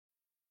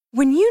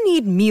When you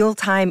need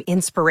mealtime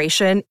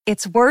inspiration,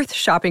 it's worth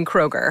shopping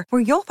Kroger,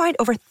 where you'll find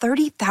over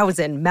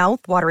 30,000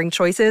 mouth-watering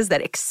choices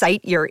that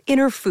excite your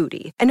inner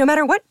foodie. And no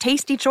matter what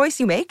tasty choice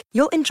you make,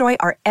 you'll enjoy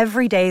our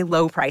everyday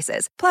low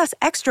prices, plus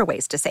extra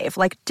ways to save,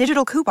 like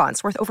digital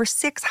coupons worth over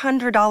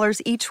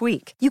 $600 each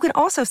week. You can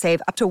also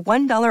save up to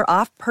 $1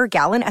 off per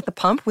gallon at the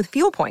pump with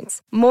fuel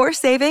points. More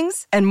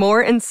savings and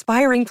more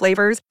inspiring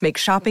flavors make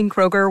shopping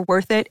Kroger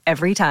worth it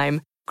every time.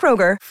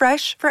 Kroger,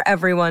 fresh for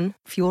everyone.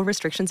 Fuel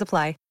restrictions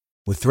apply.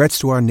 With threats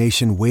to our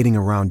nation waiting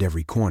around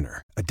every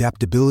corner,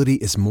 adaptability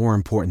is more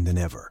important than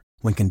ever.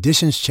 When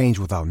conditions change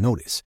without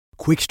notice,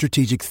 quick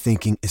strategic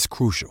thinking is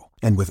crucial.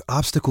 And with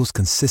obstacles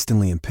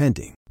consistently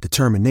impending,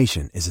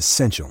 determination is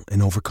essential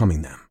in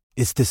overcoming them.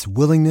 It's this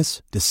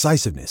willingness,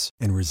 decisiveness,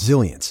 and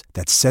resilience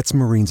that sets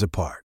Marines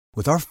apart.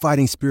 With our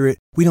fighting spirit,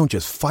 we don't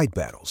just fight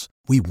battles,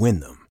 we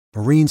win them.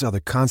 Marines are the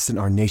constant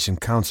our nation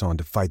counts on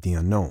to fight the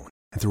unknown.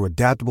 And through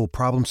adaptable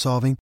problem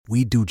solving,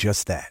 we do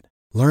just that.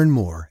 Learn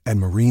more at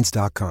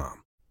marines.com.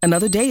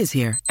 Another day is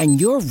here,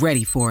 and you're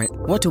ready for it.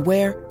 What to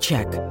wear?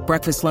 Check.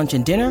 Breakfast, lunch,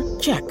 and dinner?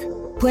 Check.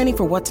 Planning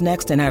for what's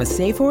next and how to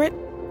save for it?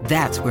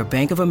 That's where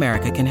Bank of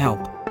America can help.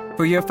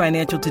 For your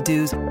financial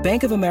to-dos,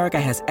 Bank of America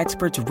has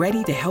experts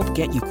ready to help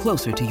get you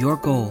closer to your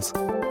goals.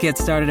 Get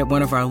started at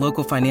one of our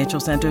local financial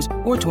centers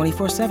or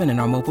 24/7 in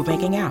our mobile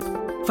banking app.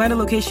 Find a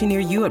location near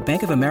you at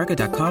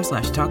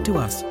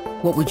bankofamerica.com/talktous.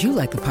 What would you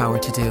like the power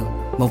to do?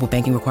 Mobile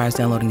banking requires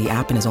downloading the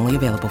app and is only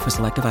available for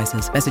select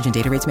devices. Message and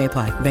data rates may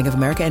apply. Bank of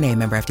America N.A.,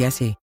 member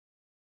FDIC.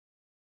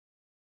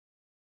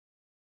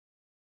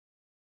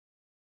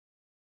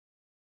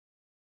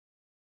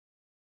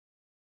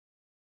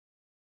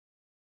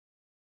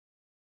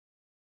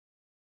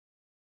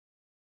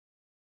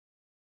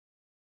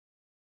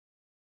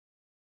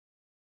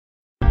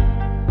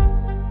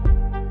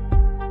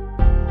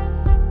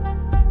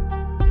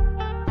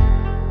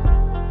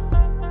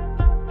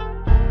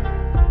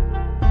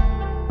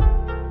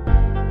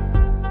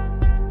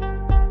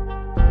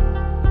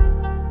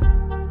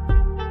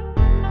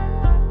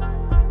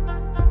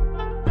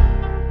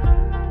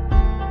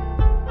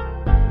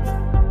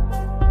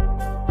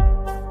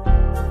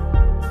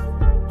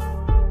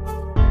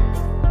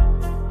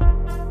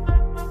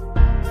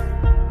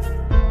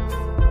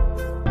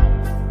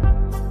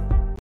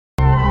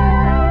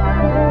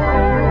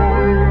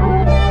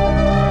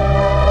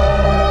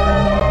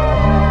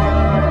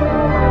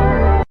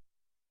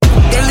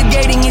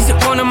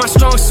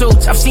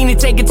 I've seen it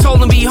take a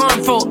toll and be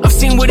harmful. I've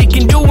seen what it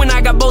can do when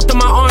I got both of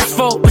my arms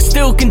full, but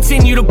still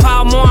continue to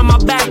pile more on my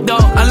back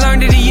though. I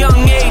learned at a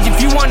young age,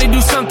 if you wanna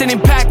do something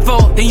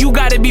impactful, then you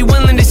gotta be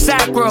willing to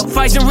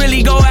sacrifice and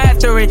really go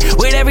after it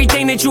with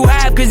everything that you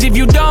have, cause if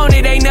you don't,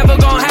 it ain't never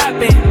gonna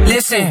happen.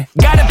 Listen,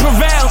 gotta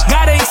prevail,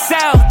 gotta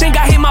excel. Think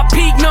I hit my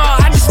peak? No,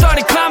 I just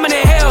started climbing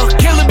the hill.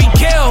 Kill or be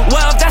killed.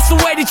 Well, if that's the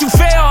way that you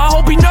feel, I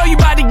hope you know you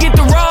about to get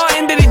the raw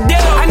end of the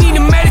deal. I need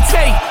to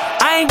meditate,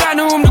 I ain't got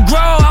no room to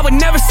grow, I would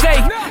never say.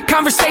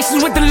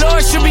 Conversations with the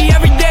Lord should be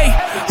every day.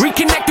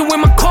 Reconnecting with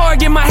my core,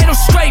 get my head on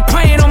straight.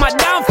 Praying on my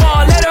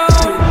downfall, let her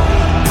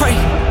pray.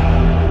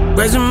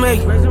 Resume,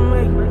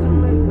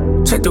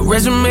 check the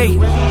resume.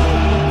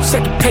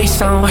 Set the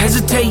pace, I don't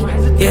hesitate.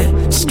 Yeah,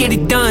 just get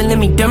it done, let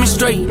me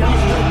demonstrate.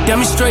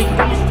 Demonstrate,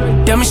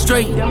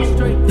 demonstrate.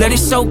 Let it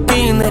soak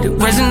in, let it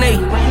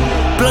resonate.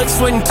 Blood,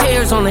 sweat, and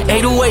tears on the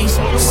 808s.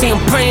 See him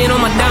praying on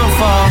my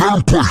downfall. Let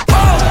him pray.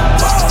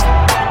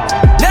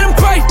 Let him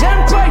pray.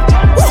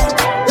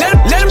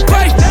 Let him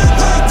pray.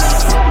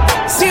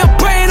 See him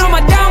praying on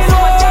my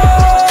downfall.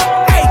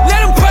 Hey,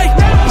 let him pray.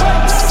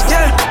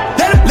 Yeah,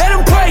 let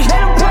him pray.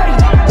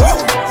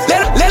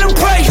 Let him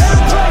pray.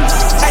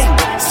 Hey,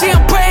 see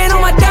him praying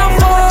on my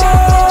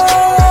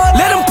downfall.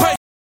 Let him pray.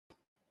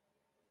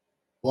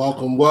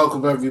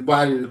 Welcome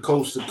everybody to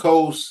Coast to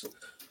Coast.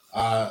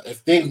 If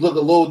things look a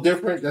little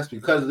different, that's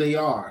because they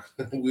are.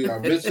 We are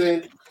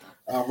missing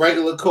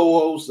regular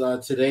co-host.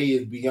 Today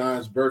is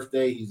Beyond's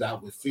birthday. He's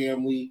out with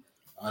family.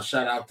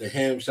 Shout out to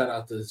him. Shout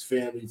out to his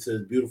family, to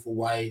his beautiful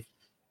wife.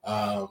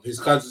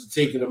 His cousins are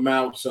taking him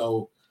out.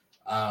 So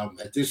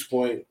at this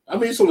point, I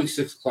mean, it's only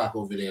 6 o'clock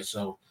over there.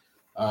 So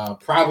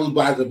probably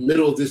by the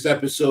middle of this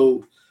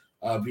episode,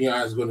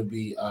 Beyond is going to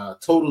be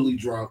totally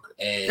drunk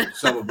and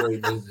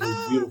celebrating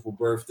his beautiful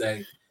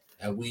birthday.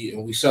 And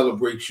we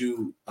celebrate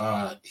you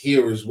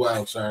here as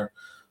well, sir.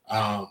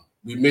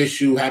 We miss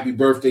you. Happy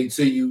birthday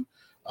to you.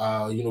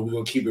 We're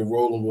gonna keep it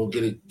rolling. We'll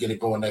get it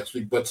going next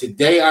week. But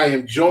today I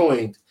am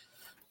joined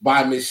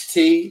by Miss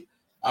T.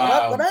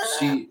 What up?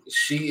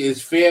 She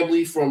is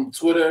family from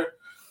Twitter.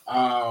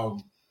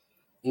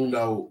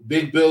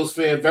 Big Bills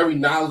fan, very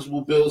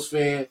knowledgeable Bills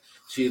fan.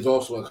 She is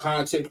also a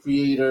content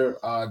creator.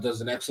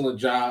 Does an excellent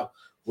job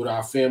with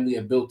our family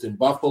at Built in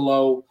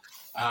Buffalo.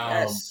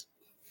 Yes.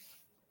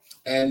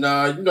 And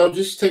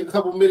just take a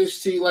couple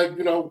minutes to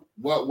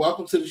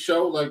welcome to the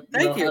show.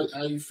 Thank you.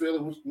 How you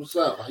feeling? What's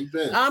up? How you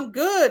been? I'm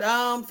good.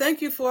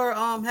 Thank you for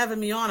having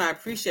me on. I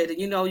appreciate it.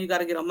 You got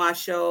to get on my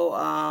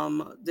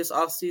show. This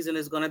off season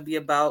is going to be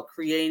about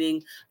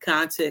creating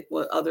content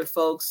with other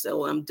folks.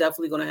 So I'm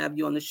definitely going to have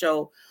you on the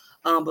show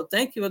But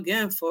thank you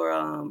again for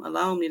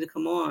allowing me to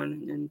come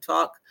on and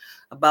talk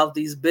about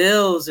these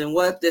Bills and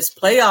what this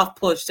playoff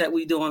push that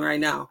we're doing right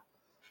now.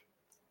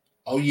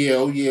 Oh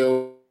yeah.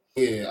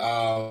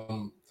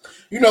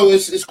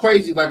 It's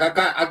crazy. Like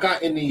I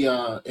got in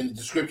the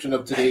description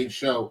of today's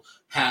show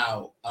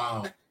how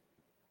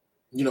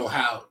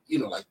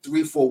like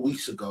 3-4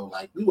 weeks ago,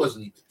 like we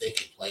wasn't even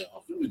thinking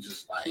playoffs. We were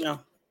just like,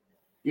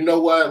 you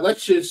know what?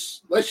 Let's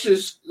just fix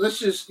these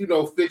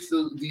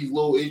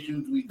little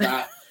issues we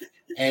got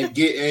and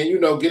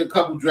get a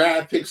couple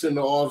draft picks in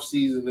the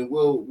offseason, and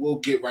we'll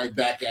get right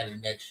back at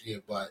it next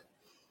year. But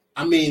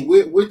I mean,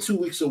 we're 2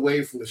 weeks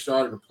away from the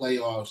start of the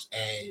playoffs,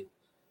 and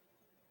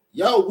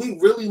we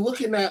really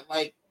looking at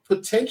like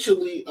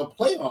potentially a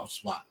playoff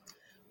spot.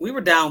 We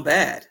were down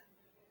bad.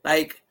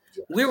 Like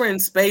we were in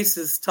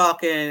spaces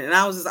talking, and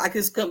I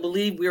just couldn't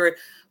believe we were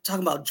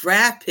talking about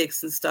draft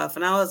picks and stuff.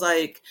 And I was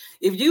like,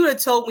 if you had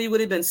told me we would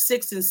have been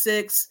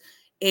 6-6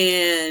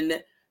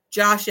 and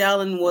Josh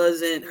Allen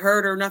wasn't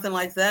hurt or nothing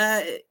like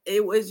that,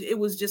 it was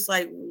just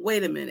like,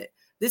 wait a minute,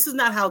 this is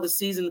not how the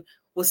season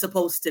was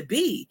supposed to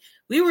be.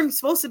 We were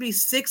supposed to be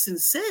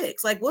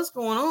 6-6. Like, what's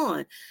going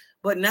on?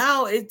 But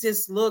now it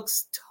just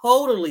looks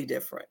totally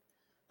different.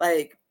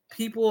 Like,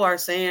 people are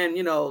saying,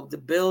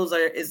 the Bills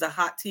is the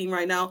hot team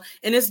right now,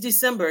 and it's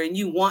December, and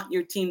you want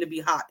your team to be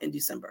hot in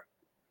December.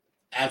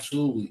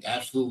 Absolutely.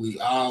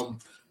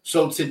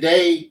 So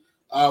today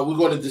we're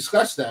going to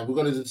discuss that. We're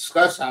going to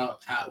discuss how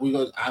we're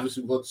going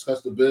to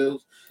discuss the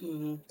Bills,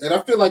 and I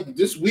feel like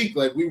this week,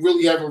 like we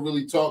really haven't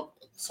really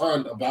talked a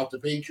ton about the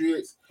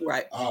Patriots,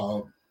 right?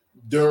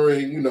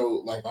 During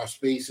like our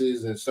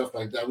spaces and stuff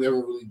like that, we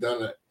haven't really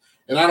done it.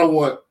 And I don't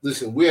want,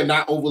 listen, we are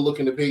not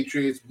overlooking the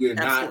Patriots. We're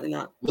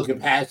not looking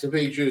past the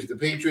Patriots. The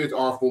Patriots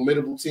are a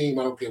formidable team.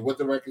 I don't care what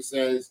the record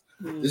says.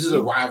 This is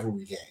a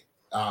rivalry game.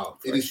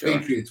 It is sure.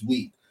 Patriots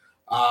week.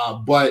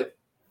 But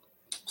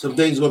some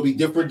things are going to be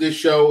different this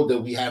show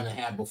that we haven't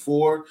had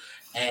before.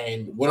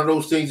 And one of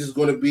those things is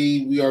going to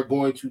be, we are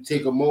going to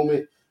take a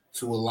moment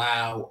to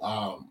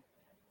allow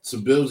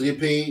some bills to get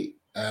paid.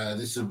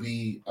 This will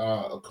be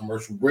a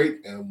commercial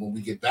break. And when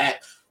we get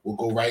back, we'll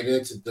go right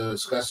into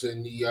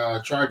discussing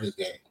the Chargers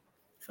game.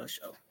 For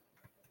sure.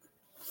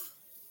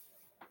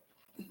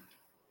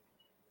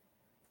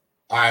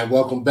 All right,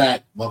 welcome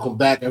back. Welcome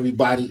back,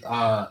 everybody.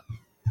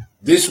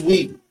 This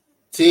week,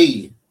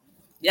 T.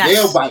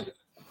 Yes.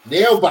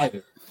 Nail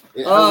biter.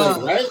 In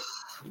LA, right?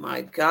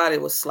 My God,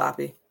 it was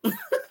sloppy.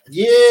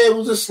 Yeah, it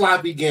was a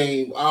sloppy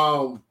game.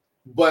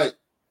 But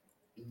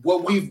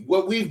what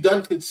we've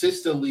done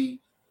consistently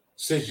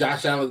since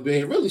Josh Allen's been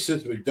here, really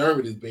since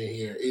McDermott has been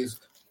here, is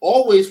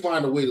always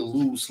find a way to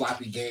lose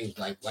sloppy games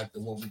like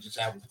the one we just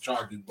had with the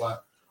Chargers.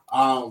 But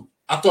I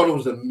thought it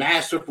was a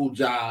masterful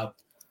job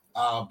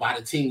by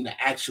the team to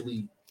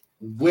actually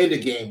win a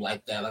game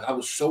like that. Like, I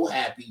was so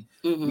happy.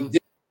 We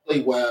did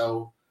play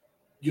well.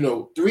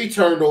 3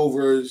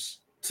 turnovers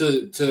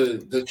to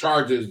the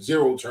Chargers,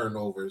 0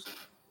 turnovers.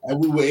 And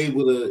we were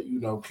able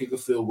to, kick a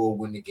field goal,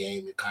 win the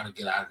game, and kind of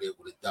get out of there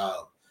with a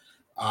dub.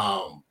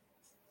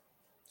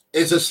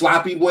 It's a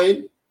sloppy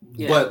win,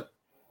 but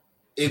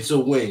it's a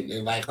win.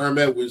 And like Herm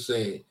Edwards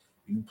said,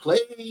 you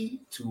play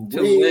to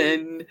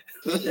win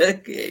the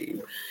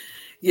game.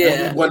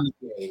 Yeah.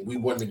 And we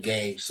won the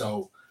game.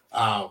 So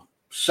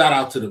shout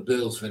out to the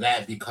Bills for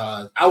that,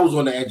 because I was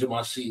on the edge of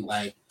my seat.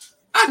 Like,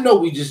 I know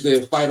we just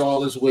didn't fight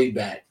all this way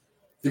back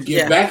to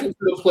get back into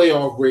the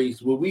playoff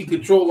race where we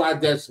control our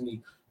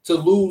destiny, to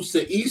lose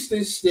to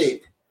Easton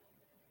Stick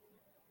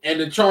and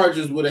the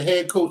Chargers with a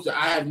head coach that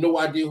I have no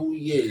idea who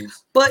he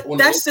is. But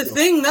that's the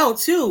thing, though,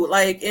 too.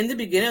 Like, in the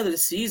beginning of the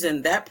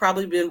season, that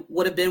probably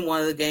would have been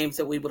one of the games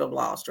that we would have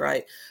lost,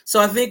 right? So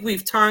I think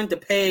we've turned the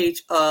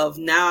page of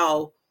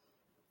now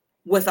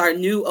with our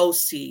new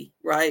OC,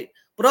 right?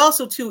 But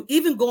also, too,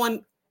 even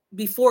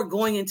before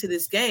going into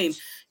this game,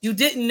 you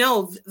didn't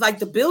know, like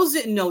the Bills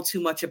didn't know too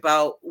much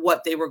about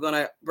what they were going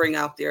to bring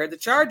out there. The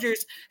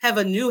Chargers have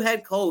a new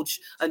head coach,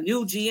 a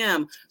new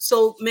GM.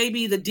 So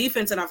maybe the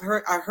defense, and I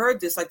heard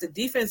this, like the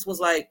defense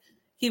was like,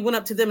 he went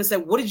up to them and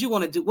said, what did you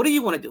want to do? What do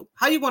you want to do?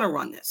 How do you want to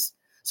run this?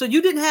 So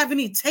you didn't have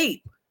any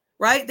tape,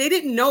 right? They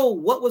didn't know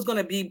what was going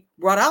to be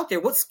brought out there,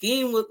 what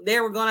scheme they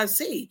were going to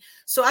see.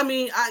 So, I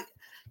mean,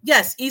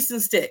 yes, Easton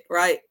Stick,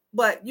 right?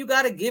 But you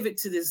got to give it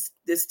to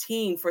this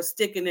team for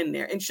sticking in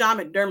there, and Sean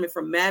McDermott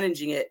for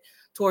managing it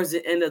towards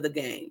the end of the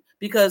game,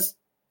 because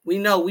we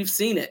know, we've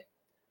seen it.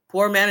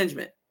 Poor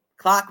management,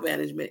 clock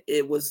management.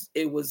 It was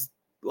it was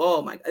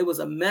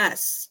a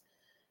mess.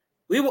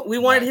 We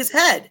wanted his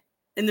head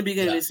in the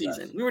beginning of the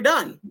season. Yes. We were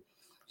done.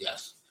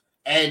 Yes.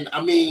 And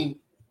I mean,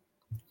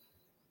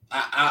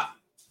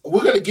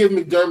 we're going to give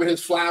McDermott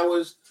his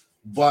flowers,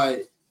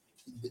 but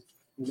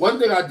one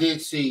thing I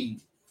did see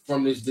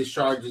from this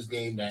Chargers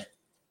game that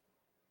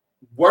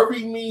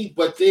worried me,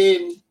 but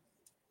then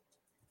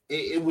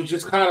it was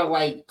just kind of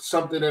like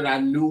something that I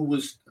knew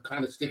was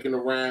kind of sticking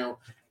around,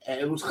 and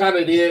it was kind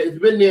of there. It's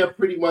been there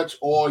pretty much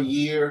all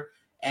year,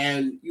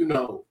 and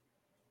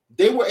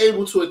they were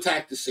able to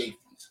attack the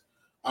safeties.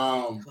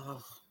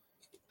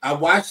 I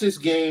watched this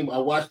game. I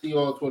watched the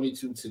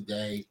All-22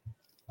 today.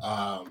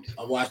 I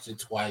watched it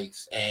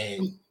twice,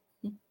 and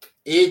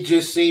it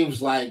just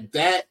seems like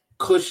that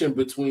cushion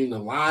between the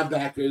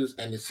linebackers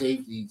and the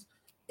safeties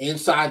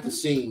inside the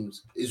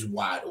seams is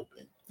wide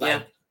open.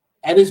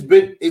 And it's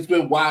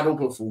been wide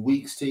open for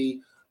weeks.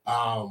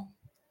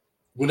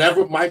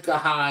 Whenever Micah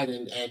Hyde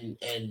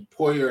and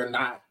Poyer are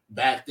not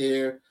back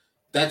there,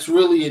 that's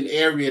really an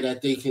area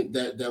that they can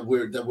that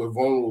we're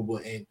vulnerable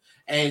in.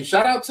 And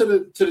shout out to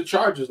the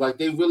Chargers, like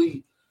they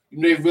really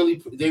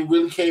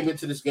came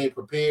into this game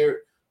prepared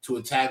to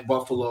attack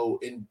Buffalo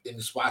in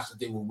the spots that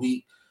they were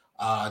weak.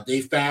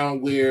 They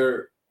found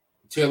where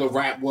Taylor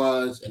Rapp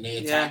was, and they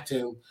attacked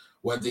him,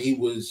 whether he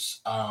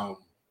was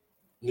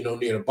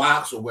near the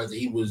box or whether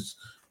he was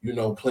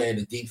playing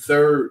the deep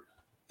third.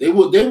 They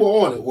were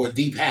on it, or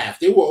deep half.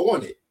 They were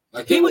on it.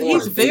 Like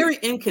he's very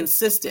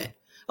inconsistent.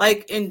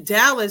 Like in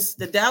Dallas,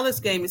 the Dallas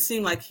game, it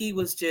seemed like he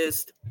was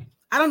just,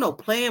 I don't know,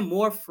 playing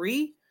more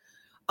free.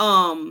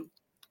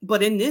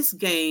 But in this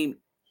game,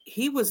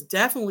 he was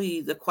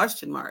definitely the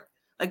question mark.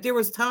 Like there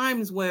was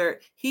times where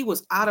he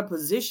was out of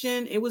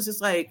position. It was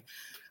just like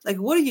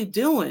what are you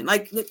doing?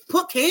 Like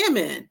put Cam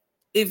in,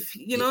 if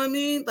you know what I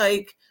mean.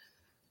 Like,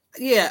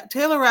 yeah,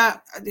 Taylor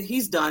Rapp,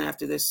 he's done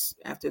after this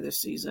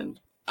season.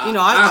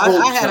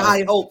 I had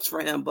high hopes for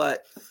him,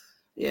 but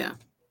yeah.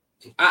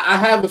 I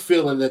have a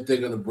feeling that they're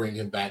going to bring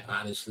him back,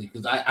 honestly,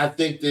 because I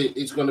think that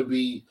it's going to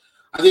be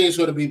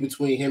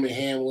between him and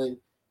Hamlin,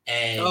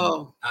 and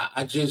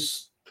I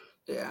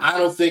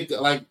don't think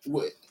that, like,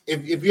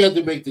 if you had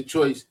to make the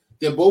choice,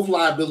 they're both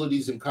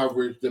liabilities in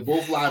coverage. They're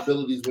both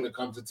liabilities when it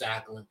comes to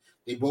tackling.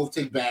 They both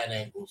take bad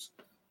angles.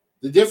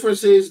 The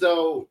difference is,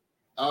 though,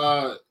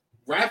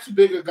 Rapp's a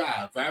bigger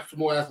guy. Rapp's a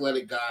more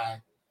athletic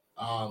guy,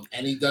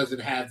 and he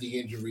doesn't have the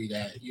injury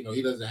that he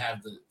doesn't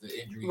have the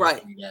injury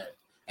history that.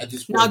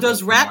 Now,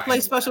 does Rapp play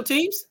special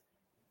teams?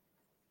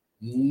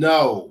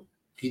 No,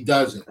 he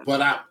doesn't.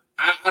 But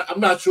I'm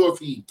not sure if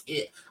he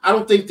can. I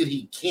don't think that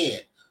he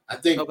can. I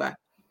think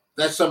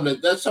that's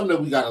something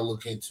we got to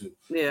look into.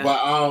 Yeah.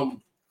 But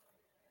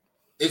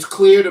it's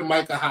clear that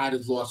Micah Hyde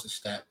has lost a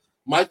step.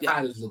 Micah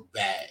Hyde has looked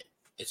bad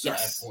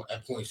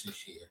at points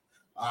this year.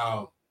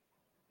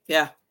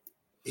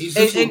 He's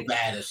just looked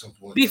bad at some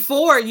point.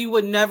 Before, you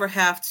would never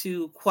have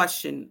to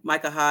question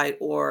Micah Hyde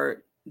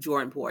or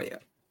Jordan Poyer,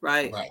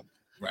 right?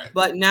 Right.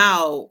 But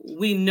now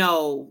we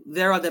know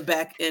they're on the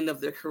back end of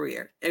their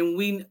career, and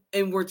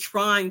we're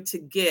trying to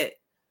get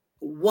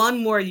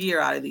one more year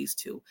out of these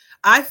two.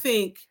 I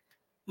think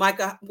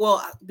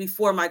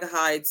before Micah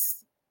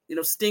Hyde's,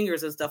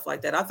 stingers and stuff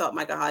like that, I thought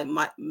Micah Hyde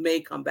may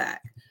come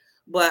back,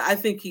 but I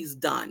think he's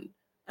done.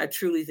 I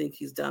truly think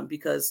he's done,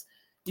 because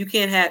you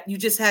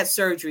just had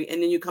surgery and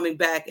then you're coming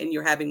back and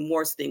you're having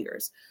more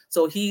stingers.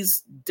 So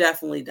he's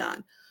definitely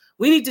done.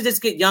 We need to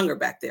just get younger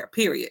back there,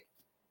 period.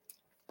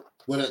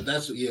 Well,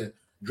 that's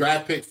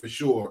draft pick for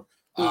sure.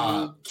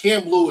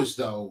 Cam Lewis,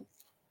 though,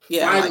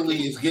 finally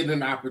is getting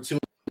an opportunity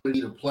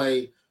to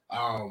play.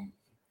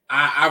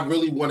 I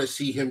really want to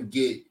see him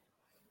get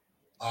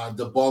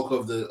the bulk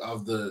of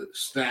the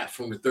snaps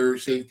from the third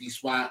safety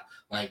spot.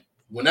 Like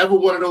whenever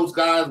one of those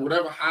guys,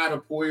 whatever Hyde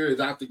or Poyer is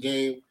out the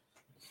game,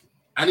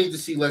 I need to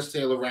see less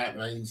Taylor Rapp,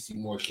 and I need to see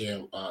more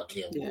Cam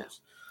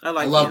Lewis.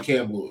 I love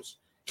Cam Lewis.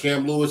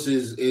 Cam Lewis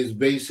is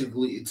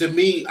basically, to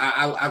me,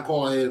 I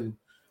call him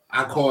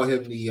the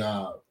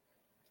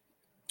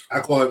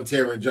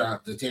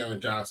Taron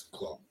Johnson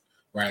clone,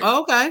 right?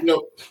 Oh, okay.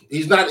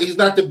 He's not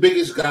the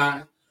biggest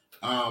guy,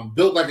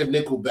 built like a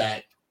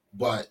nickelback,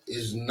 but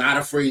is not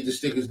afraid to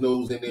stick his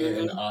nose in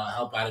there and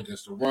help out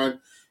against the run.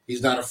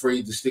 He's not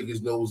afraid to stick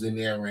his nose in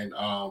there and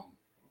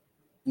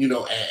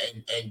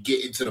and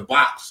get into the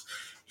box.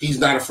 He's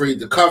not afraid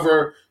to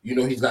cover.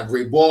 He's got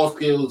great ball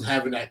skills,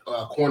 having that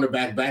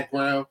cornerback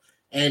background,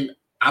 and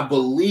I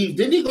believe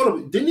didn't he go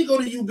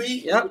to UB?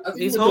 Yep,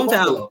 he's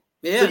hometown.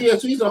 Yeah,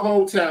 so he's a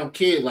hometown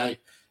kid. Like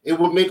it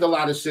would make a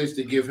lot of sense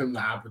to give him the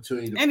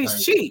opportunity to play.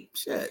 He's cheap.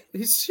 Shit,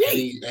 he's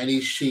cheap. And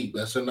he's cheap.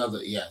 That's another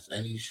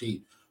and he's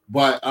cheap.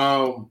 But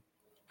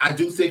I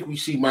do think we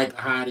see Micah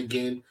Hyde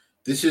again.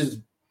 This is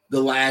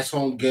the last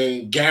home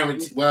game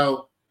guaranteed.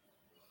 Well,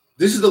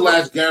 this is the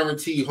last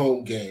guaranteed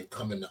home game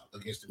coming up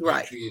against the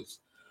Patriots.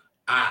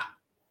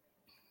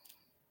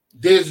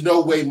 There's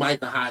no way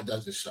Micah Hyde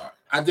doesn't start.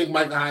 I think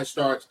Micah Hyde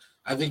starts.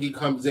 I think he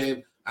comes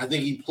in. I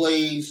think he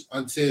plays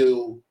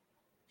until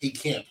he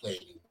can't play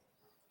anymore.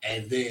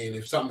 And then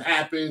if something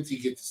happens, he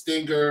gets a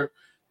stinger.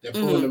 They're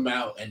pulling him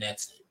out, and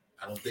that's it.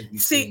 I don't think we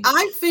see.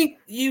 I think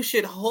you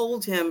should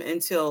hold him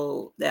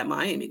until that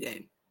Miami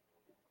game.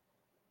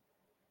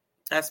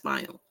 That's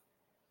my own.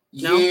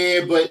 No?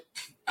 Yeah, but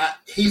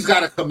he's got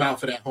to come out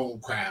for that home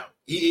crowd.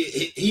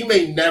 He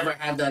may never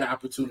have that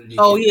opportunity.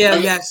 Oh yeah,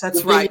 yes,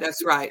 that's right.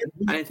 That's right.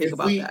 I didn't think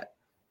about that.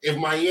 If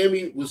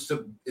Miami was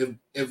to,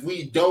 if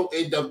we don't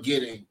end up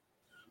getting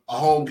a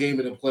home game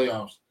in the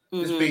playoffs,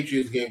 this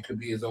Patriots game could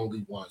be his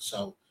only one.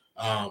 So,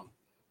 I'd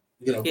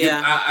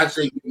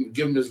say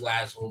give him his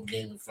last home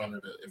game in front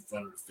of the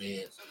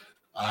fans.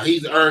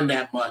 He's earned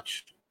that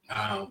much,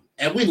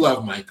 and we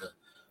love Micah.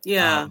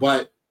 Yeah.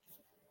 But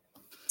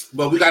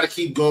we got to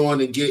keep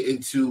going and get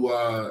into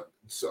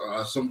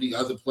some of the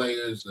other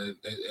players and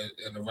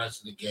the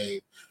rest of the game.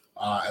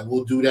 And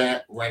we'll do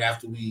that right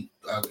after we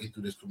get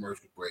through this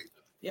commercial break.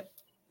 Yep.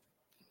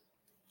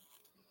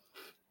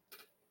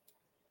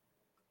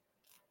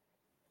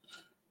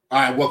 All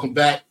right, welcome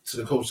back to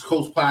the Coast to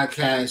Coast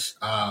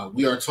podcast.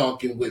 We are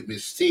talking with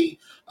Miss T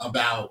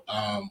about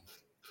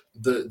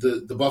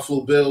the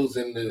Buffalo Bills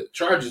and the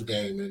Chargers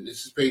game, and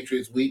this is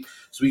Patriots week,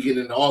 so we get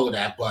into all of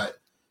that. But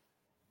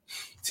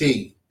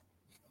T,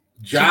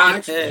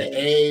 Josh and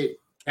Ed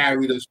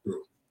carried us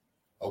through.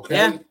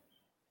 Okay.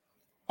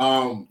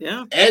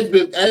 Yeah.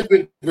 Ed's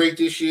been great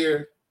this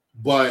year,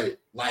 but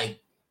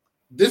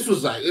this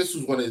was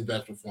one of his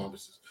best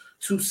performances.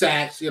 2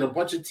 sacks, he had a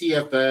bunch of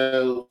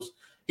TFLs.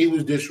 He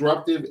was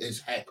disruptive as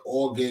heck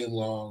all game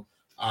long.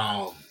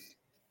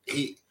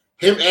 Him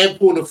and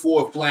Puna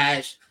Ford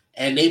flashed,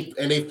 and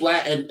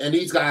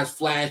these guys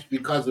flashed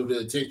because of the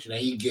attention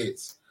that he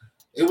gets.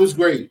 It was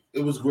great.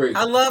 It was great.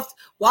 I loved.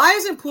 Why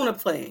isn't Puna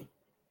playing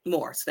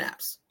more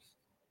snaps?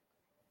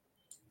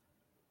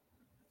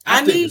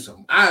 I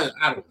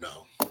don't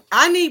know.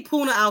 I need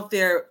Puna out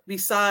there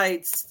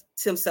besides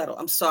Tim Settle.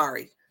 I'm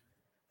sorry.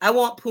 I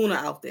want Puna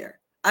out there.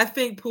 I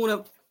think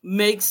Puna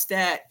makes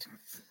that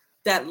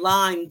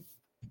line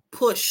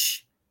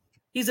push.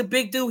 He's a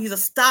big dude. He's a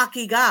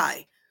stocky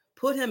guy.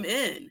 Put him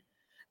in.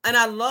 And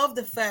I love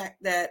the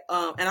fact that,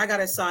 and I got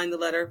to sign the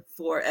letter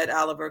for Ed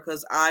Oliver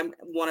because I'm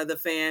one of the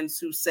fans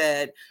who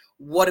said,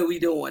 what are we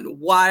doing?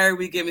 Why are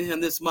we giving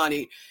him this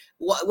money?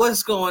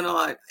 What's going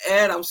on?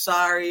 Ed, I'm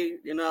sorry.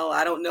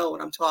 I don't know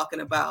what I'm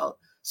talking about.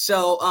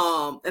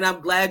 So, and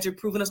I'm glad you're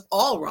proving us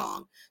all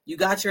wrong. You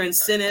got your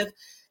incentive.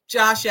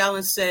 Josh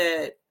Allen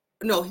said,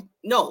 no,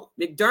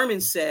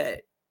 McDermott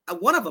said,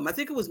 one of them, I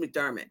think it was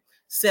McDermott,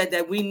 said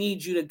that we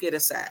need you to get a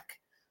sack.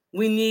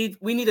 We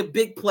need a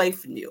big play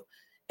from you.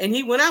 And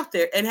he went out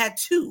there and had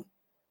 2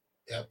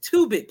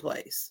 big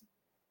plays.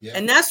 Yep.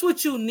 And that's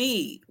what you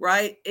need,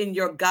 right? In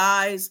your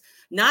guys,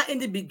 not in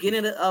the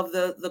beginning of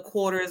the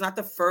quarters, not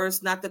the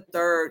first, not the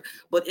third,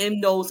 but in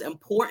those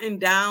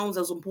important downs,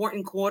 those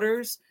important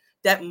quarters,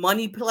 that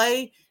money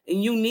play.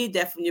 And you need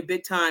that from your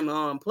big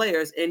time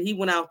players. And he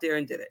went out there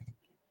and did it.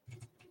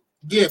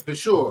 Yeah, for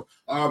sure.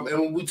 And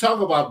when we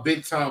talk about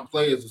big time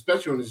players,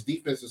 especially on this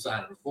defensive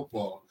side of the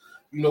football,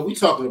 we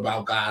talking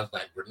about guys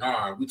like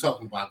Bernard. We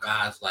talking about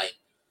guys like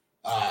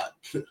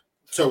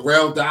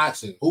Terrell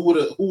Dodson. Who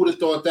would have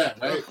thought that,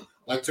 right?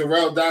 Like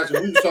Terrell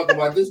Dodson, we was talking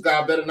about this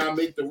guy better not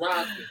make the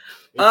roster.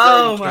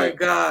 Oh my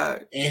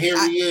God! And here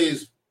he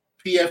is,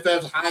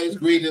 PFF's highest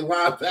graded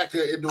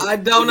linebacker in the I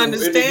don't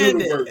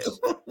understand it.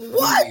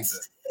 What?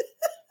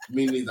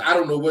 Me neither. I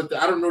don't know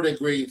that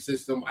grading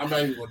system. I'm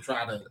not even gonna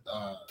try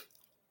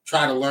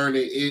to learn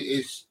it.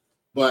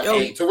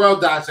 Hey, Terrell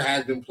Dodson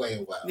has been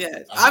playing well.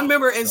 Yeah, I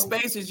remember in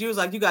Spaces, you was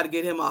like, you got to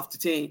get him off the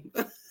team.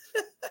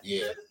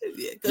 Yeah,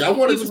 I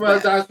wanted Terrell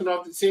Dodson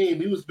off the team.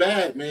 He was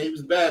bad, man. He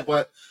was bad.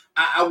 But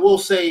I will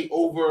say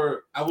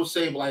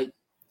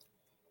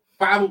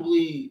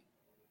probably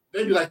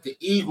maybe like the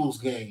Eagles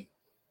game.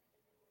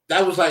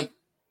 That was like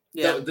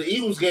the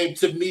Eagles game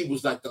to me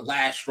was like the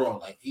last straw.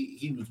 Like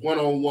he was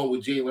 1-on-1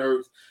 with Jalen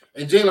Hurts,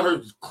 and Jalen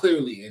Hurts was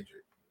clearly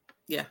injured.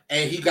 Yeah.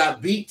 And he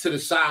got beat to the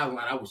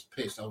sideline. I was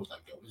pissed. I was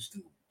like, yo, this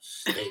dude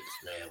stinks,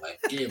 man. Like,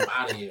 get him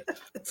out of here.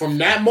 From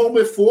that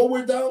moment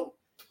forward, though,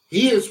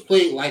 he has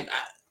played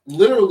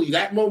literally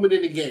that moment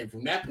in the game.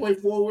 From that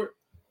point forward,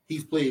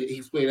 he's played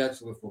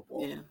excellent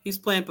football. Yeah. He's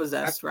playing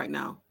possessed right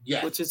now.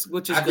 Yeah. Which is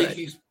good. I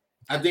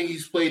think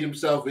he's played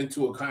himself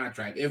into a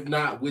contract. If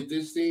not with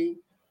this team,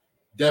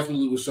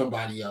 definitely with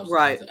somebody else,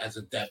 right? As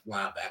a depth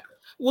linebacker.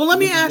 Well, let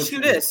me ask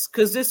you this,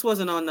 because this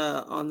wasn't on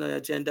the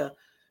agenda.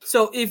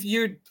 So if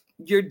you're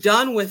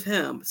done with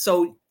him,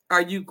 so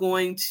are you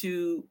going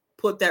to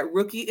put that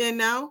rookie in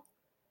now?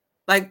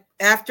 Like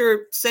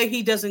after, say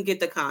he doesn't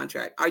get the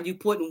contract, are you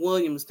putting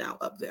Williams now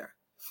up there?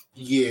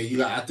 Yeah, you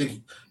got.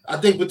 I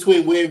think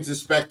between Williams and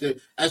Spector,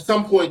 at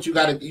some point you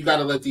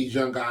gotta let these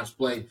young guys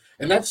play,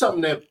 and that's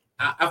something that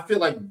I feel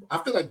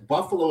like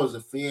Buffalo as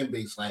a fan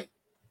base, like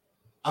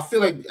I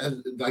feel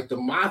like the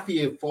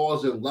mafia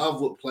falls in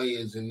love with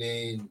players, and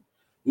then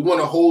we want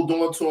to hold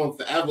on to them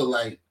forever.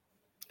 Like,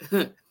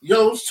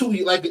 yo, it's 2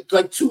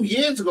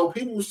 years ago,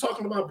 people was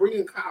talking about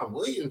bringing Kyle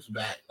Williams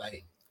back.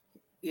 Like,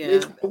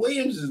 yeah,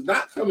 Williams is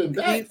not coming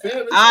back.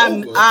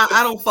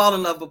 I don't fall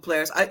in love with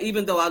players.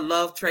 Even though I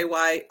love Trey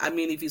White, I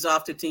mean, if he's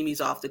off the team,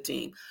 he's off the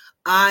team.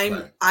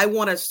 I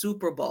want a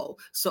Super Bowl,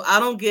 so I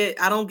don't get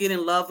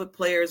in love with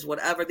players.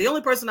 Whatever. The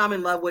only person I'm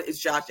in love with is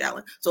Josh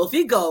Allen. So if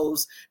he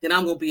goes, then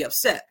I'm gonna be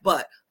upset.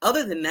 But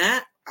other than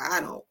that,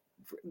 I don't.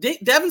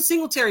 Devin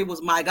Singletary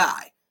was my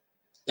guy.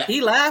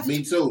 He left.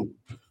 Me too.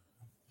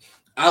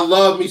 I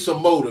love me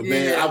some Motor,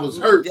 man. I was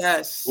hurt.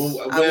 Yes,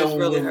 I was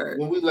really hurt.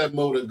 When we let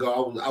Motor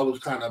go, I was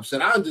kind of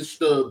upset. I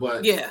understood,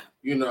 but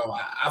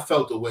I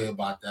felt the way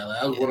about that.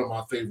 That was one of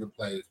my favorite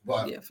players.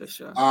 But yeah, for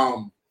sure.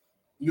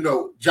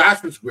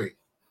 Josh was great.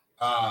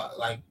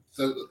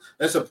 So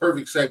that's a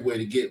perfect segue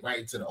to get right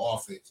into the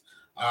offense.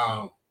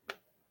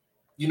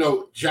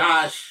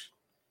 Josh,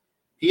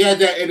 he had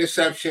that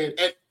interception.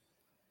 And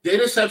the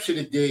interception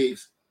to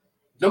Diggs,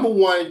 number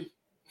one,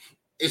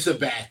 it's a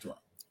bad throw.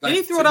 Did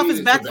he throw it off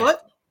his back foot?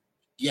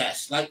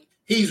 Yes. Like,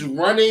 he's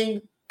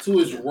running to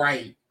his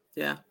right.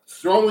 Yeah.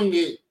 Throwing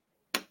it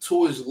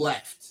to his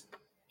left,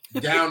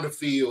 down the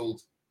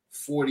field,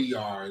 40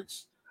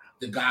 yards.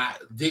 The guy,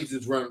 Diggs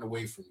is running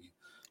away from you.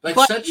 Like,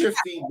 set your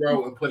feet,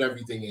 bro, and put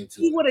everything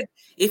into it.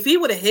 If he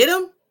would have hit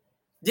him,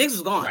 Diggs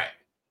was gone. Right.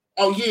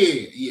 Oh,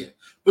 yeah.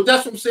 But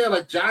that's what I'm saying.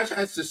 Like, Josh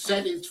has to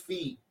set his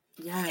feet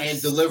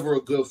and deliver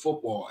a good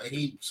football. And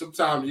he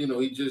sometimes,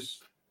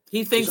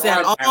 he thinks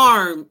that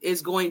arm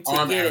is going to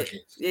get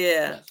arrogance.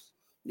 it.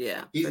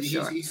 Yeah.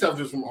 He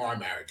suffers from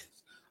arm arrogance.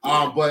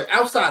 But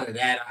outside of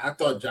that, I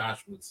thought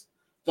Josh was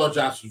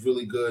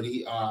really good.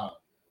 He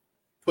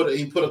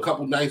put a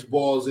couple nice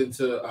balls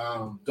into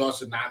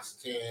Dawson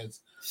Knox's hands.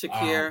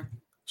 Shakir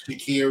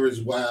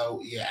as well.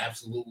 Yeah,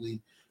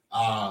 absolutely.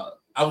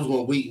 I was going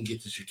to wait and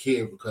get to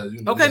Shakir because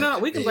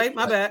we can wait.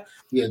 My bad.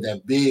 Yeah,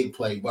 that big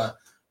play, but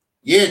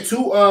yeah,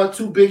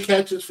 two big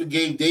catches for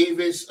Gabe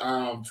Davis.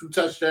 2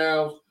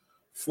 touchdowns,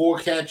 4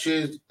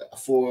 catches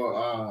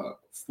for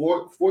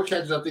four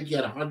catches. I think he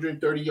had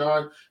 130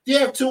 yards. Did he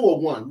have 2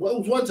 or 1? Well, it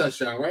was 1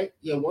 touchdown, right?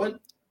 Yeah, 1.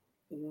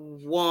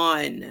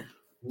 1.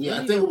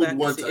 Yeah, I think it was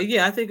 1 touchdown.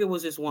 Yeah, I think it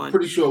was just 1. I'm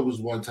pretty sure it was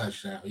 1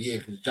 touchdown. Yeah,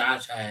 because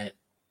Josh had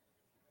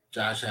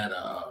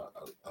a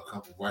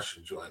couple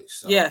rushing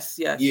joints. So. Yes.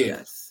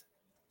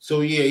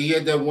 So yeah, he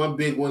had that one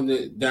big one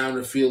down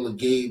the field of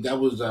Gabe. That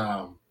was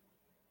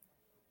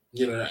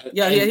he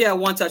had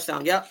 1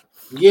 touchdown. Yep.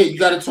 Yeah, you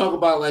got to talk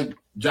about like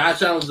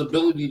Josh Allen's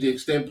ability to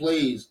extend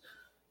plays.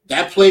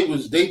 That play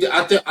was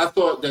I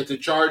thought that the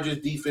Chargers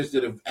defense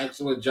did an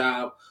excellent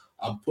job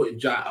of putting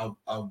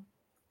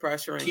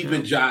pressuring,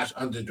 keeping Josh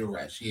under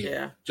duress.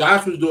 Yeah.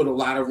 Josh was doing a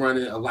lot of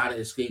running, a lot of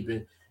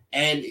escaping,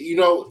 and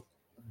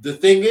the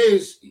thing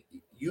is,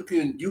 you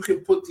can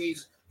put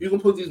these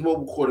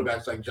mobile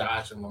quarterbacks like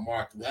Josh and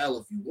Lamar through hell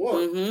if you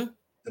want. Mm-hmm.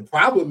 The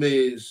problem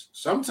is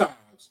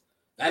sometimes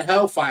that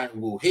hellfire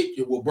will hit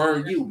you, will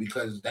burn you,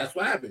 because that's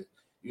what happened.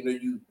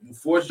 You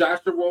force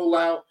Josh to roll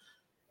out.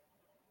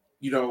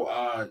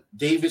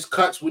 Davis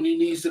cuts when he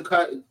needs to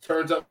cut,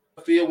 turns up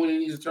the field when he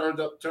needs to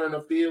turn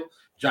up field.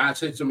 Josh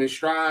hits him in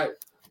stride,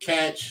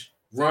 catch,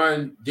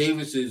 run.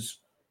 Davis is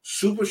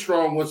super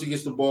strong once he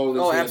gets the ball in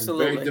his hands.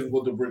 Absolutely. It's very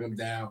difficult to bring him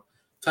down.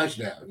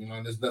 Touchdown.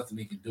 There's nothing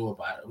he can do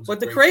about it. But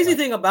the crazy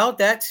thing about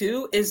that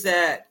too is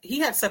that he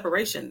had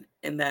separation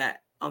on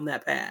that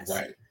pass.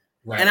 Right.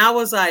 And I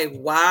was like,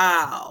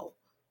 wow,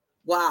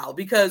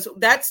 because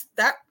that's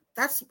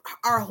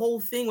our whole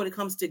thing when it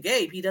comes to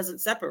Gabe. He doesn't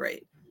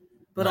separate,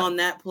 but on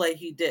that play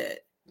he did.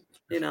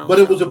 But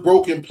it was a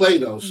broken play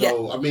though.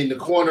 So I mean, the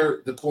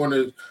corner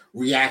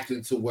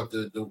reacted to what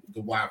the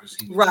wide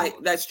receiver. Right.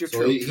 did. That's true.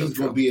 So he's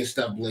going to be a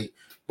step late.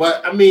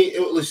 But I mean,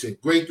 listen,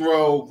 great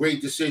throw,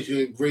 great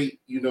decision, great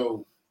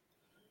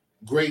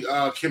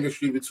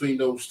chemistry between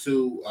those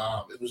two.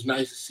 It was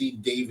nice to see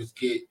Davis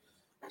get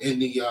in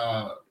the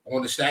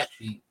on the stat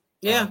sheet.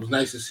 Yeah, it was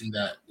nice to see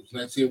that. It was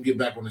nice to see him get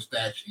back on the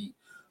stat sheet.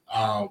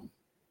 And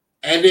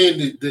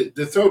then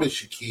the throw to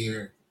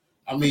Shakir.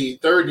 I mean,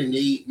 3rd and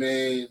 8,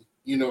 man.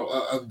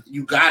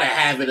 You gotta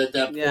have it at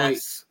that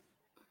point.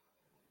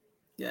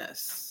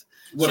 Yes.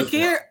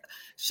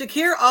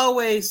 Shakir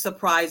always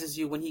surprises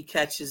you when he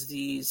catches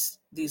these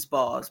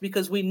balls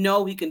because we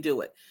know he can do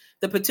it.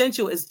 The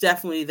potential is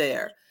definitely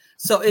there.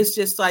 So it's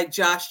just like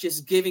Josh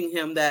just giving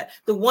him that.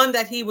 The one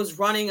that he was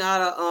running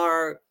out of,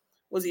 or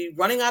was he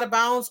running out of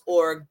bounds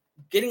or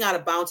getting out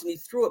of bounds, and he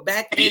threw it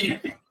back in?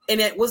 And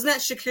it wasn't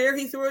that Shakir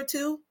he threw it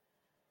to?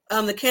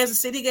 The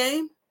Kansas City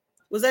game?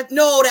 Was that?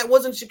 No, that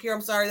wasn't Shakir.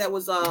 I'm sorry. That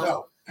was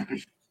no.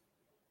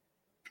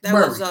 That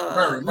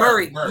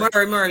Murray.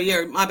 Murray.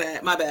 Yeah, my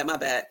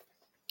bad.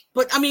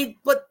 But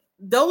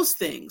those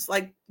things,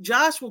 like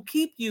Josh will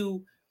keep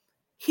you,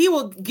 he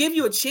will give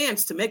you a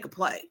chance to make a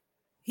play.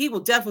 He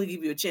will definitely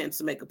give you a chance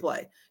to make a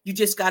play. You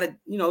just got to,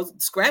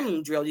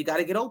 scrambling drill, you got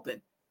to get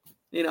open,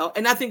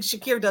 and I think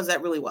Shakir does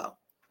that really well.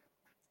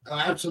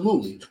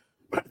 Absolutely.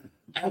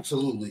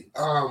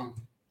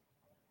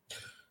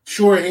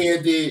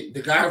 Short-handed,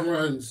 the guy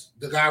runs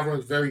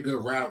very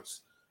good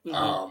routes.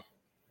 Mm-hmm.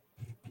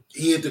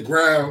 He hit the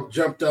ground,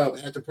 jumped up,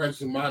 had the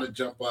pressure mind to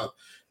jump up,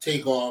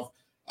 take off.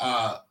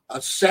 A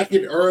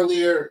second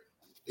earlier,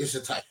 it's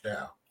a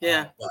touchdown.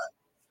 Yeah.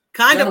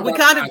 But we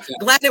kind of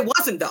glad it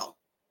wasn't though.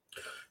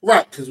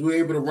 Right, because we were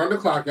able to run the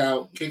clock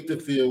out, kick the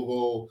field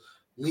goal,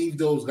 leave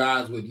those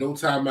guys with no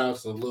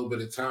timeouts, a little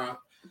bit of time,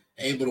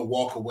 able to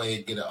walk away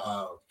and get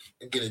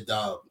a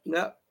dub.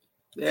 Yep.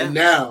 Yeah. And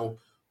now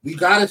we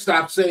gotta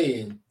stop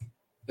saying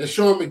that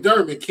Sean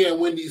McDermott can't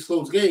win these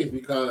close games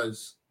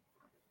because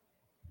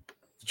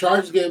the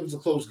Chargers game was a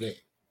close game.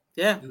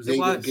 Yeah, he was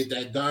able to get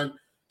that done.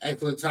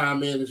 Excellent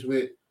time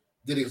management.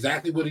 Did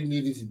exactly what he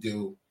needed to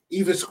do.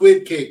 Even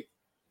squid kick.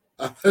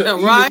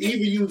 Right.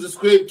 Even used a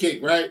squid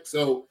kick, right?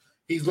 So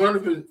he's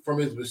learning from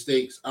his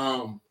mistakes.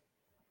 And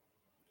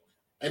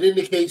in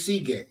the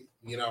KC game,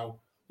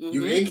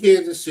 you're in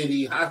Kansas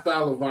City,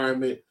 hostile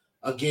environment.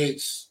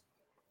 against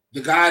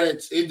the guy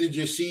that's ended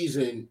your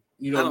season,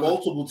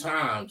 multiple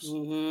times.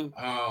 Mm-hmm.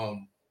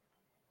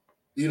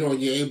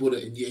 And you're able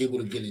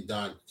to get it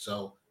done.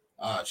 So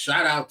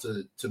shout out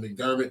to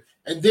McDermott.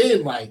 And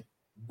then I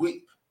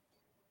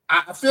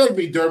feel like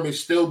McDermott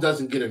still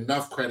doesn't get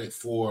enough credit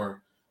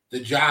for the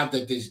job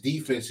that this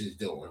defense is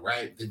doing,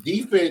 right? The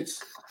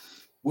defense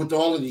with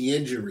all of the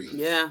injuries.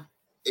 Yeah.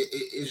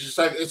 It's just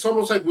like it's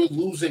almost like we're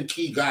losing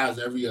key guys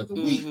every other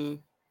week.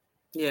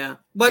 Yeah.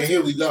 But and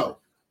here we go.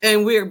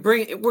 And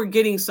we're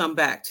getting some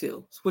back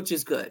too, which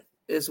is good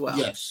as well.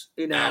 Yes.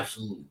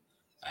 Absolutely.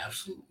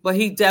 But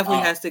he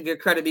definitely has to get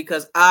credit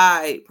because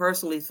I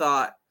personally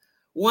thought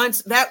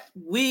once that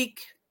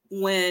week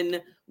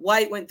when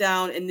White went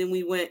down and then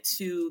we went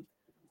to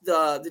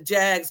the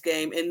Jags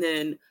game and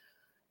then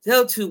the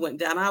other two went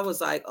down, I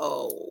was like,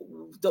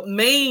 oh, the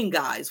main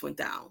guys went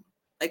down.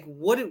 Like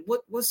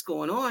what's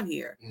going on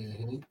here?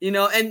 Mm-hmm.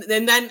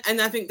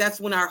 And I think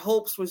that's when our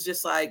hopes was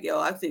just like,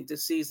 I think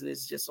this season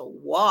is just a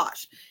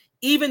wash.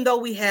 Even though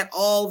we had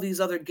all these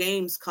other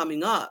games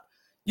coming up,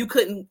 you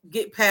couldn't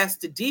get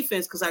past the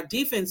defense because our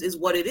defense is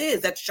what it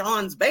is. That's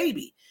Sean's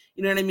baby.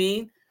 You know what I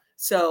mean?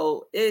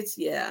 So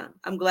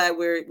I'm glad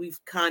we've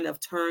kind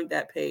of turned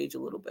that page a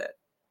little bit.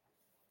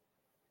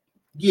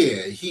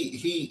 Yeah,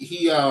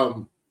 he's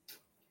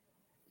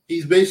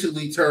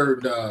basically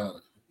turned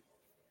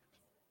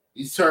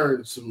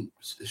some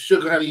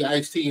sugar honey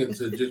iced tea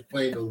into just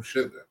plain old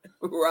sugar.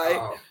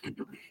 Right.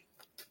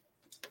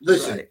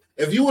 Listen,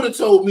 if you would have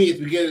told me at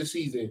the beginning of the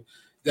season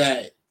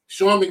that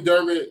Sean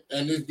McDermott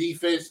and this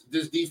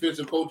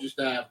defensive coaching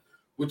staff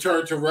would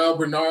turn Terrell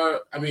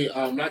Bernard. I mean,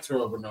 not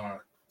Terrell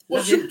Bernard.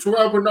 Well,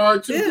 Terrell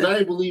Bernard too. But I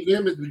didn't believe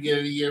him at the beginning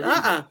of the year.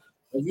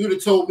 If you'd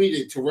have told me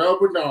that Terrell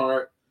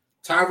Bernard,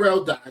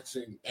 Tyrell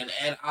Dodson, and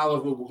Ed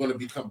Oliver were going to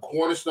become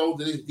cornerstones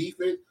of this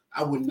defense,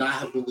 I would not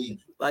have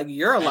believed you. Like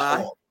you're a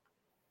lie.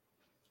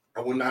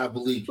 I would not have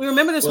believed you. We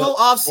remember this whole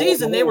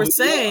offseason, they were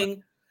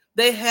saying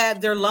they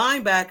had their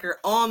linebacker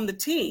on the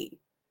team.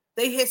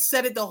 They had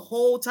said it the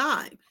whole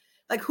time.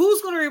 Like,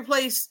 who's going to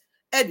replace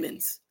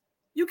Edmonds?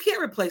 You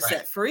can't replace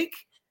that freak.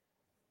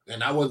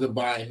 And I wasn't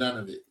buying none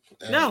of it.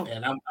 No.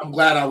 And I'm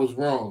glad I was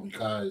wrong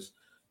because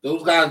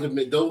those guys have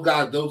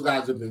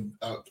been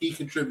key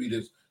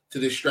contributors to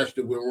this stretch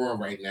that we're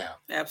on right now.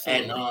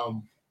 Absolutely.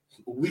 And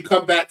when we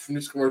come back from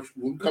this commercial,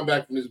 when we come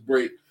back from this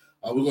break,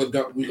 we're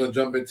gonna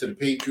jump into the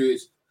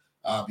Patriots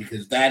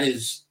because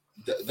that's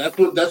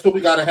what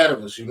we got ahead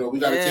of us. We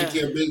got to take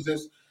care of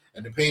business,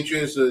 and the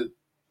Patriots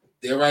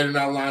they're right in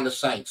our line of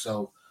sight.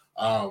 So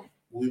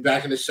we'll be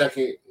back in a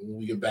second. When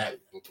we get back,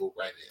 we'll go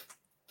right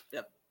in.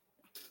 Yep.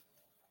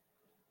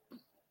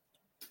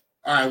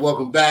 All right,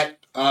 welcome back.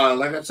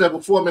 Like I said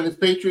before, man, it's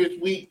Patriots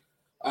week.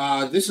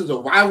 This is a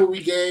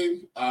rivalry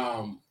game.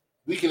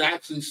 We can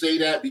actually say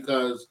that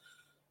because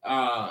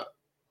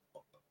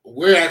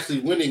we're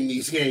actually winning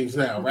these games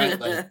now, right?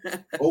 Like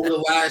over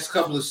the last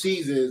couple of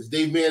seasons,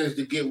 they've managed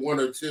to get one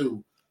or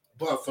two,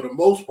 but for the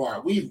most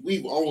part,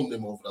 we've owned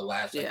them over the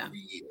last 3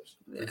 years,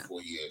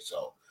 4 years.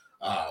 So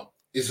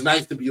it's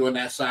nice to be on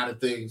that side of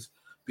things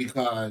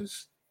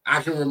because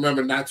I can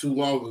remember not too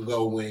long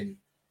ago when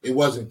it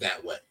wasn't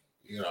that way.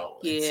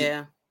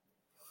 Yeah.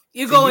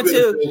 You've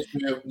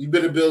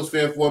been a Bills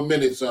fan for a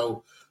minute,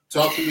 so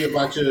talk to me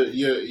about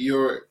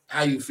your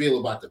how you feel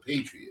about the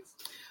Patriots.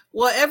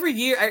 Well, every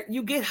year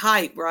you get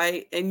hype,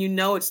 right? And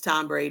it's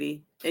Tom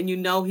Brady, and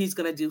he's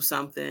going to do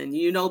something.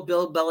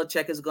 Bill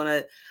Belichick is going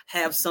to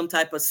have some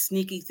type of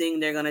sneaky thing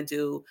they're going to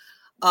do.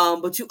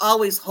 But you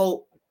always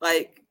hope,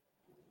 like,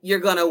 you're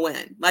going to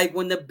win. Like,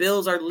 when the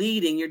Bills are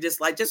leading, you're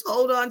just like, just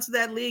hold on to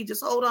that lead.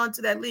 Just hold on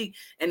to that lead.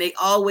 And they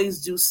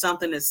always do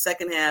something in the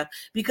second half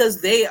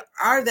because they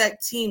are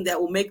that team that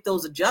will make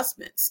those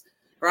adjustments,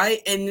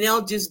 right? And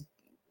they'll just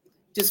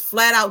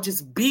flat out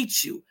just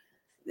beat you.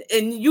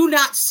 And you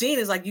not seeing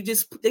is like they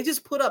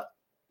just put up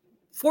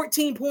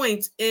 14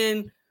 points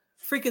in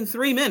freaking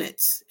 3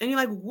 minutes. And you're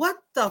like, what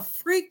the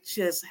freak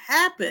just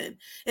happened?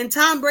 And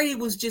Tom Brady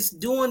was just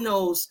doing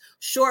those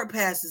short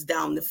passes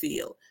down the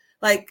field.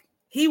 Like,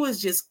 he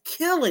was just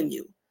killing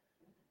you.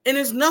 And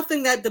there's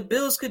nothing that the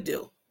Bills could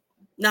do.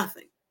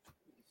 Nothing.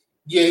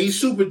 Yeah, he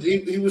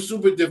was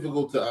super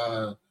difficult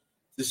to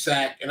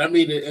sack. And I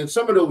mean, in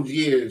some of those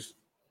years,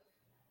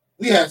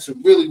 we had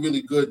some really,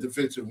 really good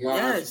defensive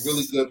lines, some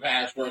really good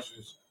pass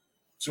rushes,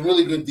 some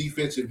really good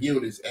defensive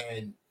units.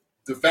 And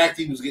the fact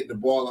he was getting the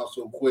ball out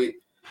so quick,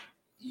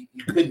 you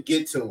couldn't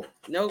get to him.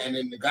 Nope. And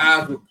then the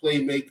guys were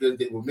playmakers.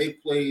 They would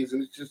make plays.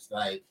 And it's just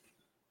like,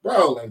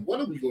 bro, like,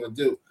 what are we going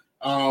to do?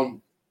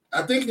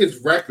 I think his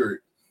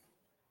record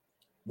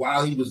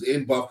while he was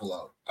in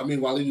Buffalo,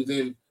 while he was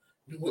in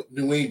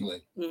New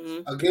England,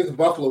 against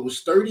Buffalo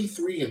was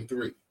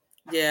 33-3.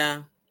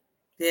 Yeah.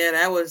 Yeah,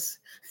 that was...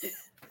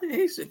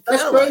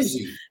 That's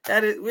crazy.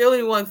 We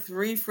only won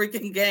 3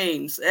 freaking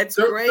games. That's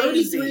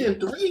crazy.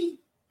 33-3.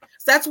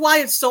 That's why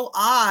it's so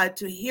odd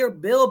to hear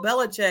Bill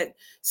Belichick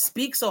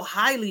speak so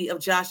highly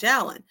of Josh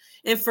Allen.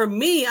 And for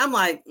me, I'm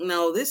like,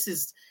 no,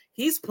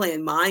 he's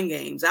playing mind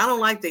games. I don't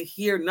like to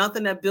hear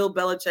nothing that Bill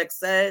Belichick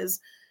says.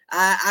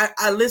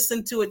 I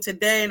listened to it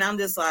today, and I'm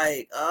just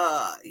like,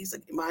 he's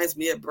like, reminds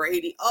me of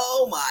Brady.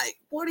 Oh my,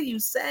 what are you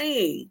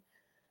saying?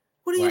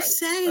 What are you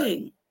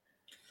saying? Right.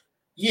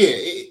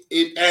 Yeah,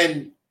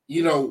 and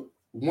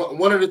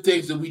one of the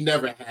things that we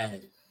never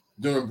had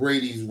during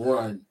Brady's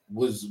run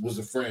was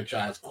a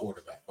franchise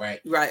quarterback, right?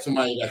 Right.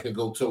 Somebody that could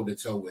go toe to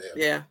toe with him.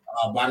 Yeah.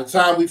 By the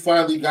time we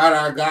finally got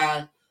our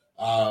guy,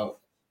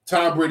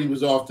 Tom Brady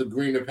was off to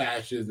greener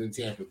pastures in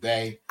Tampa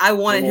Bay. I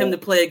wanted him to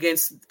play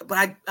against,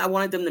 but I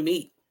wanted them to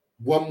meet.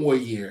 One more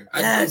year.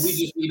 Yes. We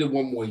just needed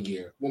one more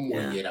year. One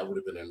more year, that would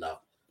have been enough.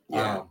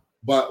 Yeah.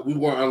 But we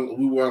were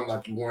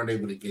unlucky. We weren't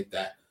able to get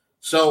that.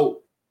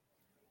 So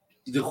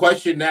the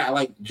question now,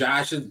 like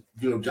Josh is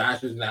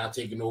now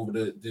taking over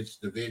this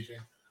division.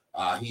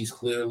 He's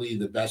clearly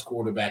the best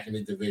quarterback in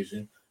the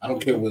division. I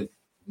don't care what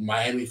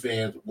Miami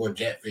fans or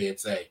Jet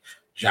fans say.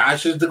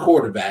 Josh is the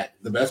quarterback,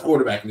 the best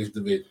quarterback in this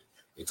division.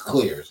 It's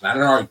clear. It's not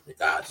an argument,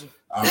 guys.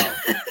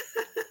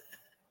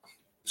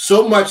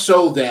 So much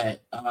so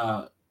that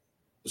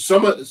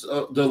some of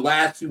the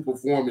last two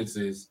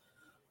performances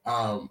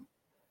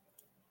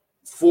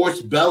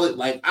forced Belichick.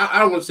 Like I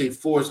don't want to say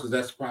forced because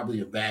that's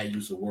probably a bad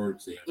use of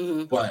words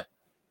there, but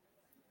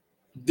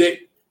that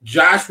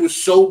Josh was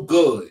so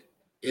good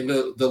in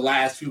the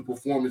last few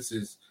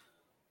performances.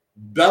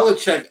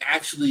 Belichick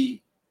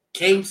actually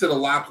came to the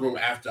locker room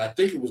after, I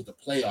think it was the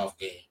playoff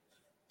game,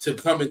 to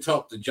come and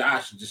talk to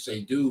Josh and just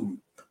say, dude,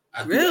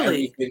 I threw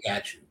everything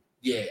at you.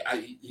 Yeah,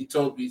 he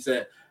told me, he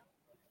said,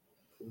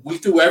 we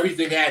threw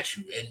everything at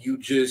you, and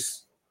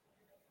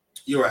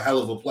you're a hell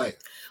of a player.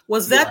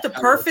 Was that the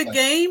perfect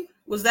game?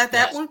 Was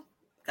that one?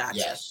 Gotcha.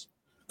 Yes.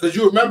 Because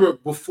you remember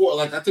before,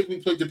 like I think we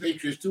played the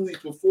Patriots 2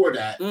 weeks before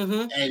that,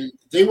 and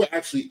they were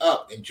actually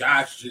up, and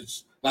Josh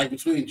just, like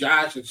between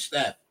Josh and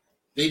Steph,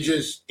 they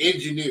just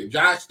engineered,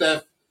 Josh,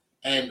 Steph,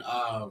 and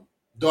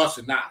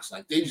Dawson Knox,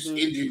 like they just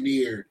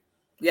engineered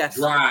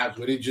drives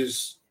where they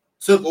just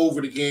took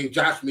over the game.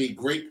 Josh made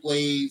great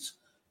plays.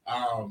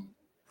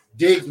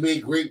 Diggs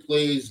made great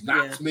plays.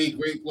 Knox made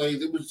great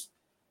plays.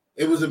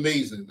 It was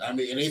amazing. I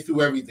mean, and they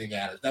threw everything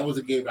at us. That was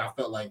a game that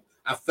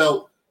it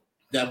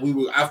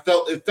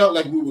felt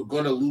like we were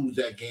going to lose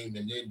that game,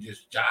 and then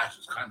just Josh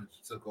just kind of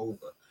took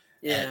over.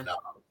 Yeah. And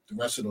the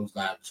rest of those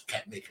guys just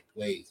kept making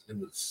plays. It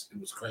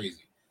was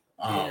crazy.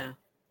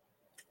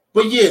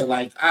 But yeah,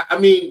 like I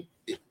mean,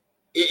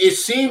 it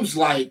seems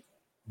like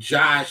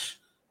Josh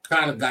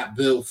kind of got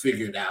Bill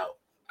figured out.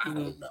 I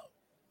don't know,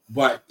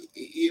 but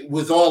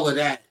with all of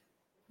that,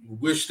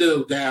 we're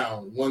still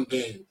down one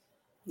game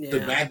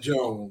to Mac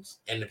Jones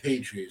and the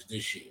Patriots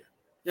this year.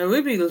 Yeah,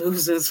 we'd be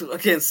losing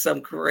against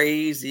some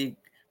crazy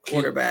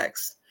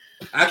quarterbacks.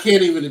 I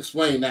can't even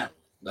explain that.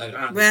 Like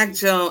honestly. Mac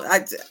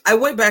Jones, I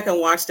went back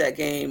and watched that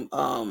game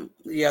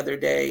the other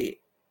day,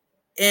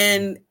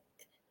 and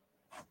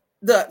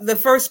the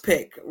first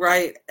pick,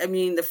 right? I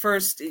mean, the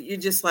first, you're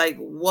just like,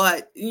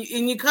 what?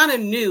 And you kind of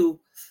knew,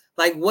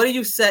 like, what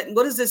is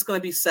this going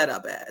to be set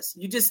up as?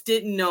 You just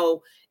didn't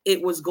know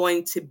it was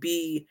going to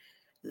be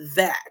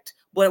that.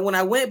 But when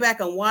I went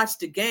back and watched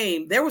the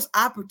game, there was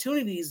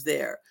opportunities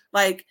there.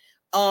 Like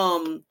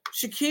not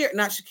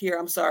Shakir,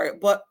 I'm sorry,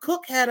 but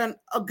Cook had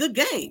a good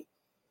game.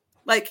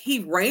 Like he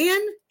ran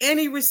and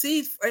he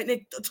received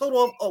a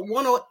total of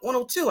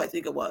 102, I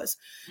think it was.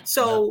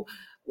 So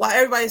while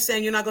everybody's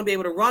saying you're not going to be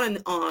able to run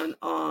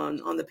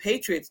on the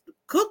Patriots,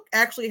 Cook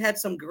actually had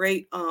some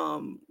great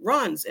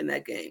runs in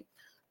that game.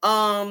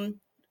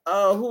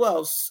 Who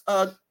else?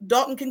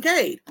 Dalton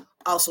Kincaid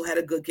also had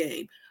a good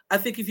game. I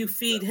think if you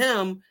feed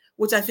him,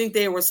 which I think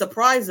they were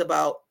surprised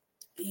about,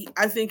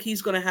 I think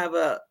he's going to have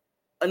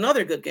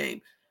another good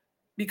game,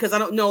 because I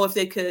don't know if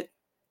they could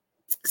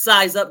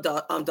size up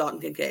Dalton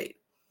Kincaid.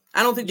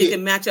 I don't think they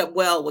can match up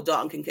well with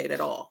Dalton Kincaid at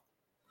all.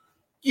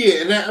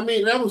 Yeah, and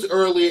that was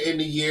earlier in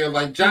the year.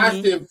 Like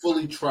Josh didn't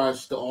fully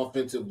trust the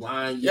offensive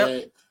line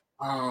yet.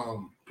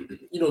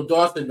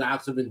 Dawson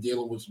Knox have been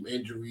dealing with some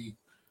injury.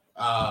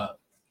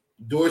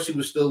 Dorsey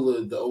was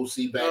still the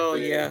OC back then. Oh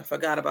yeah,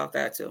 forgot about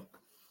that too.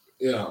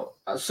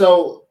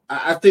 So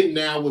I think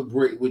now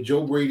with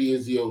Joe Brady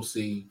as the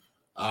OC,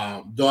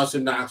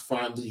 Dawson Knox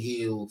finally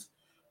healed.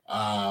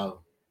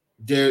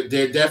 There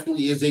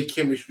definitely is a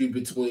chemistry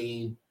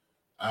between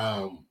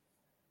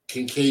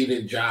Kincaid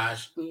and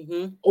Josh.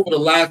 Over the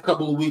last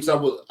couple of weeks, I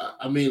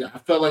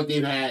felt like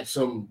they've had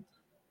some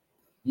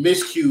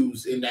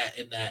miscues in that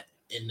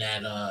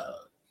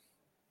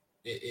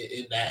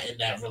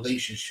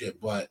relationship,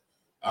 but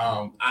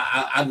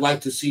I'd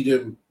like to see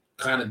them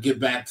kind of get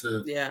back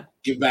to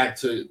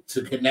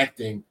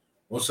connecting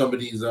on some of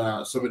these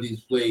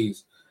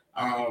plays.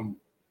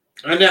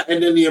 And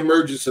then the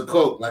emergence of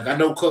Cook. Like I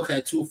know Cook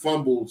had 2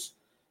 fumbles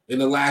in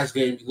the last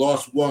game. He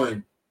lost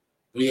one,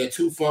 but he had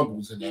 2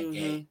 fumbles in that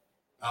game.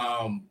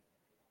 I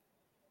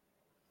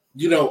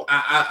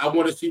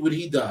want to see what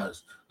he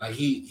does. Like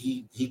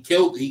he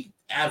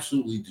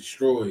absolutely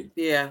destroyed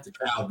the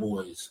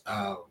Cowboys.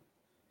 I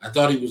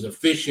thought he was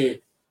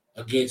efficient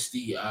against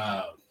the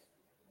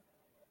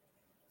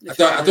I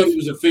thought he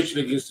was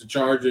efficient against the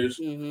Chargers,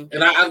 Mm-hmm.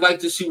 and I'd like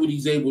to see what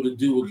he's able to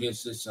do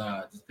against this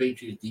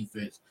Patriots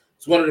defense.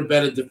 It's one of the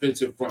better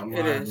defensive front lines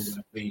we're going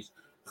to face.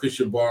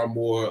 Christian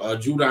Barmore,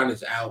 Judon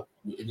is out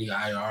in the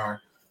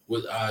IR.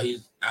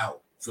 He's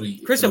out for the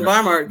Christian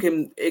Barmore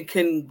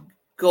can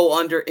go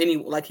under any,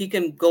 like he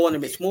can go under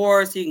Mitch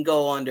Morris, he can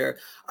go under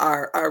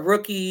our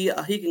rookie,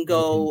 he can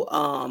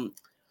go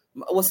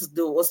what's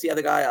the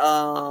other guy,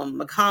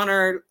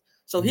 McConnor,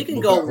 so he can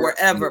go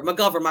wherever.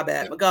 McGovern, my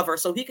bad. McGovern,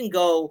 so he can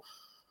go,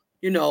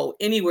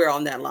 anywhere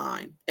on that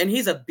line, and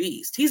he's a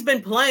beast. He's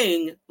been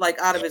playing like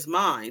out of his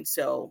mind.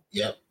 So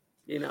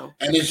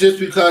and it's just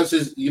because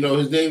his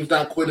name's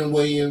not Quentin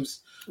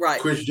Williams,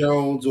 right? Chris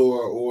Jones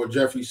or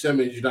Jeffrey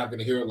Simmons. You're not going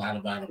to hear a lot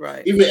about him,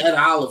 right? Even Ed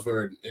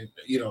Oliver,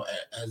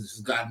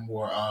 has gotten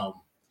more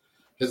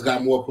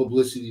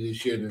publicity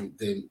this year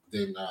than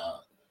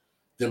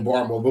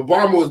Barmore. But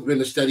Barmore has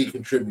been a steady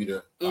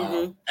contributor,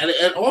 and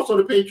also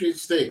the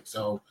Patriots stink.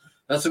 So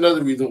that's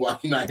another reason why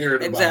you're not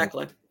hearing about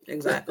him.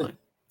 Exactly.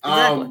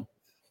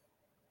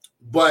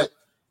 But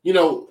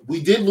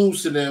we did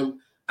lose to them.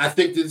 I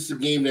think this is a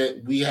game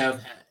that we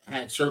have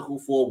had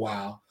circled for a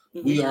while.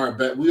 Mm-hmm.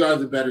 We are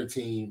the better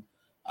team.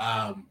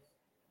 I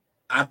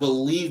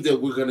believe that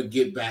we're going to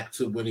get back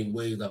to winning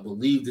ways. I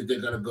believe that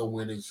they're going to go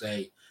in and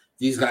say,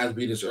 these guys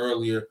beat us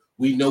earlier.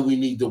 We know we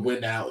need to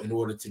win out in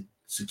order to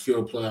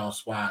secure a playoff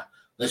spot.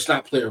 Let's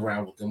not play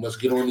around with them. Let's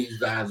get on these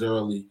guys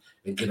early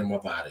and get them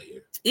up out of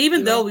here.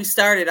 Even though we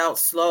started out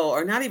slow,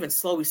 or not even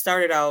slow, we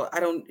started out,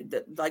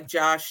 like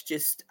Josh,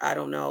 I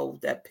don't know,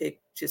 that pick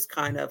just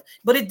kind of,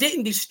 but it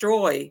didn't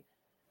destroy,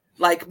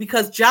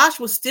 because Josh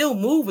was still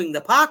moving the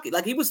pocket.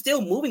 Like he was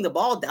still moving the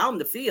ball down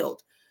the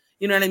field.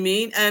 You know what I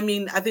mean?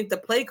 I think the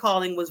play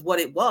calling was what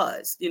it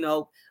was.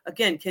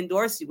 Again, Ken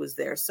Dorsey was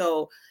there.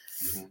 So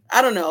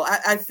I don't know.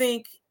 I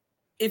think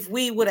if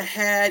we would have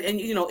had, and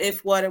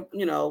if what,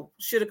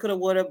 shoulda, coulda,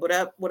 woulda,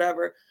 but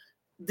whatever,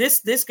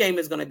 this game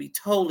is going to be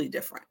totally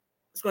different.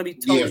 It's going to be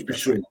totally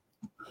different.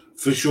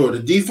 For sure. The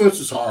defense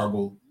was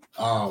horrible.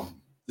 That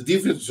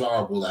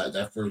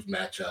first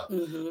matchup.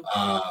 Mm-hmm.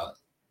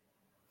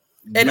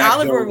 And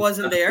Oliver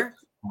wasn't there.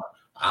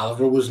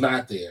 Oliver was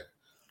not there.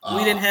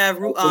 We didn't have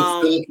Phillips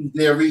was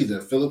there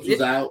either. Phillips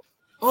was out.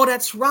 Oh,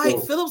 that's right.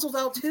 So, Phillips was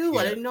out too.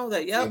 I didn't know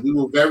that. Yep. Yeah, we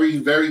were very,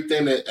 very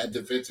thin at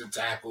defensive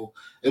tackle.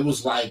 It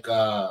was like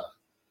I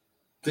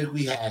think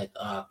we had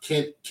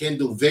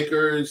Kendall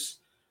Vickers.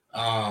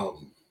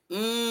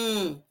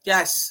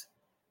 Yes.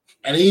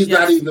 And he's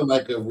not even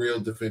like a real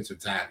defensive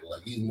tackle.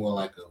 Like he's more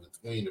like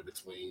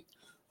between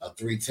a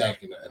 3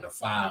 tech and a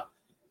 5.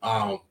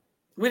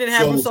 We didn't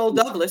have Russell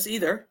Douglas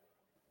either.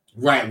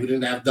 Right, we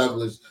didn't have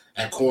Douglas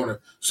at corner.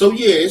 So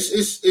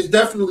it's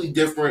definitely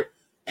different.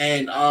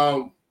 And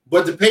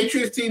but the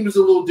Patriots team is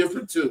a little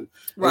different too.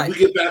 Right. When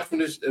we get back from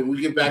this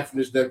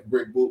next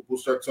break, we'll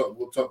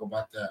talk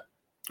about that.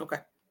 Okay.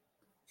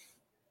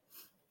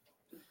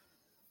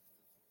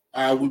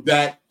 We're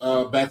back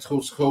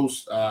coast to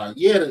coast.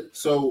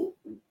 So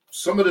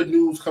some of the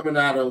news coming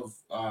out of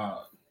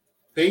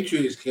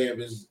Patriots camp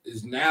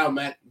is now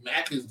Mac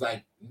is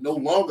like no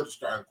longer the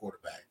starting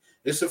quarterback.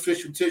 It's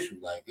official tissue.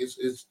 Like it's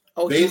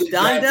he's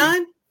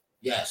done?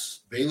 Yes.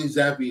 Bailey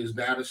Zappi is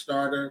now the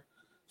starter.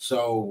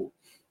 So,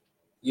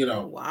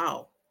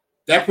 wow.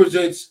 That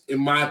presents, in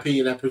my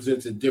opinion, a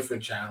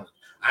different challenge.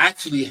 I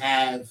actually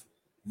have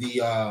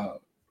the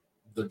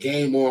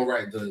game on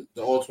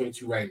the all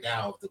 22 right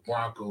now of the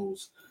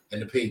Broncos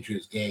and the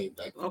Patriots game.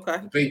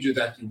 The Patriots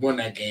actually won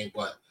that game,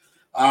 but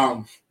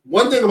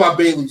one thing about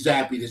Bailey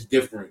Zappi that's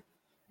different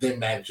than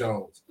Mac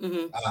Jones.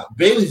 Mm-hmm.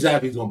 Bailey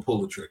Zappi's gonna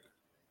pull the trigger.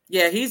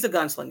 Yeah, he's a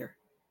gunslinger.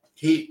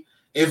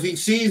 If he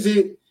sees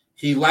it,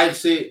 he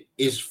likes it.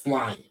 It's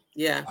flying.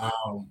 Yeah.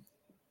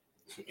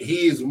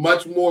 He is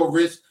much more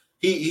risk.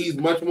 He's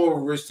much more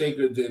of a risk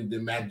taker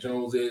than Mac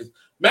Jones is.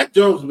 Mac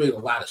Jones made a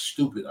lot of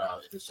stupid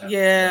interceptions.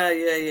 Yeah.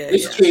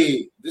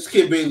 This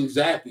kid Bailey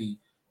Zappi,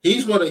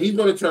 he's gonna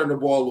turn the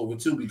ball over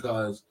too,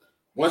 because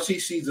once he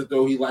sees it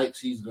though, he's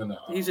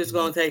just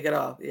gonna take it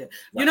off. Yeah. Right.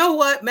 You know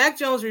what? Mac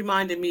Jones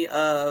reminded me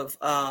of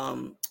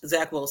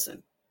Zach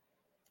Wilson.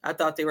 I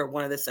thought they were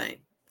one of the same.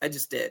 I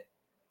just did.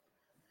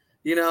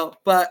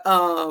 But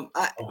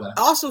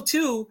also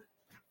too,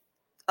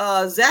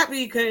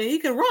 Zappi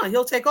can run.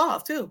 He'll take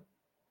off too.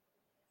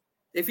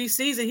 If he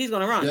sees it, he's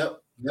gonna run. Yep.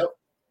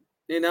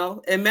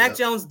 And Mac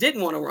Jones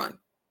didn't want to run.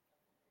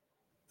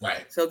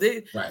 Right. So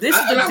this is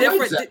a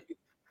different.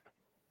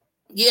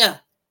 Yeah.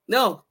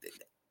 No.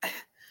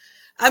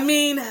 I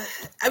mean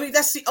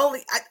that's the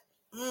only.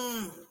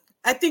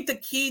 I think the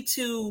key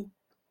to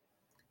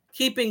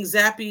keeping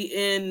Zappi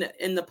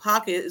in the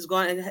pocket is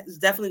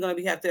definitely going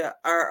to be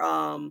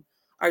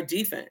our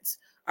defense.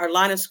 Our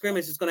line of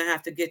scrimmage is going to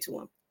have to get to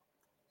him.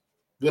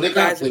 Well, they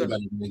got to play better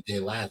than they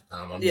did last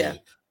time.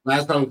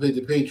 Last time we played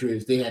the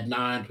Patriots, they had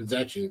 9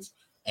 possessions,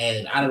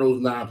 and out of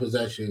those 9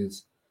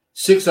 possessions,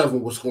 6 of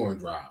them were scoring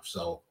drives.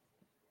 So,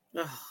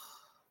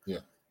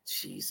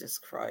 Jesus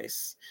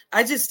Christ.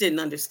 I just didn't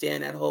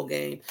understand that whole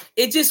game.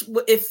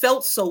 It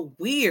felt so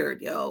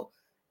weird, yo.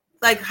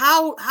 Like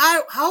how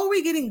are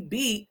we getting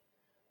beat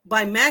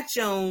by Mac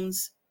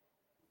Jones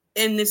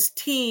and this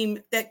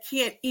team that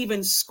can't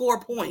even score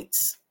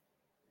points?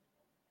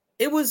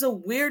 It was the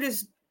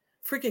weirdest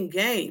freaking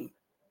game.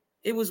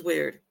 It was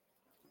weird.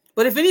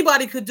 But if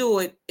anybody could do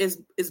it, is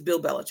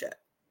Bill Belichick.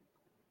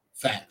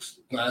 Facts.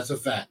 No, that's a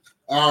fact.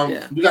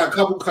 We got a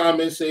couple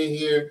comments in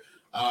here.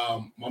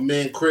 My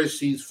man Chris,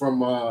 he's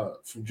from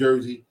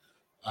Jersey.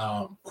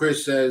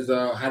 Chris says,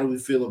 how do we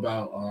feel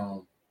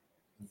about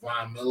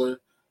Von Miller?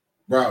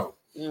 Bro,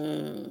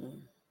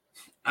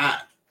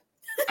 I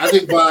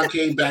think Von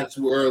came back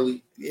too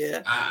early.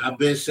 Yeah. I've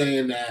been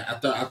saying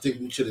that. I think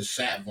we should have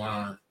sat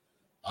Von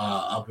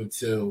up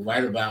until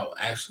right about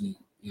actually,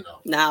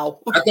 now.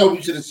 I thought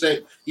we should have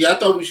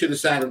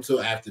sat him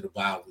until after the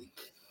bye week.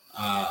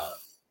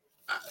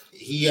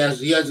 He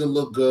hasn't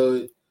looked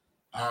good.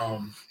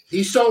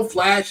 He's shown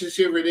flashes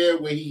here and there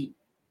where he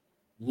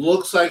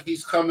looks like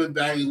he's coming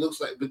back.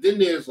 But then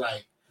there's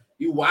like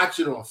you watch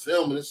it on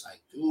film and it's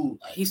like, dude,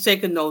 like, he's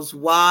taking those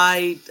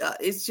wide.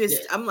 It's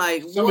just I'm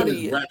like, what are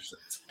you? Reps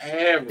are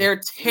terrible. They're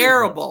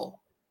terrible.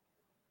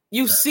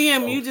 You see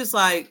him, you just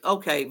like,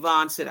 okay,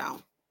 Von, sit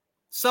down.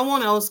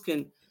 Someone else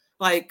can,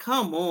 like,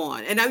 come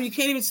on. And now you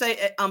can't even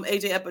say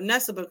AJ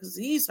Epinesa because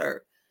he's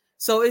hurt.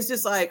 So it's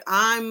just like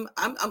I'm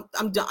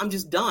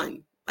just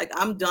done. Like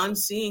I'm done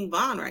seeing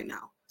Von right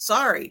now.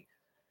 Sorry,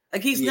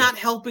 like he's not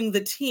helping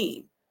the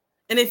team.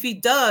 And if he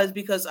does,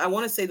 because I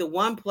want to say the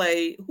one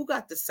play, who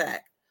got the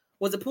sack?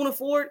 Was it Poona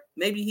Ford?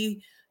 Maybe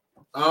he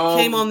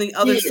came on the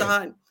other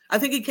side. I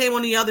think he came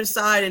on the other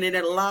side, and it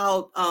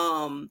allowed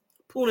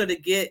Poona to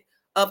get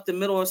up the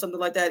middle or something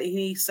like that. And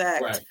he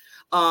sacked. Right.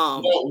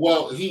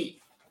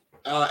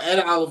 Ed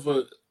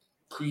Oliver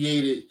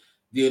created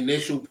the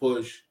initial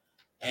push.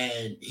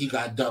 And he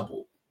got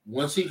doubled.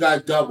 Once he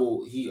got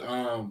doubled, he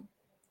kind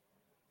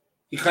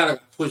of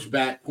pushed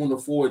back. Poona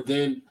Ford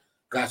then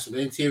got some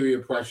interior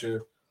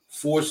pressure,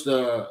 forced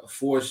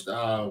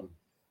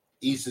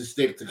Easton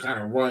Stick to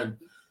kind of run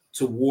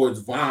towards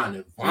Von,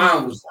 and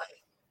Von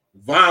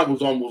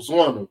was almost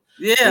on him.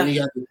 Yeah, and he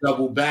had to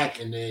double back,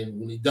 and then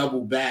when he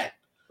doubled back,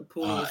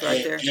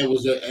 Ed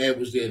was there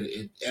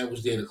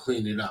to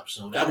clean it up.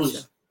 So that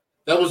was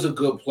a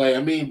good play.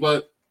 I mean,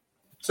 but.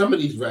 Some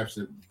of these reps,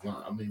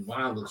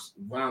 Von looks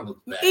bad.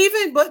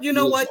 But you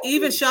know what?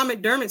 Even Sean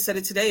McDermott said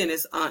it today in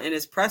his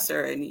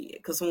presser, and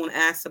because someone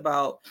asked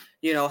about,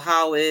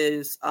 how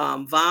is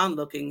Von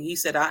looking? He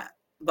said,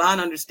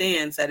 Von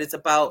understands that it's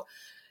about,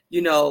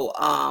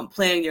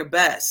 playing your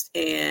best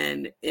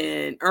and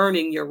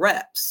earning your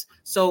reps.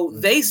 So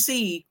they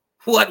see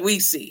what we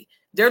see.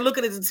 They're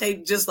looking at the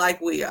tape just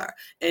like we are,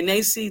 and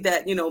they see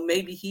that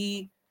maybe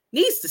he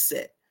needs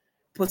to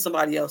put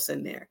somebody else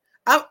in there.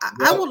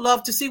 I would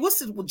love to see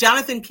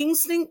Jonathan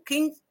Kingsley.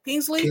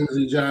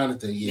 Kingsley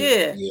Jonathan,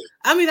 yeah.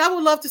 I mean, I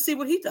would love to see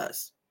what he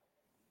does.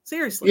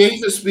 Seriously, yeah,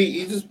 he's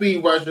a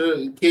speed rusher.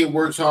 The kid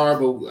works hard,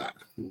 but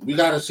we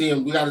gotta see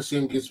him. We gotta see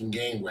him get some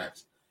game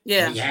reps.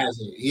 Yeah, and he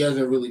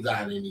hasn't really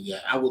gotten any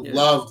yet. I would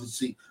love to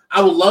see.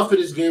 I would love for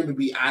this game to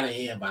be out of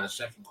hand by the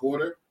second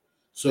quarter,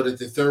 so that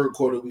the third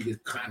quarter we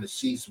could kind of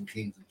see some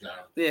Kingsley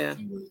Jonathan. Yeah,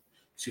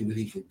 see what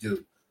he can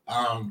do.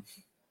 I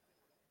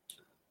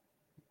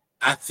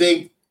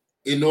think.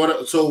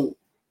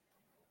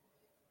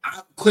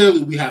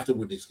 Clearly we have to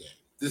win this game.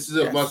 This is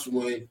a must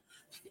win.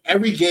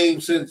 Every game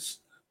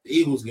since the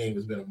Eagles game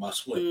has been a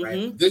must win,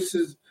 right? This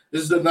is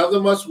another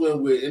must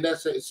win. We're in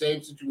that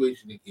same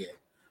situation again.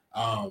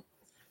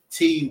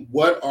 T,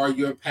 what are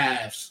your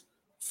paths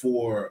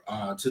for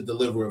to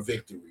deliver a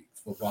victory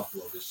for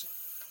Buffalo this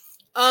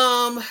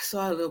time? So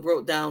I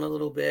wrote down a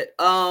little bit.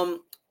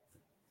 So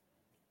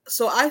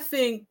I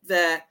think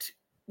that.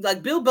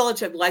 Like Bill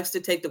Belichick likes to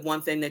take the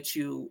one thing that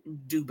you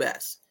do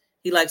best.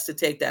 He likes to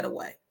take that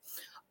away.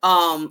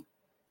 I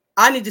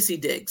need to see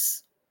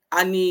Diggs.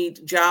 I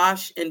need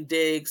Josh and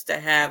Diggs to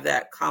have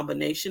that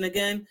combination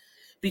again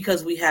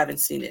because we haven't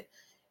seen it.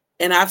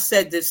 And I've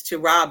said this to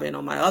Robin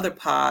on my other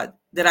pod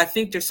that I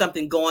think there's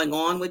something going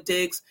on with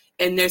Diggs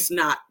and there's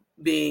not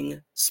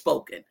being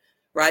spoken,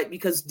 right?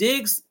 Because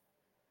Diggs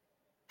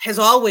has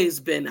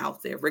always been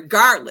out there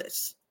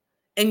regardless.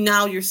 And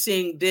now you're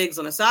seeing Diggs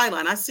on the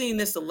sideline. I've seen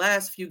this the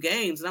last few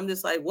games, and I'm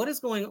just like, what is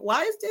going on?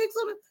 Why is Diggs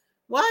on it?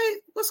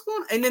 What's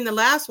going on? And then the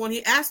last one,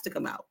 he asked to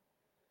come out.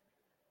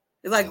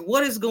 It's like,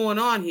 what is going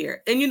on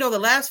here? And, the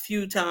last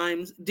few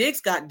times,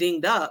 Diggs got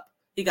dinged up.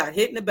 He got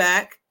hit in the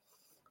back.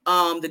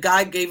 The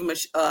guy gave him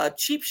a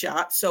cheap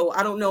shot. So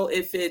I don't know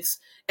if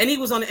and he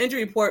was on the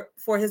injury report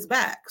for his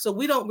back. So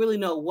we don't really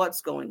know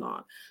what's going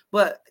on.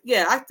 But,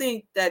 yeah, I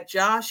think that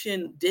Josh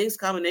and Diggs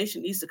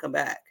combination needs to come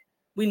back.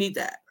 We need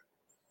that.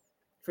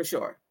 For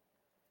sure.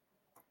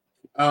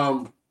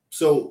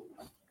 So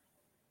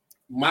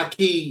my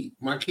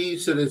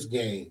keys to this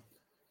game,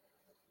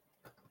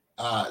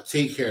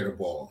 take care of the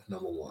ball,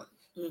 number one.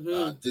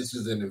 This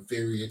is an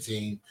inferior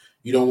team.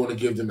 You don't want to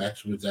give them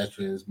extra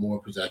possessions,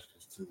 more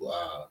possessions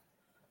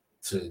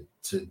to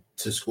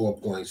score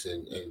points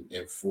and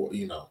for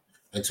and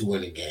to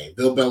win a game.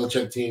 Bill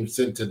Belichick teams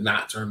tend to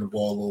not turn the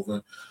ball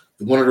over.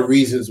 One of the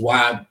reasons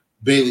why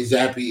Bailey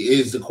Zappi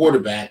is the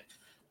quarterback,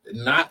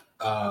 not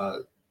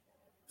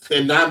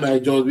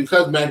Mac Jones,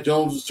 because Mac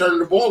Jones was turning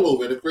the ball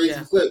over at a crazy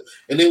clip,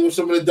 and they were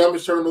some of the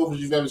dumbest turnovers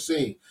you've ever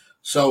seen.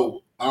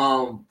 So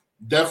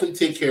definitely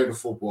take care of the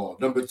football.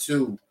 Number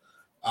 2,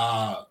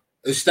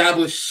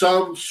 establish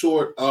some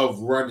sort of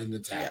running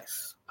attack.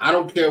 Yes. I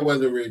don't care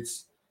whether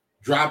it's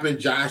dropping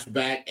Josh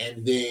back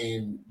and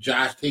then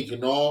Josh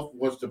taking off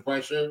once the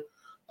pressure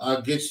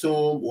gets to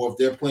him, or if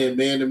they're playing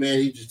man-to-man,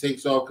 he just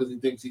takes off because he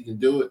thinks he can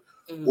do it,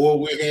 or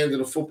we're handing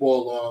the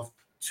football off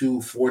to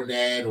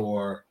Fournette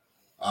or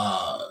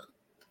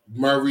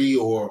Murray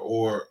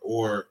or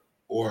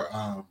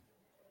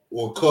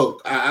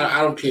Cook.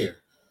 I don't care.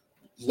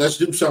 Let's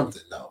do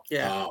something though.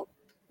 Yeah.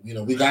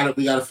 We gotta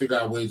figure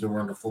out ways to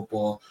run the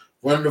football.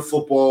 Running the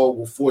football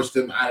will force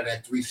them out of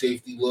that 3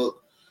 safety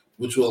look,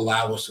 which will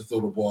allow us to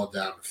throw the ball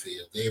down the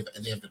field. They have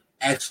an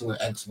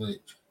excellent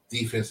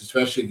defense,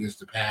 especially against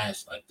the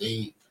pass. Like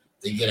they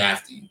get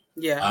after you.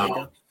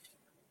 Yeah.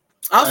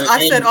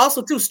 I said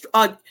also too.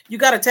 You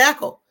got to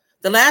tackle.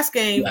 The last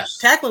game,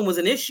 tackling was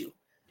an issue.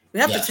 We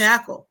have to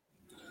tackle.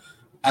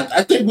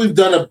 I think we've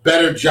done a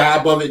better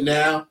job of it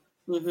now.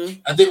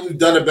 I think we've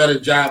done a better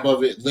job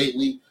of it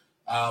lately.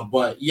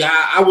 But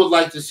I would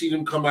like to see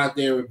them come out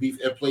there and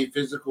play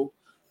physical.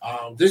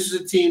 This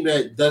is a team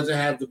that doesn't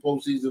have the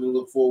postseason to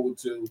look forward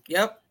to.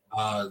 Yep.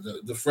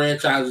 The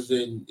franchise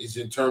is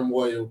in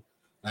turmoil.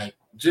 Like,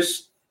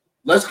 just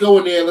let's go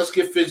in there. Let's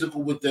get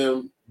physical with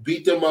them.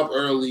 Beat them up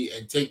early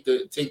and take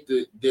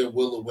their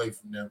will away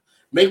from them.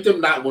 Make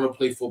them not want to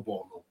play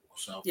football no more.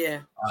 So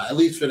at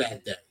least for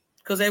that day,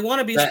 because they want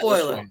to be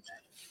spoiler.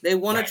 They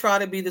want to try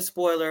to be the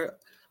spoiler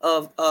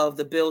of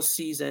the Bills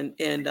season,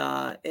 and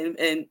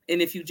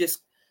if you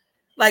just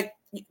like,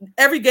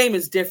 every game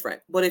is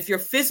different, but if you're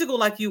physical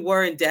like you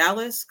were in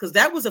Dallas, because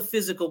that was a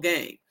physical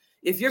game.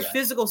 If you're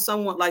physical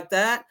somewhat like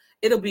that,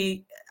 it'll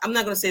be, I'm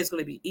not going to say it's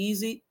going to be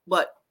easy,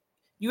 but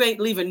you ain't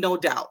leaving no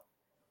doubt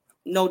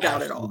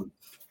at all.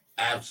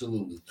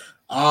 Absolutely.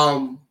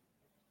 And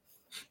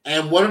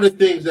one of the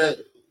things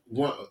that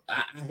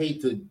I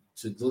hate to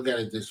look at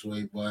it this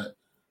way, but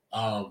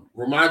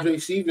Ramondre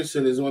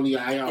Stevenson is on the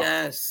IR.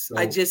 Yes, so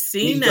I just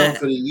seen he's that. done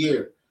for the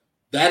year.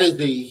 That is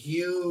a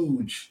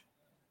huge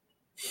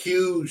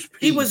piece.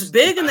 He was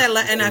big in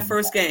that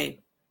first game.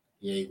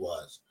 Yeah, he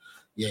was.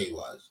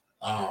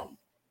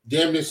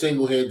 Damn near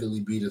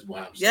single-handedly beat us by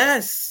himself.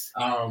 Yes.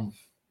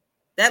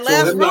 That So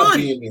last him not run.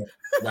 being there,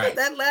 right?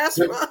 That last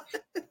run.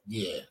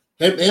 Yeah.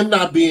 Him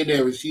not being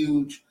there is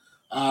huge.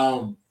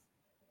 I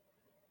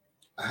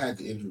had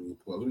the injury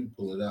report. Let me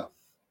pull it up.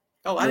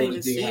 Oh, I didn't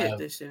even see it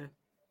this year.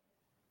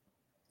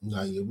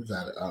 No, yeah, we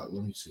got it. Let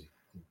me see.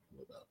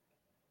 Pull it up.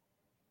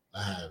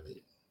 I have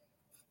it.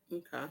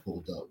 Okay.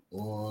 Pulled up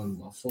on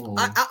my phone.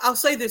 I'll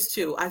say this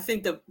too. I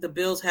think the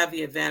Bills have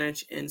the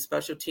advantage in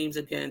special teams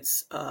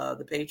against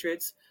the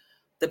Patriots.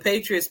 The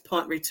Patriots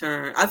punt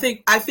return. I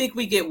think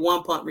we get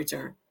one punt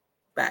return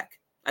back.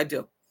 I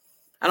do.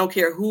 I don't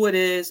care who it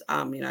is.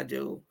 I mean, I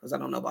do, because I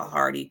don't know about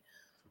Hardy.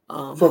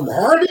 From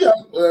Hardy,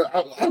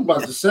 I'm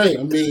about to say.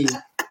 I mean,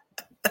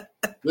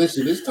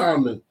 listen, it's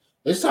time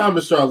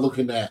to start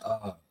looking at.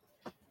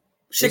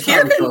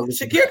 Shakir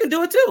can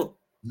do it too.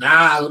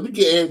 Nah, let me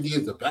get Andy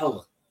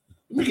Isabella.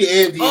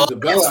 Isabella.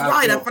 That's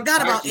right. I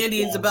forgot about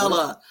Andy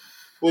Isabella.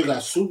 We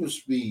got super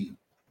speed.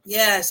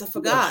 Yes, I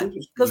forgot,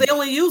 because they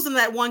only used him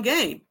that one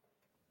game.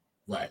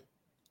 Right.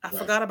 I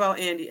forgot about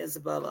Andy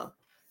Isabella.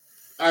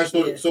 All right,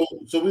 so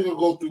we're gonna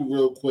go through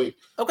real quick.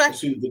 Okay. Let's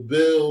see the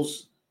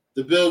Bills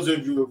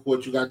injury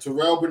report. You got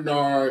Terrell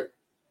Bernard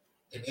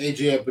and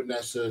AJ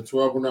Epinesa.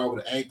 Terrell Bernard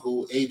with an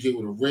ankle, AJ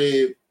with a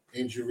rib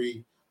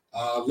injury.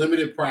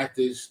 Limited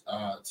practice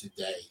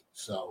today,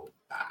 so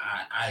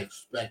I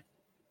expect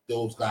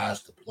those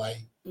guys to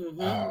play.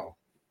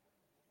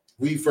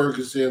 Reed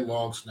Ferguson,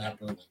 long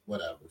snapper, like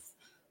whatever.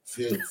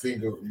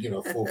 Finger,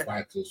 full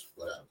practice,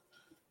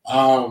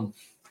 whatever.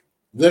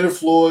 Leonard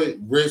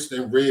Floyd, wrist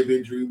and rib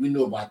injury. We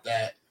know about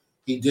that.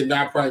 He did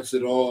not practice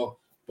at all,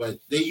 but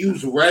they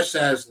use rest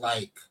as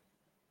like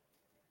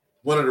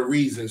one of the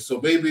reasons. So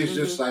maybe it's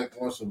just like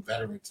on some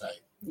veteran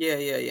type.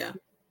 Yeah.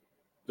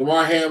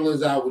 DeMar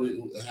Hamlin's out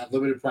had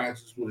limited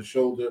practice with a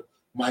shoulder.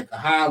 Micah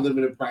Hyde,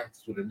 limited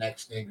practice with a neck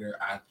stinger.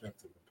 I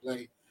expect him to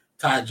play.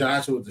 Ty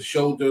Johnson with the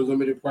shoulder,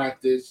 limited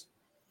practice.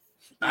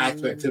 I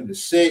expect him to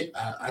sit.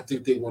 I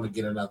think they want to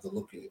get another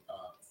look at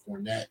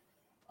Fournette.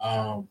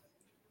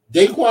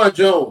 Daquan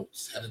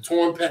Jones had a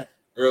torn pec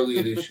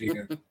earlier this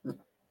year.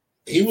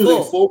 He was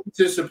a full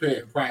participant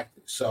in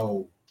practice.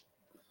 So,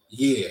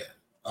 yeah.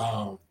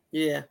 One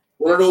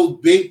of those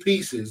big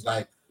pieces.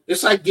 Like,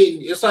 it's like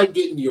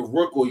getting your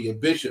rook or your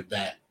bishop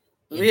back.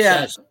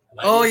 Yeah.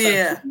 Like,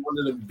 one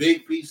of the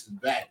big pieces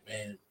back,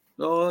 man.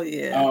 Oh,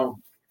 yeah.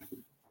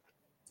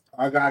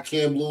 I got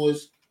Cam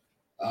Lewis,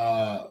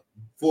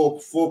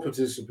 full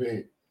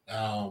participant.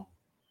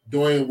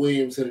 Dorian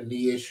Williams had a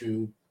knee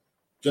issue.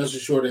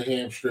 Justin Short a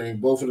hamstring.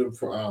 Both of them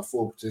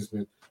full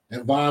participants.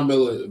 And Von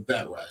Miller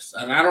vet rest.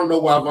 And I don't know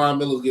why Von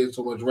Miller's getting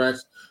so much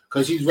rest,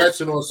 because he's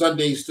resting on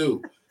Sundays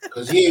too,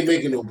 because he ain't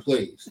making no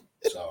plays.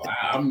 So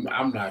I'm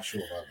not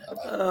sure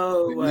about that.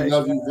 Oh We my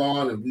love God. you,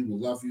 Vaughn, and we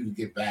would love you to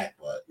get back.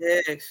 But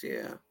Yes,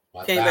 yeah.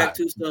 my Came God, back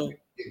too soon.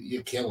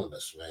 you're killing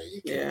us, man.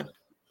 You're killing Yeah. us.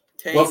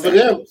 Came But for back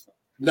them, too soon.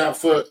 now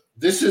for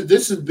this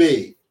is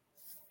big.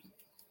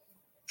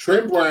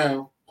 Trent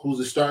Brown, who's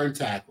a starting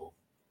tackle,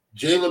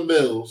 Jalen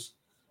Mills,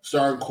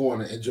 starting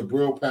corner, and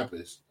Jabril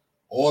Peppers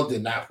all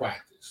did not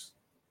practice.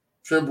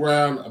 Trent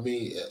Brown,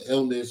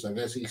 illness. I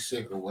guess he's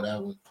sick or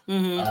whatever.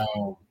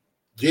 Mm-hmm.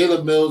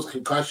 Jalen Mills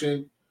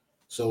concussion,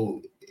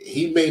 so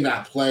he may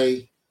not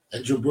play.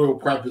 And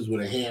Jabril Peppers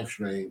with a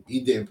hamstring, he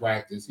didn't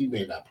practice. He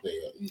may not play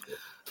either.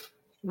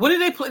 What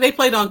did they play? They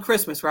played on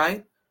Christmas,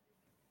 right?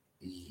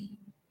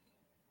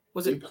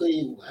 They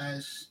played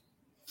last?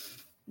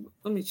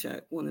 Let me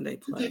check. When did they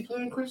play? Did they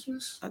play on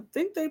Christmas? I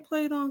think they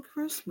played on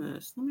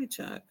Christmas. Let me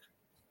check.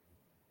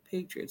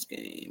 Patriots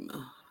game.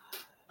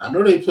 I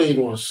know they played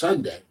on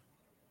Sunday.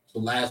 So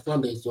last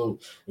Sunday. So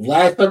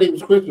last Sunday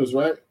was Christmas,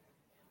 right?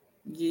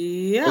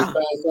 Yeah.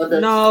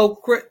 No,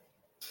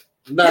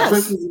 yes.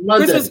 Christmas is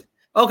Monday.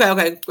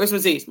 Okay.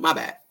 Christmas Eve. My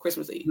bad.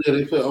 Christmas Eve. Yeah,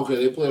 they play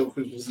on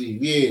Christmas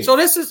Eve. Yeah. So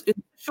this is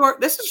short.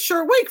 This is a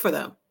short week for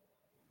them.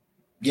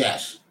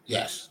 Yes.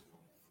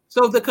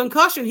 So the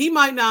concussion, he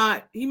might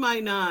not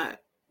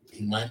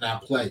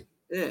play.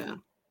 Yeah.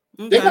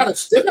 Okay. They got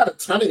a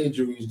ton of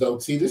injuries though.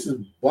 T. This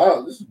is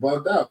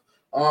bugged out.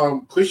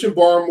 Christian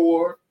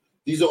Barmore.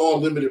 These are all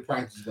limited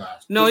practice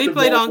guys. No, Christian he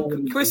played Barmore,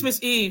 on Christmas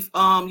Eve.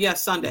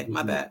 Yes, Sunday.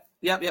 My bad.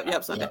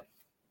 Yep, Sunday.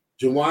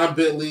 Jawan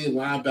Bentley,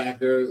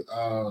 linebacker,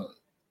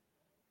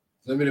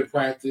 limited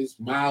practice.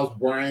 Miles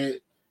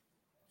Bryant,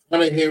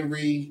 Hunter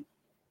Henry,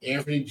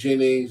 Anthony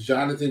Jennings,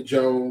 Jonathan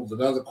Jones,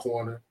 another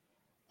corner.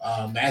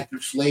 Matthew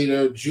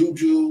Slater,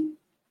 Juju,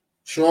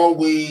 Sean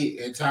Weed,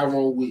 and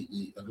Tyrone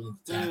Wheatley.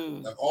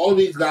 Like all of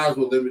these guys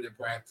were limited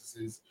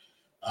practices.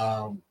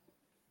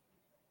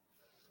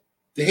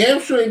 The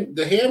hamstring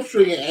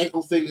and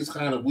ankle thing is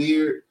kind of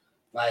weird.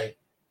 Like,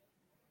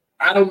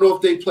 I don't know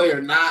if they play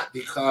or not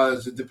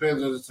because it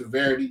depends on the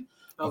severity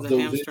of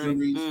those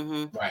injuries.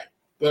 Mm-hmm. Right.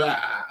 But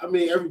I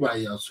mean,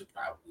 everybody else should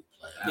probably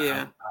play.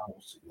 I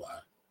don't see why.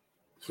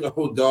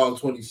 Old Dog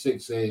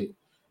 26 said,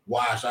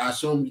 Wash. I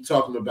assume you're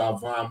talking about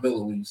Von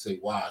Miller when you say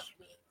Wash,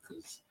 man,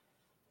 because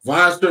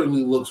Von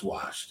certainly looks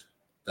washed.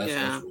 That's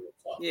what we're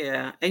talking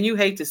about. And you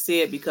hate to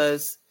see it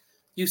because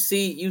you've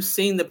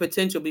seen the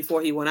potential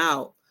before he went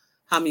out,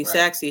 how many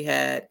sacks he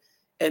had,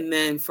 and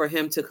then for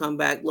him to come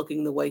back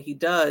looking the way he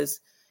does,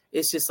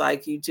 it's just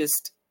like it's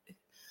just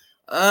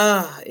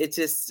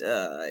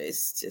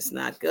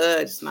not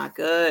good. It's not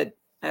good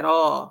at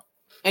all.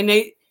 And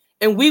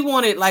we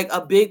wanted like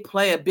a big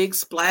play, a big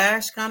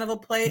splash kind of a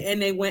play,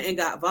 and they went and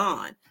got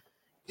Von.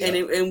 Yeah.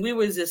 And we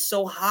were just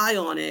so high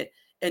on it,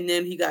 and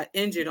then he got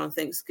injured on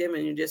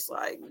Thanksgiving. You're just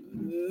like,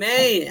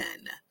 man,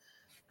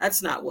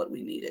 that's not what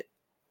we needed.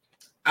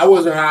 I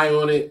wasn't high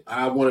on it.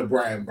 I wanted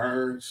Brian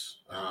Burns.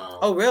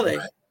 Oh, really?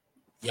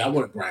 I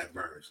wanted Brian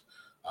Burns.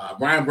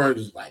 Brian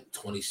Burns is like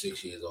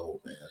 26 years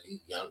old, man.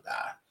 He's a young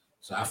guy.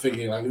 So I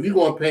figured, like, if you're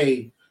going to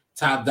pay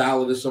top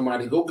dollar to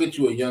somebody, go get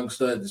you a young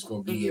stud that's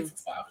going to be here for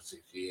 5 or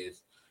 6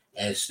 years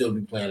and still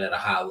be playing at a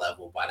high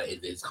level by the end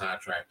of his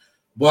contract.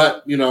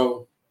 But,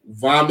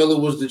 Von Miller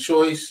was the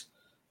choice.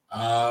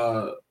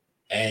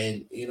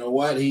 And you know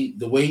what?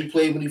 The way he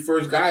played when he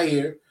first got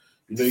here,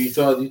 you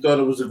thought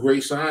it was a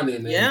great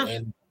signing.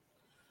 And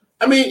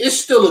I mean, it's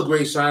still a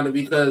great signing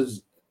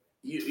because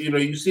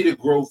you see the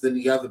growth in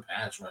the other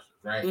pass rushers,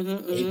 right?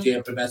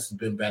 AJ Epinesa has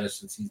been better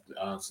since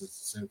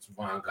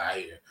Von got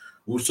here.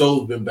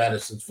 Rousseau's been better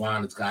since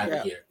Von has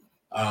gotten here.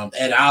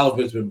 Ed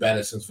Oliver's been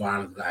better since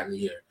Von has gotten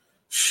here.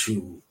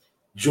 Shoot,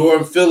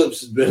 Jordan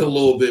Phillips has been a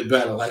little bit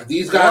better. Like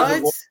these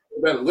guys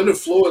are better. Leonard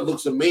Floyd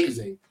looks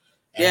amazing.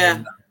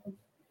 And,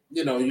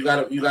 you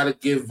gotta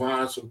give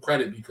Von some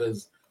credit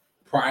because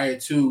prior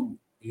to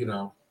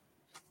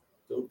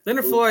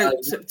Leonard Floyd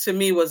to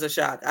me was a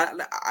shock.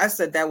 I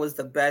said that was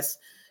the best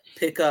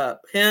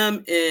pickup.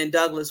 Him and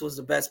Douglas was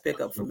the best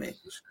pickup for me.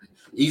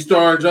 East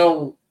Orange.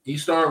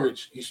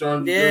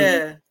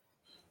 Yeah.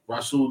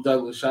 Rasul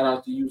Douglas, shout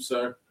out to you,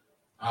 sir.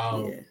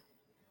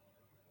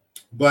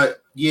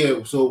 But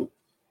so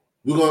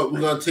we're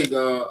gonna take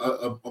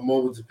a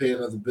moment to pay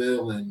another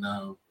bill, and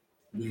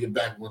we get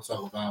back. We'll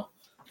talk about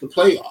the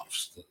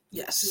playoffs.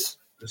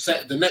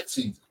 The next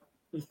season.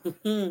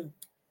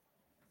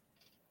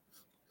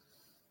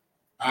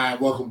 All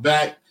right, welcome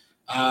back.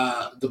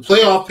 The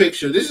playoff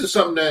picture. This is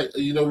something that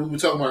we were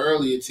talking about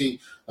earlier. T.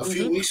 A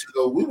few weeks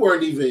ago, we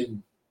weren't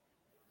even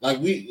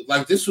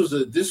this was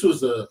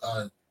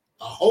a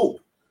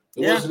hope.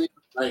 It wasn't even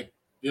like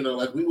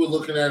we were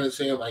looking at it and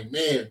saying like,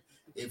 man,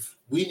 if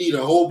we need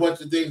a whole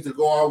bunch of things to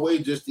go our way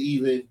just to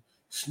even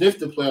sniff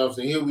the playoffs,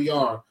 and here we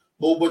are, a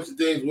whole bunch of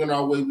things went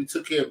our way. We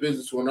took care of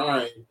business on our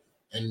end,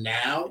 and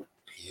now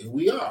here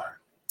we are.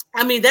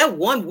 I mean, that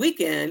one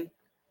weekend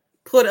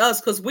put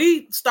us because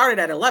we started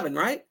at 11,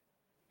 right?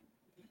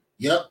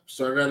 Yep,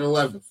 started at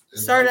 11.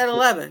 Started at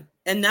 11,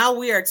 and now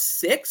we are at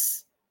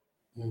 6.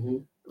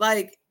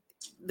 Like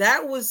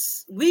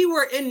we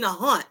were in the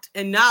hunt,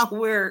 and now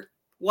we're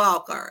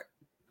wild card.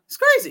 It's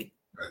crazy.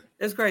 Right.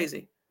 It's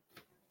crazy.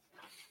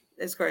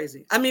 It's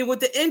crazy. I mean, with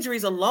the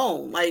injuries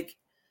alone, like,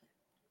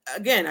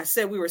 again, I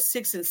said we were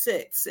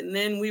 6-6, and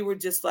then we were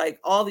just like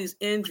all these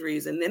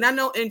injuries. And then I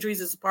know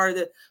injuries is part of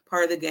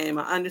the game.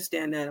 I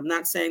understand that. I'm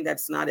not saying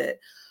that's not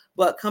it.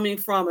 But coming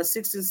from a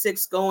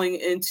 6-6 going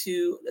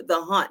into the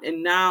hunt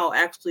and now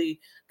actually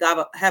have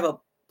a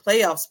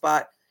playoff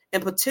spot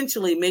and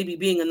potentially maybe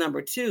being a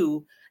number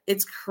 2,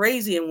 it's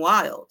crazy and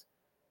wild.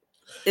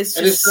 It's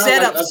just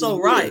set up so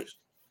right.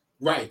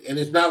 Right. And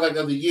it's not like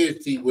other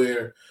years, T,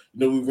 where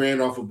we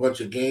ran off a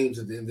bunch of games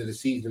at the end of the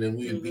season and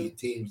we had beat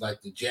teams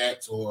like the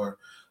Jets or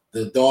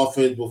the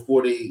Dolphins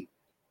before I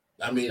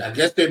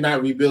guess they're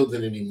not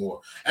rebuilding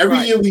anymore. Every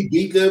year we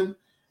beat them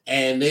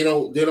and they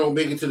don't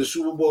make it to the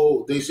Super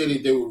Bowl. They said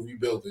that they were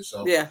rebuilding.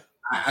 So yeah,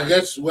 I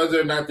guess whether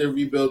or not they're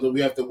rebuilding,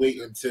 we have to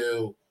wait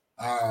until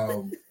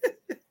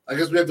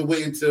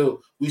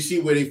we see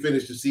where they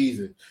finish the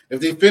season.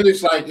 If they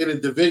finish like in a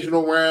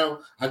divisional round,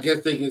 I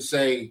guess they can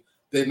say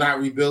they're not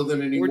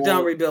rebuilding anymore. We're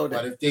done rebuilding.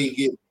 But if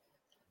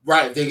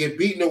they get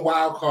beaten a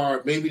wild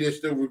card, maybe they're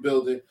still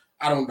rebuilding.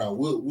 I don't know.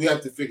 We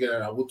have to figure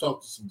that out. We'll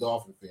talk to some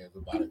Dolphin fans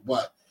about it.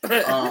 But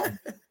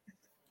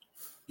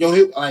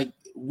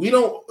we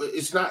don't.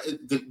 It's not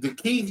the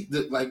key.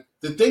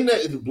 The thing that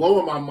is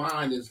blowing my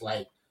mind is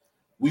like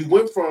we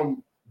went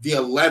from the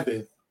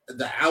 11th,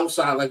 the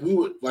outside. Like we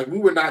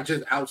were not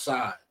just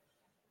outside.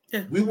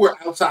 Yeah. We were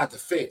outside the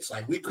fence.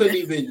 Like we couldn't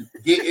even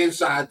get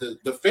inside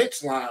the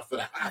fence line for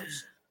the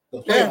house.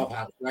 The playoff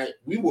house, right?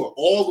 We were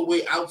all the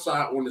way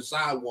outside on the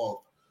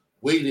sidewalk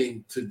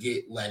waiting to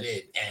get let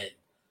in. And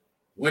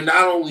we're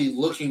not only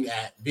looking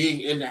at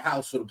being in the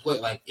house for the play,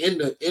 like in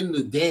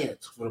the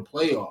dance for the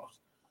playoffs,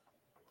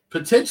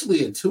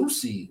 potentially a 2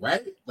 seed,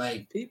 right?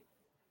 Like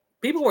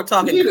people were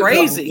talking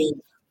crazy.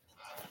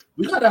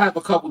 We got to have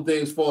a couple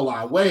things fall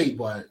our way,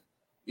 but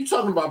you're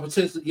talking about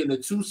potentially getting a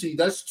 2 seed.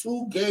 That's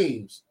 2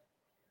 games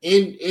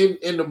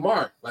in the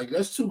mark. Like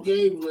that's 2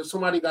 games where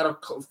somebody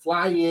got to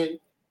fly in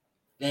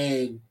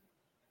and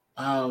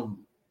come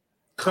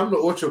to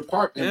Orchard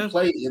Park and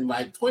play in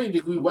like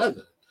 20-degree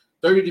weather,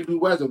 30-degree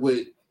weather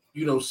with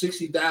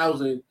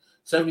 60,000,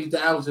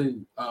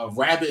 70,000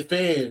 rabid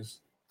fans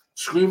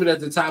screaming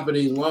at the top of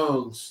their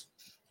lungs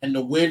and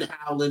the wind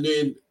howling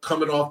in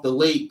coming off the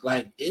lake.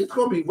 Like it's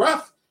gonna be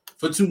rough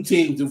for 2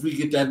 teams if we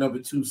get that number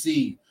 2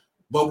 seed,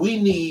 but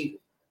we need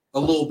a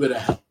little bit of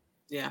help.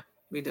 Yeah,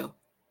 we do.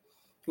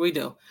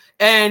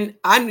 And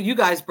you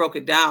guys broke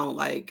it down.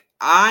 Like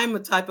I'm a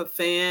type of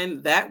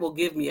fan that will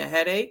give me a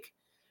headache.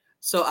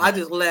 So I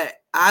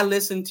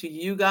listen to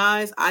you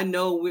guys. I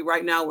know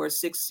right now we're a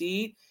 6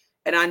 seed,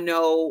 and I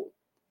know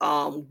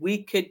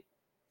we could,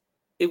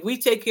 if we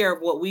take care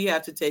of what we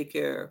have to take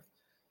care of,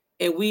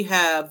 and we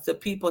have the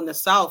people in the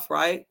South,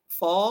 right?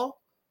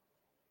 Fall,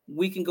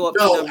 we can go up.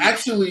 No,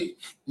 actually,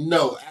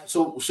 no.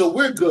 So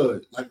we're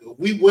good. Like if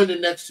we win the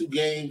next 2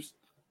 games,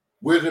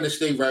 we're gonna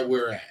stay right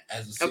where we're at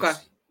as a 6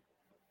 seed.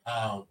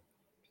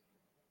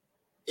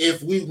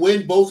 If we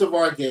win both of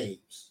our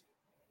games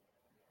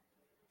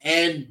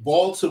and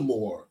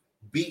Baltimore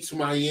beats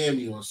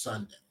Miami on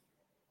Sunday,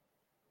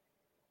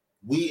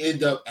 we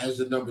end up as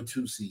the number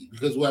 2 seed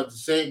because we have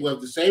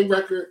the same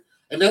record,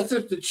 and that's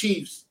if the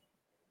Chiefs,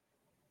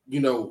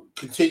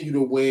 continue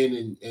to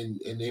win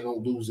and they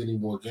don't lose any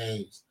more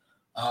games.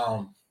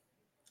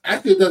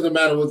 Actually, it doesn't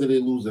matter whether they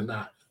lose or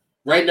not.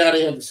 Right now,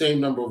 they have the same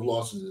number of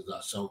losses as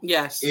us. So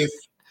yes,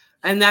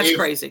 that's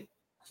crazy.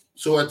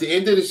 So at the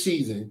end of the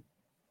season,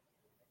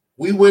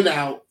 we win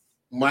out.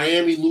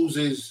 Miami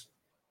loses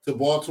to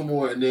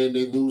Baltimore, and then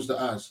they lose to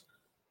us.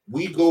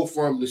 We go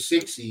from the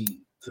 6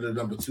 seed to the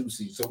number 2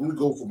 seed. So we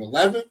go from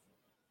 11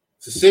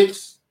 to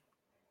 6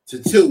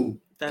 to 2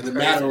 in a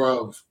matter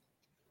of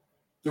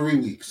 3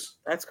 weeks.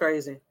 That's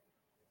crazy.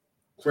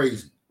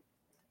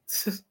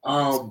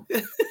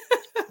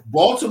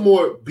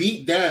 Baltimore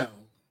beat down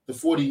the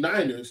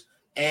 49ers,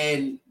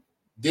 and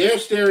they're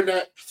staring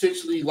at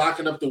potentially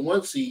locking up the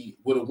 1 seed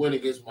with a win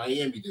against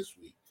Miami this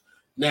week.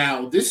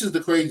 Now, this is the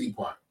crazy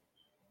part.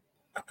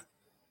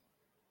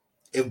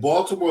 If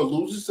Baltimore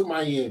loses to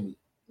Miami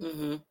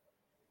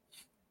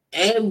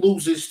and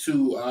loses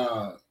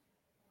to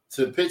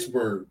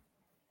Pittsburgh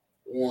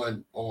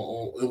on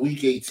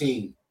week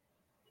 18,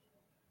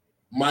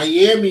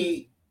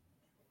 Miami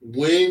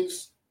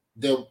wins.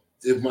 Then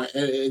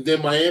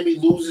Miami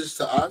loses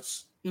to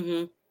us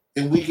in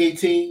week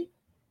 18.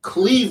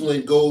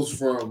 Cleveland goes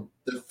from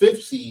the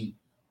 5th seed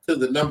to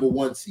the number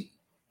 1 seed.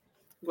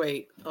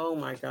 Wait, oh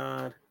my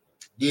God.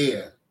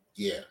 Yeah.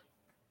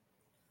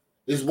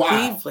 It's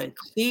wild.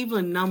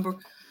 Cleveland number.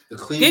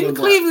 Didn't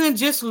Cleveland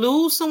just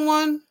lose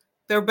someone?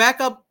 Their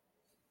backup.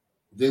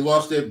 They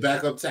lost their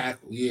backup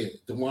tackle. Yeah,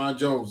 DeJuan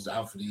Jones is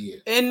out for the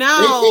year. And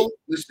now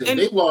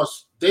they've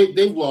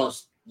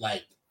lost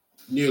like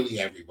nearly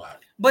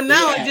everybody. But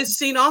now I just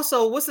seen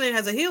also what's the name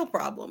has a heel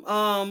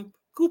problem.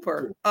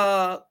 Cooper.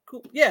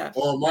 Yeah.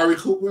 Or Amari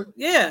Cooper.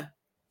 Yeah.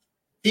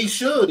 He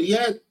should. He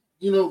had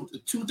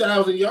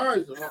 2,000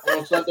 yards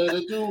on Sunday.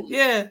 The dude,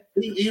 yeah.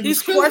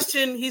 He's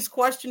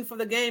questioned for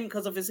the game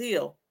because of his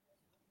heel.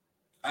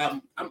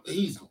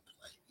 He's gonna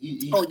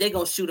play. They're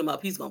gonna shoot him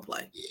up. He's gonna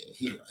play. Yeah,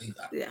 he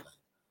got to Yeah.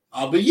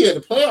 play. But yeah,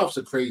 the playoffs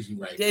are crazy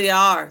right now. They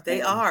are.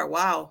 They are.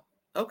 Wow.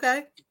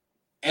 Okay.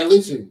 And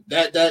listen,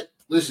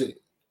 listen,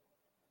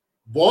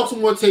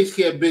 Baltimore takes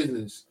care of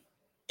business.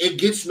 It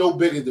gets no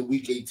bigger than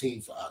Week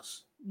 18 for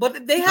us.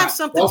 But they have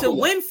something to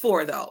win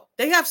for, though.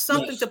 They have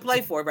something to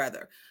play for,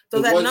 rather.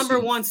 So that number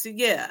one seed,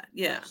 yeah.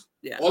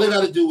 All they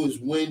got to do is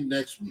win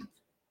next week.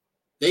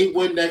 They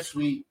win next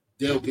week,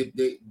 they'll get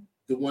the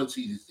one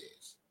seed is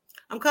theirs.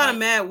 I'm kind of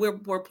mad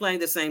we're playing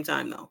the same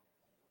time, though.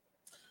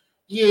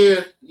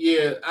 Yeah.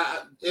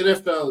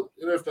 NFL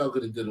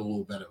could have did a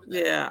little better with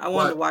that. Yeah, I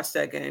wanted to watch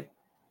that game.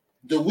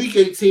 The Week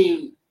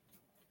 18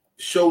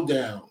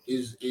 showdown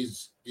is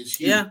huge.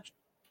 Yeah.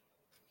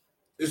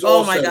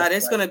 Oh my God,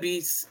 it's gonna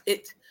be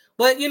it.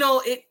 But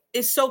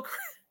it's so.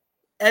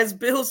 As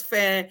Bills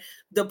fan,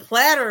 the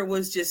platter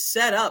was just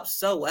set up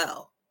so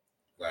well.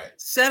 Right.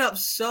 Set up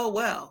so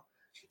well.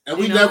 And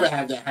we never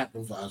had that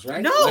happen for us,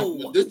 right? No.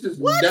 Like, this is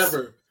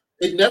never.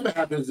 It never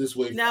happens this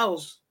way. No.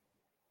 For us.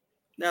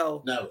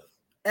 No. Never.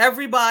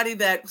 Everybody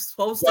that's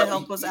supposed to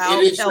help us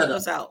out, help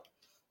us out.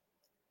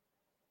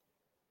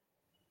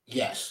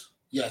 Yes.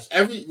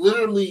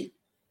 Literally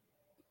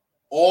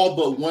all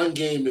but one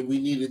game that we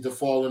needed to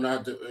fall in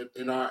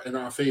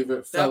our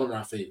favor fell in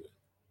our favor.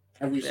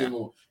 Every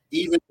single one.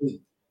 Even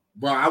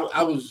bro,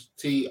 I was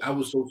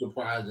so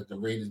surprised that the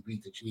Raiders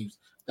beat the Chiefs.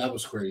 That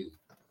was crazy.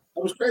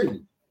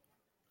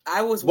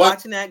 I was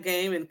watching that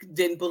game and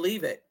didn't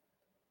believe it.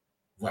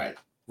 Right.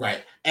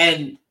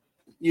 And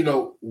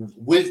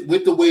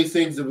with the way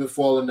things have been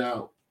falling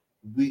out,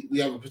 we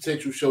have a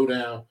potential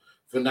showdown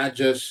for not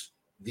just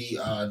the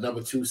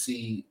number 2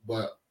 seed,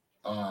 but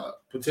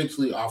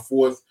potentially our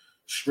 4th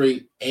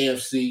straight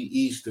AFC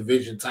East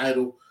division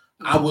title.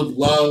 I would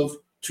love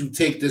to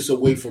take this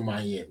away from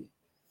Miami.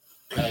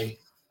 Okay.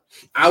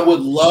 I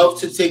would love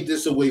to take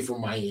this away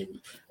from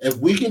Miami. If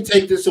we can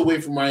take this away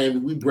from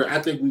Miami, I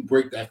think we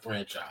break that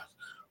franchise,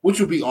 which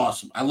would be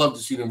awesome. I love to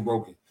see them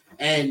broken.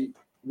 And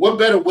what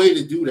better way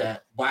to do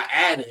that by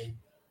adding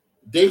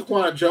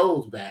Daquan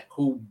Jones back,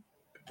 who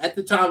at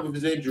the time of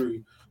his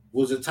injury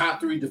was a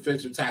top 3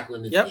 defensive tackle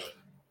in this game.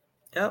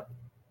 Yep.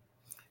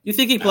 You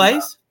think he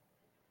plays?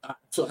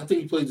 So I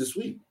think he plays this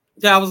week.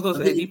 Yeah, I was going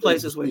to say he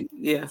plays this week.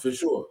 Yeah, for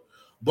sure.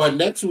 But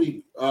next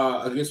week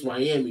against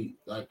Miami,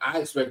 like I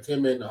expect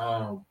him and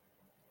Oliver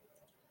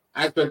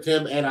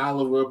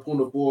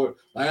Punafort.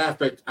 Like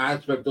I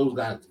expect those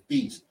guys to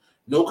feast.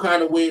 No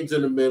kind of Williams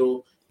in the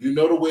middle.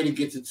 The way to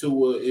get to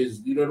Tua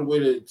is the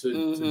way to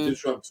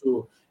disrupt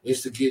Tua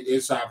is to get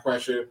inside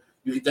pressure.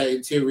 You get that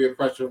interior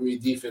pressure from your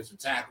defensive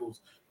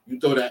tackles. You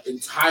throw that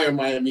entire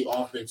Miami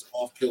offense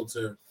off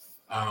kilter,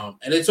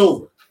 and it's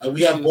over.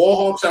 We have ball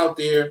hawks out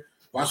there.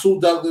 Rasul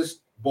Douglas,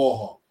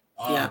 ball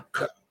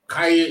hawk.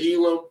 Kaya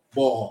Elam,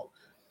 ball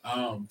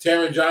hawk.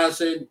 Taron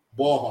Johnson,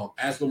 ball hawk.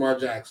 Ask Lamar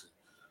Jackson.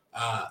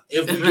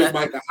 If we get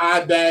Micah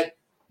Hyde back,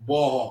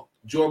 ball hawk.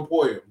 Jordan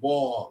Poyer,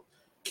 ball hawk.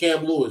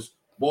 Cam Lewis,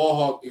 ball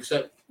hawk,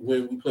 except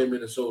when we play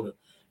Minnesota.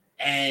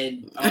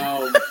 And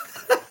I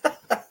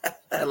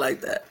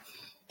like that.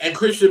 And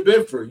Christian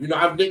Benford.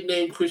 I've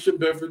nicknamed Christian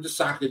Benford the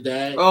soccer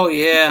dad. Oh,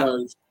 yeah.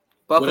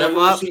 Buckle him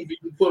up. Receiver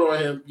you put on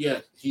him,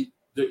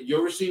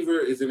 your receiver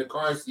is in a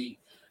car seat,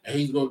 and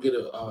he's going to get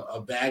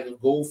a bag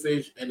of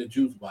goldfish and a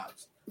juice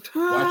box.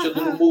 Watch a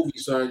little movie,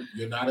 son.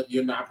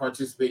 You're not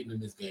participating in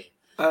this game.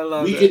 I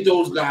love it. We get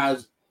those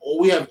guys.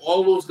 We have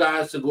all those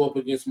guys to go up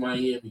against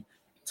Miami.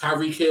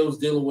 Tyreek Hill's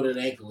dealing with an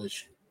ankle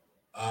issue.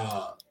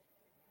 Jalen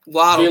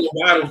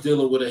Waddle's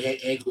dealing with an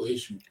ankle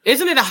issue.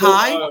 Isn't it a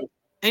high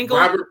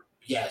ankle?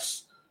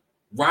 Yes.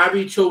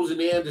 Robbie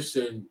Chosen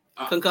Anderson.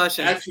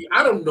 Concussion. Actually,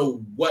 I don't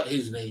know what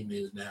his name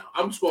is now.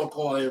 I'm just going to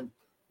call him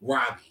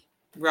Robbie.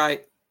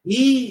 Right.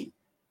 He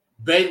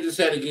banged his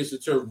head against the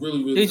turf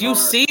really, really Did you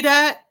hard. See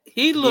that?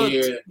 He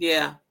looked.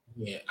 Yeah.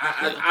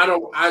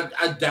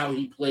 I doubt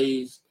he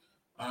plays.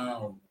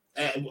 I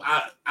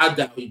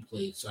doubt he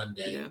plays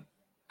Sunday. Yeah.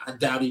 I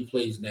doubt he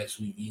plays next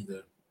week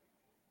either.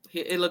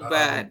 It looked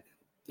bad.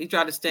 He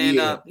tried to stand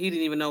up. He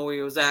didn't even know where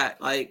he was at.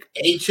 Like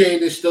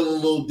A-Chain is still a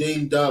little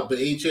dinged up, but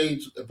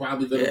A-Chain's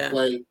probably going to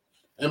play,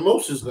 and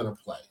most is going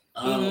to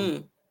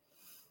play.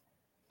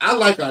 I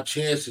like our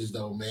chances,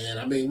 though, man.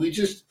 I mean, we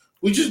just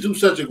do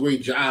such a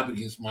great job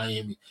against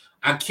Miami.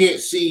 I can't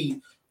see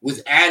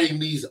with adding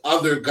these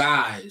other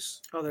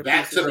guys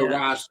back to the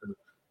roster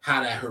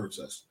how that hurts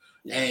us.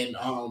 And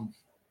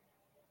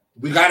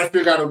we got to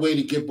figure out a way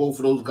to get both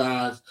of those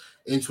guys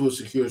into a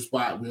secure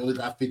spot. We only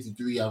got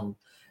 53 of them.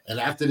 And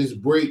after this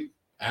break,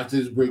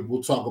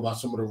 we'll talk about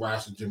some of the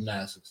roster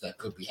gymnastics that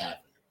could be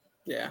happening.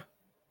 Yeah.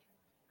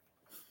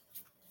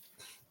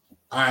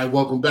 All right,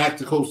 welcome back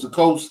to Coast to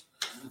Coast.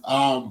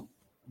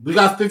 We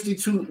got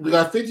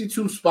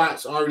 52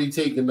 spots already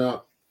taken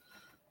up.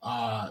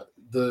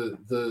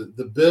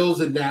 The Bills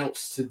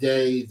announced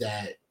today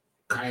that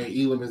Kaya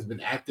Elam has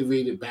been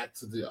activated back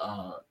to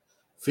the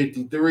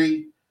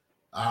 53.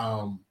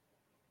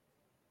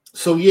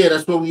 So yeah,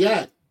 that's where we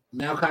at.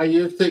 Now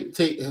Kaya has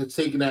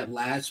taken that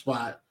last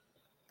spot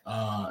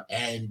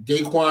And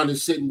Daquan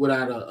is sitting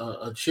without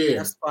a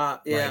chair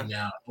right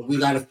now. We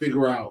got to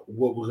figure out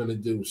what we're gonna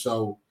do.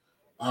 So,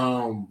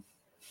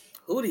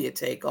 who do you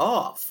take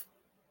off?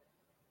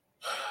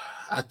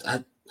 I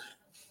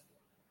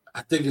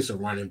think it's a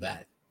running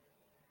back.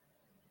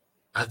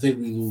 I think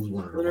we lose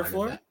one of the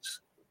running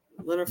backs.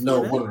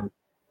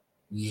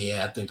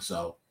 Yeah, I think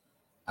so.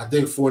 I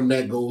think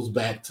Fournette goes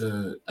back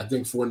down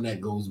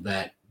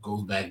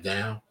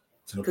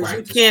to the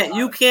practice.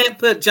 You can't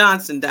put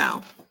Johnson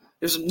down.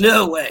 There's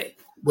no way.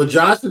 But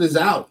Johnson is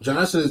out.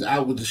 Johnson is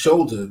out with the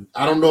shoulder.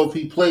 I don't know if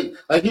he played.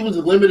 Like, he was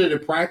limited in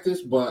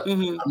practice, but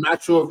I'm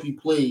not sure if he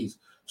plays.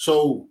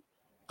 So,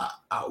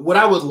 what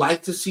I would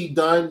like to see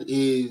done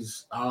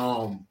is,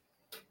 I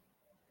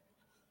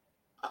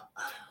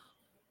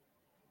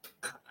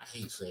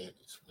hate saying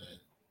this, man.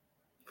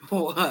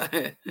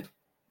 What?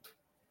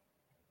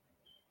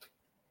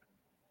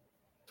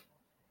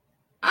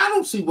 I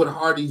don't see what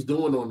Hardy's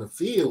doing on the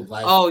field.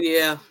 Like, oh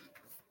yeah,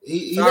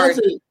 he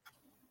doesn't.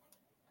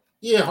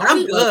 Yeah,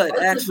 I'm good.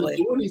 Actually,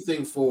 doesn't do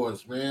anything for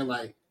us, man.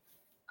 Like,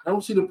 I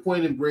don't see the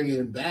point in bringing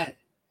him back.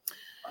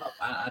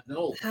 I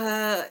don't.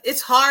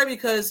 It's hard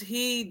because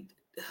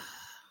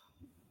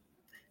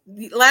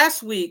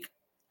last week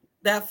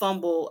that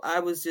fumble, I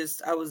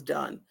was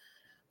done.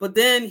 But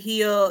then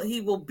he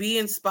will be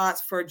in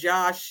spots for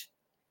Josh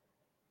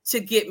to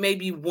get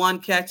maybe one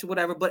catch or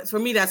whatever. But for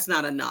me, that's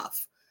not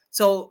enough.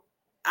 So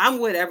I'm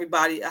with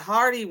everybody.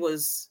 Hardy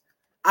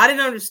I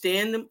didn't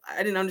understand them.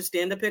 I didn't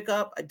understand the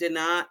pickup. I did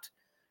not.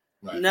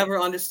 Right.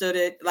 Never understood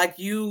it. Like,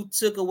 you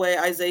took away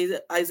Isaiah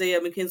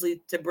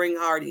McKenzie to bring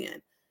Hardy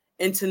in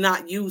and to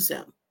not use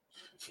him.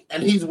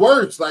 And he's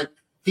worse. Like,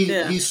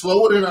 he's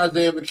slower than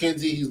Isaiah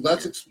McKenzie. He's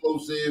less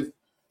explosive.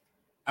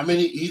 I mean,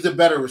 he's a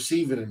better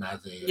receiver than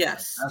Isaiah.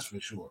 Yes. That's for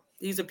sure.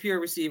 He's a pure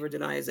receiver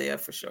than Isaiah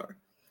for sure.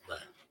 Right.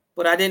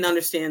 But I didn't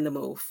understand the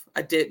move.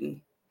 I did not.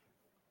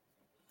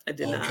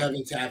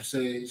 Kevin Tapp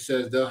says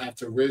they'll have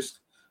to risk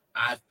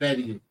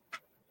Jermaine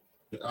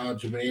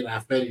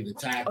Ifedi to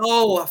tackle.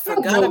 Oh, I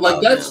forgot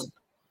about that.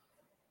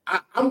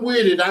 I'm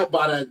weirded out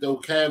by that, though,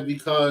 Kev,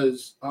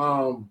 because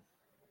I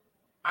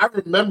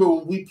remember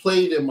when we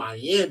played in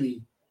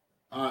Miami,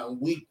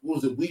 week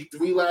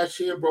 3 last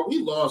year, bro, we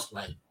lost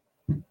man,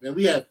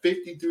 we had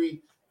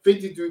 53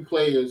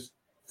 players,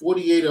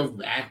 48 of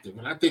them active,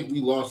 and I think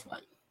we lost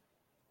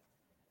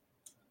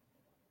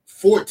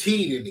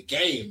 14 in the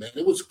game, man.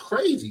 It was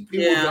crazy.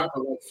 People were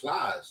dropping like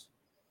flies.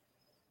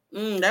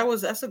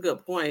 That's a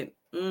good point.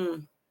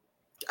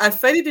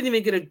 Ifedi didn't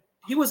even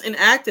he was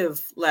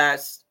inactive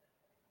last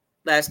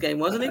game,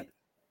 wasn't he?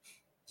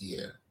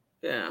 Yeah.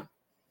 Yeah.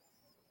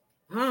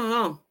 I don't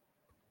know.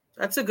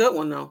 That's a good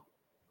one, though.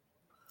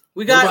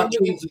 What about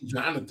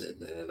Jonathan,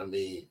 man? I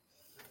mean,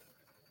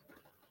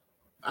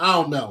 I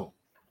don't know.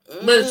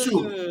 Man,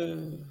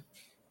 shoot.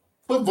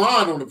 Put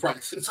Vaughn on the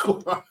practice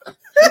squad.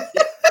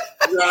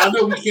 I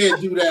know we can't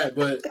do that,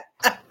 but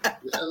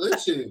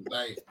listen,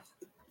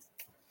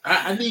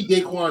 I need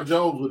Daquan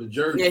Jones with a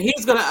jersey. Yeah,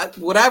 he's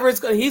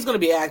gonna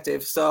be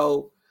active.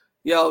 So,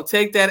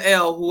 take that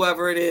L,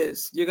 whoever it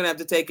is. You're gonna have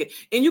to take it,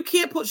 and you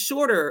can't put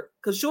Shorter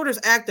because Shorter's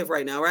active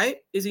right now,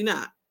 right? Is he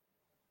not?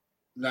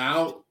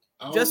 No,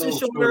 I don't Justin know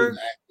Shorter.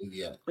 Active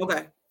yet.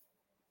 Okay.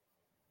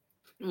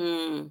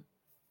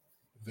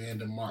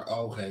 Vandermark.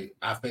 Okay,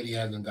 I bet he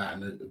hasn't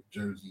gotten a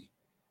jersey.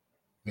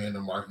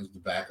 Vandermark is the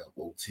backup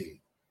OT.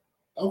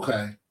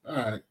 Okay,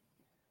 all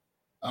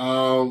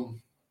right.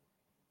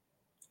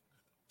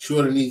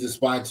 Shorter needs a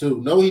spot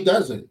too. No, he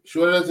doesn't.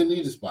 Shorter doesn't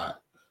need a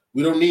spot.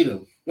 We don't need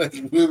him. We're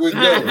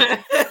good.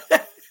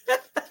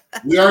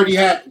 We already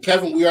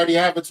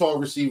have a tall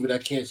receiver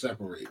that can't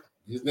separate.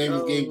 His name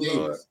is Gabe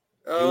Davis.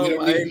 Oh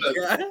my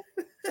God.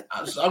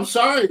 I'm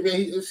sorry, man.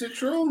 It's the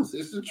truth.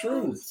 It's the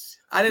truth.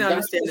 I didn't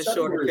understand the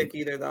Shorter pick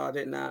either, though. I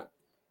did not.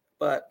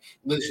 But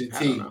listen,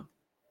 team.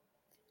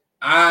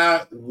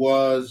 I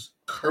was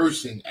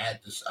cursing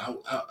at this.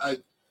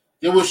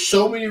 There were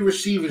so many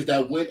receivers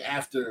that went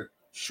after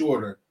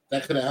Shorter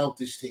that could have helped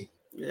this team.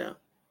 Yeah.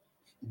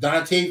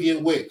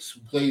 Dontavian Wicks,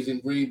 who plays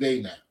in Green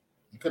Bay now.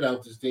 He could have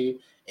helped this team.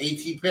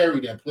 A.T. Perry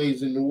that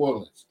plays in New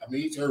Orleans. I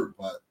mean, he's hurt,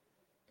 but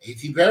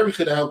A.T. Perry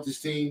could have helped this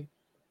team.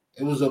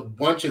 It was a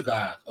bunch of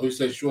guys. Oh, he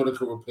said Shorter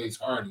could replace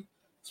Hardy.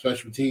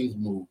 Special teams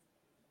move.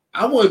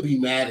 I wouldn't be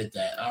mad at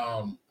that.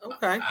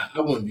 Okay. I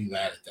wouldn't be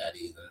mad at that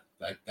either.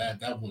 Like that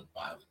wouldn't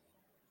bother me.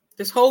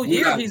 This whole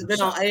year he's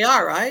been on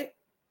AR, right?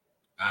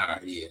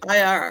 Yeah.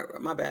 IR,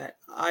 my bad.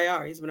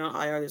 IR. He's been on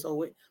IR this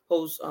whole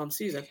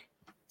season.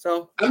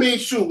 So I mean,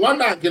 shoot, why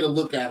not get a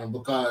look at him?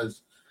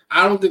 Because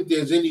I don't think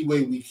there's any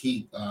way we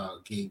keep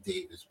Gabe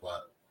Davis,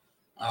 but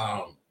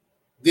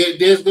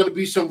there's going to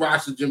be some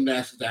roster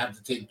gymnastics that have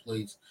to take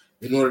place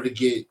in order to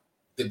get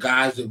the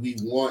guys that we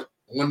want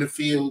on the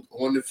field.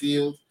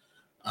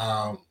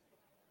 I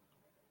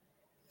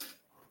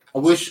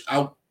wish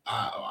I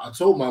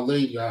told my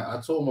lady I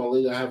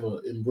have a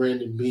in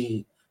Brandon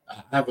Bean.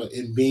 I have a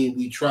in Bean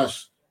We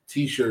Trust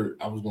T-shirt.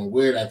 I was gonna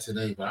wear that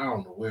today, but I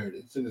don't know where it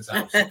is. It's in this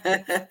house.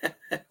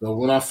 So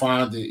when I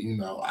find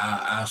it,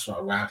 I'll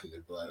start rocking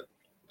it. But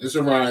It's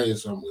around here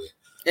somewhere.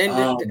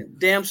 And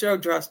damn sure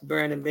trust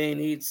Brandon Bean.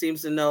 He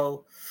seems to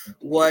know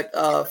what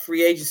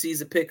free agencies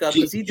to pick up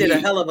because he did a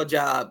hell of a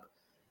job.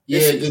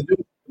 Yeah,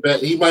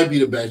 he might be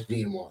the best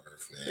GM on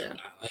earth, man. Yeah.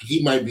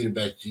 He might be the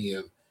best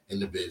GM in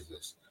the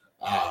business.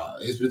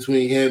 It's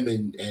between him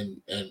and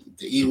the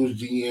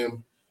Eagles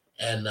GM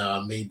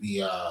and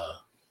maybe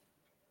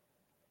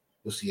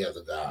what's the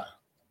other guy?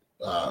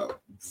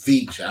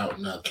 Veach out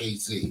in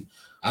KC.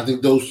 I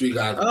think those three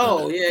guys.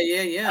 Oh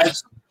yeah.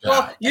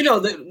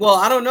 Well,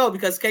 I don't know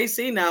because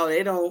KC now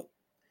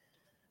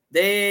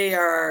they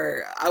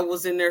are. I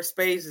was in their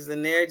spaces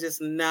and they're just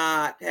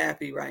not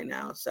happy right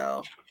now.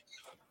 So.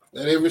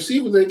 And their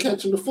receivers ain't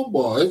catching the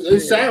football.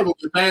 It's sad when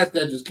the pass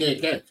that just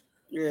can't catch.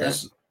 Yeah.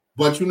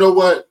 But you know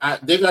what?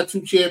 They got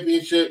 2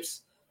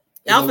 championships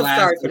in the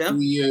last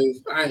 3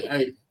 years.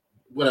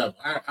 Whatever.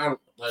 I don't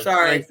like.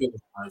 Sorry. I ain't feeling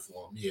sorry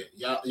for them.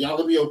 Yeah, y'all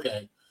will be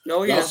okay.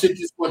 Oh y'all sit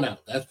this one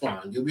out. That's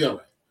fine. You'll be all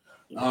right.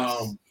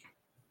 Yes.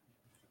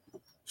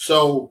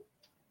 So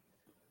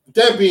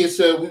that being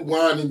said, we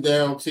winding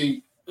down.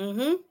 T.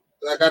 Mm-hmm.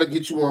 I got to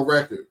get you on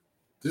record.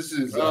 This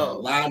is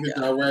live and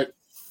direct.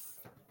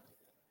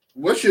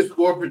 What's your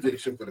score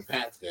prediction for the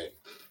Pats game?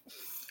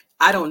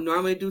 I don't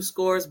normally do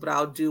scores, but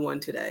I'll do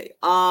one today.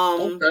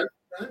 Okay.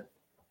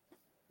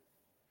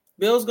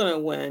 Bill's gonna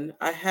win.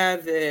 I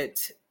have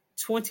it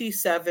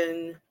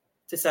 27-17.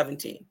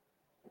 Okay.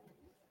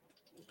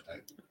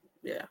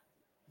 Yeah. Okay.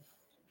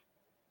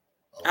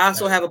 I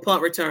also have a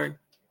punt return.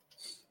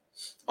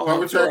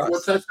 Punt return for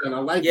a touchdown. I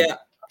like it.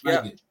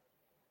 Yeah.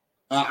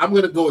 I'm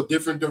gonna go a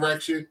different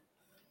direction.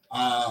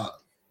 I'm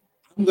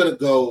gonna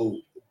go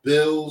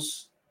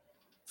Bills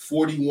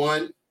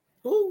 41.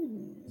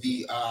 Ooh.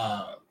 The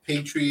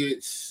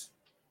Patriots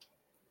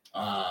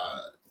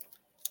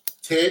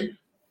 10.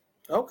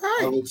 Okay.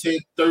 10,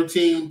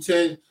 13,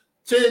 10,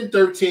 10,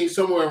 13,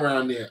 somewhere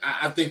around there.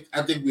 I think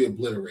we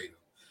obliterate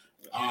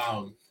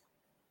them.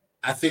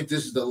 I think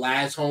this is the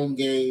last home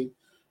game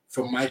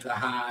for Micah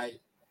Hyde.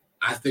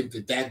 I think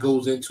that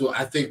goes into it.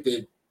 I think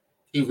that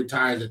he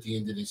retires at the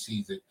end of the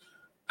season.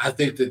 I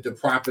think that the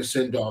proper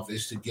send-off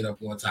is to get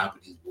up on top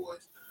of these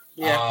boys.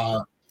 Yeah.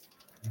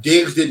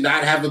 Diggs did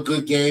not have a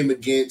good game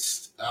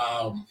against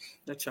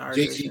the Chargers.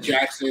 J.C.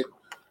 Jackson.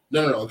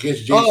 No,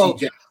 against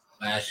J.C.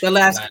 Jackson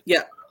last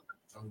yeah.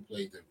 Time we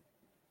played them.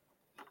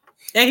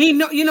 And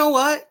you know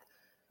what?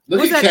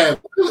 Look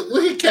at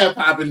Cap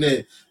popping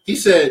in. He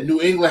said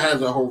New England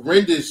has a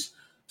horrendous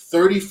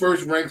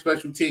 31st ranked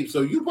special team.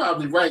 So you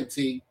probably right,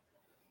 T.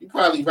 You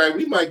probably right.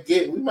 We might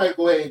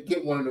go ahead and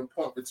get one of them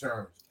punt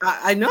returns.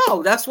 I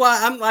know. That's why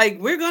I'm like,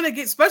 we're gonna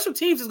get special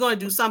teams is gonna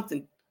do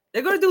something.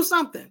 They're gonna do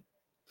something.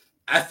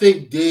 I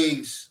think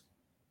Diggs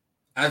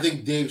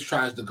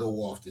tries to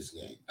go off this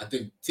game. I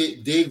think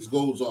Diggs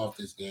goes off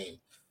this game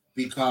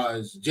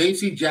because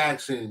J.C.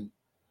 Jackson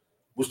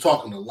was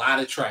talking a lot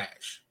of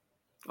trash.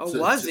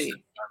 Was he?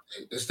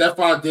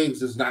 Stephon Diggs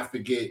does not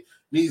forget.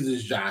 Neither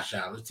is Josh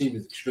Allen. His team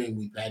is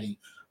extremely petty.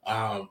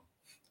 I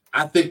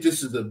think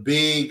this is a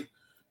big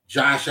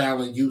Josh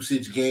Allen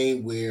usage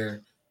game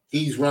where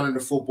he's running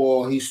the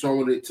football. He's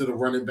throwing it to the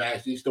running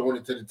backs. He's throwing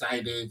it to the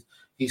tight ends.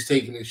 He's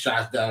taking his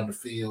shots down the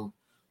field.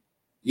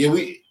 Yeah,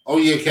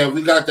 Kev,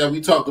 we got that. We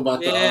talked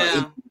about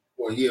the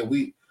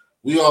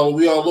we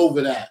all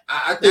over that.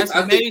 I think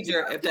that's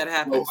major if that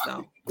happens.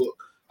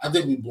 I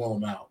think we blow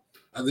him out.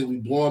 I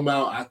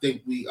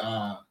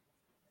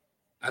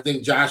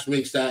think Josh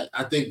makes that.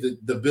 I think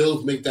the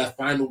Bills make that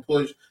final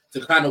push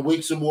to kind of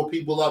wake some more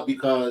people up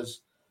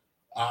because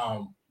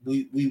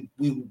we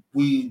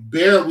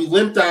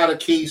limped out of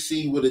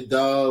KC with a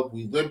dub.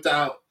 We limped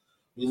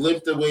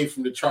away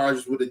from the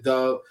Chargers with a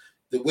dub.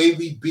 The way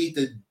we beat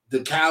the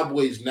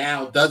Cowboys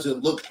now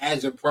doesn't look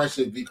as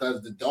impressive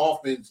because the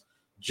Dolphins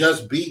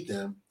just beat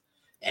them,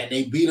 and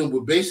they beat them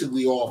with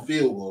basically all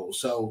field goals.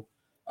 So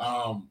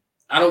I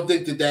don't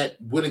think that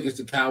win against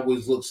the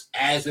Cowboys looks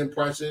as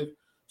impressive.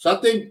 So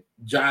I think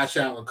Josh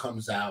Allen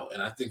comes out,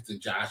 and I think that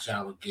Josh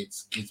Allen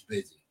gets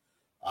busy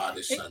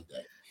this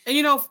Sunday.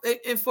 And,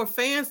 and for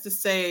fans to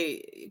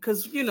say,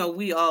 because,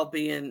 we all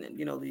be in,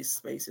 these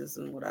spaces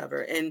and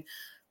whatever, and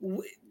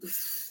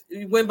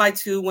you win by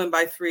 2, win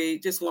by 3,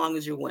 just as long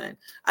as you win.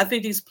 I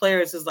think these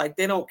players is like,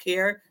 they don't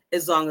care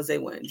as long as they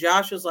win.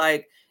 Josh was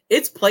like,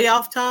 it's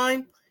playoff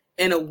time,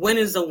 and a win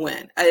is a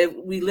win.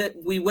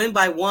 We win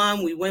by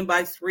 1, we win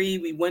by 3,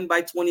 we win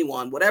by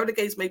 21. Whatever the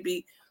case may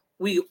be,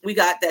 we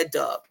got that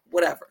dub,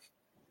 whatever.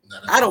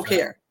 I don't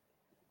care.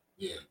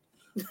 Yeah.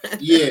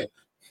 Yeah.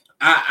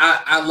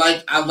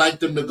 I like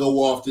them to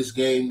go off this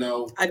game,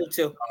 though. I do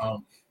too.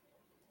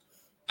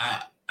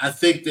 I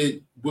think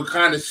that we're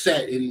kind of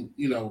set in,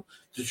 the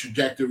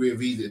trajectory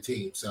of either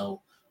team.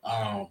 So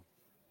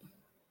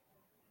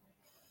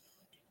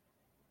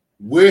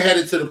we're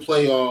headed to the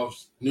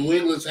playoffs. New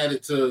England's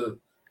headed to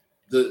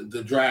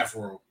the draft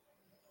room.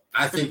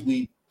 I think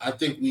we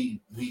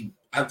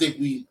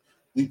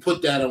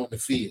put that on the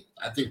field.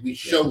 I think we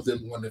showed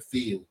them on the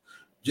field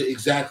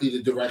exactly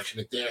the direction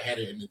that they're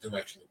headed and the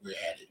direction that we're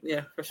headed.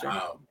 Yeah, for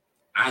sure.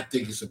 I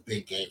think it's a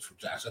big game for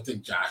Josh. I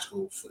think Josh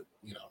goes for,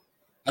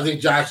 I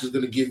think Josh is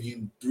going to give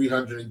you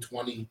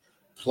 320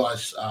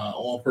 plus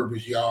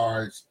all-purpose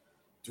yards,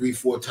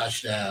 3-4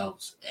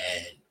 touchdowns,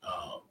 and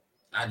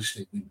I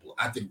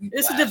think we.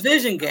 It's a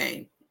division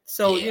game,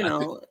 so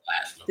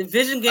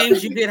division I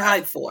games think you get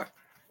hyped for,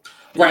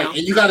 right? And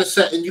you got to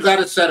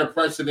set a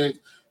precedent.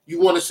 You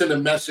want to send a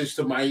message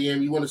to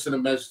Miami. You want to send a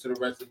message to the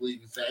rest of the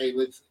league and say, "Hey,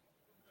 listen,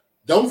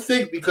 don't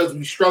think because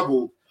we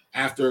struggled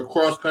after a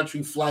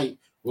cross-country flight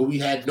where we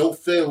had no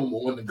film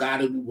on the guy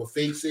that we were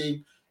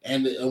facing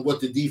and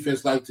what the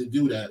defense like to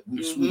do that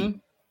we sweep."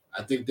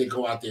 I think they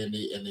go out there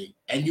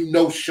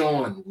and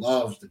Sean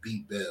loves to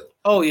beat Bill.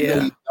 Oh yeah,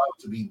 he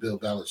loves to beat Bill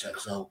Belichick.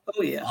 So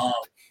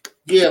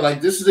yeah, like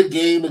this is a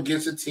game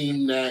against a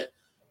team that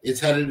is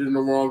headed in the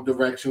wrong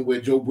direction where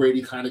Joe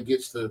Brady kind of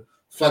gets to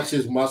flex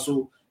his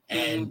muscle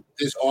and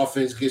this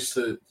offense gets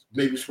to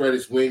maybe spread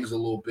its wings a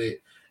little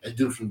bit and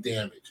do some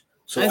damage.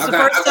 So it's the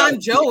first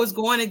time Joe is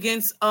going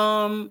against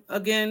Bill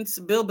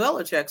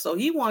Belichick, so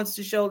he wants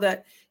to show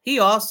that he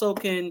also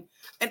can.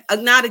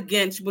 And not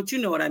against, but you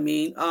know what I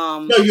mean.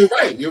 No, you're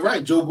right. You're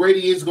right. Joe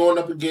Brady is going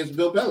up against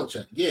Bill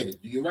Belichick. Yeah,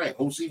 you're right.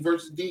 OC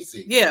versus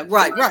DC. Yeah,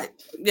 right.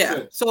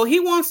 Yeah. So he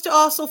wants to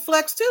also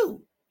flex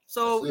too.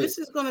 So this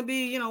is going to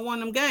be, one of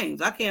them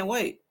games. I can't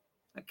wait.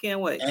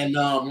 And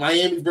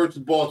Miami versus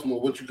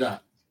Baltimore. What you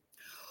got?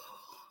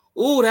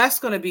 Oh, that's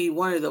going to be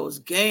one of those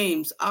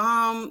games.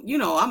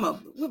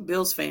 We're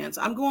Bills fans.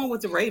 I'm going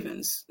with the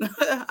Ravens.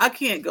 I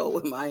can't go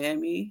with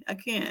Miami. I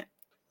can't.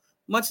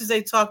 Much as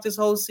they talk this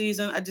whole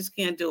season, I just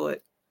can't do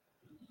it.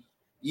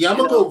 Yeah, I'm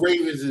going to go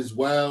Ravens as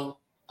well.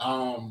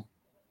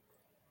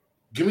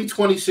 Give me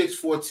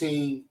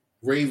 26-14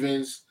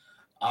 Ravens.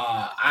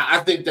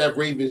 I think that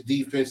Ravens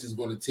defense is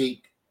going to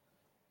take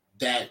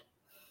that,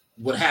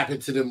 what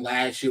happened to them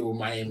last year with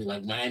Miami.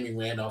 Like Miami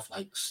ran off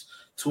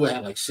Tua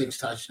had 6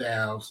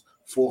 touchdowns,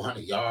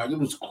 400 yards. It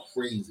was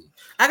crazy.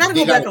 I got to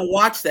go back and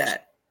watch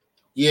that.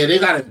 Yeah, they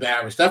got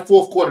embarrassed. That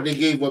fourth quarter, they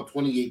gave up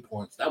 28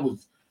 points.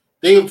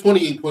 They gave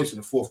 28 points in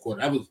the fourth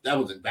quarter. That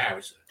was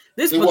embarrassing.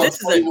 This is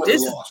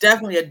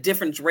definitely a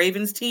different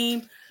Ravens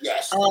team.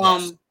 Yes.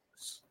 Damn,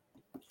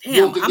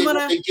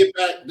 they get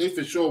back. They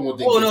for sure want.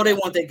 They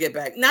want their get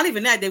back. Not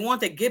even that. They want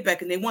their get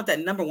back, and they want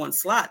that number 1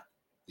 slot.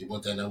 They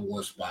want that number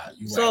 1 spot.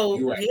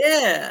 You're right.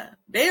 Yeah,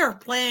 they are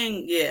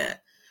playing. Yeah,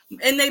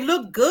 and they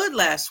looked good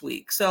last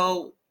week.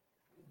 So,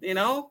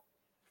 yeah,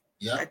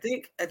 I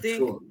think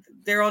sure.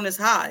 They're on this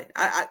high.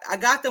 I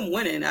got them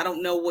winning. I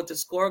don't know what the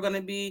score going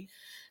to be.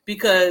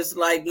 Because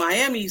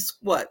Miami's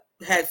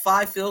had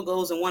 5 field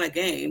goals and won a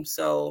game.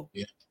 So,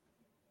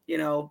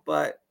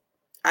 but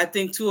I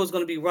think Tua is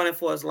going to be running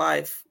for his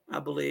life, I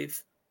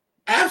believe.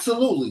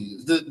 Absolutely.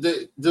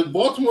 The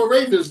Baltimore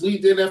Ravens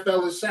lead the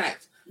NFL in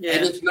sacks. Yeah.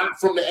 And it's not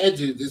from the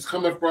edges. It's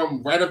coming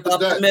from right up the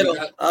gut.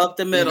 Up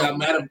the middle.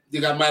 They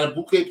got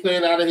Matabuke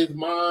playing out of his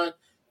mind.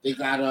 They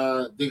got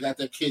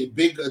that kid,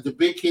 the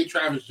big kid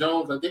Travis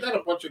Jones. They got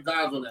a bunch of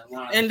guys on that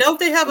line. And don't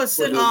they have the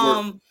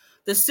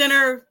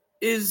center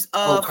is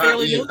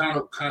fairly new?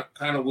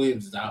 Connor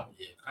Williams is out.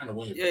 Yeah, Connor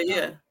Williams.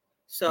 Yeah.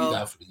 So he's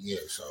out for the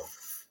year. So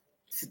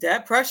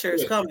that pressure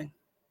is coming.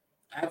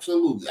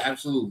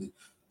 Absolutely.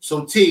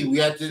 So T,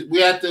 we at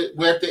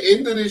the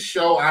end of this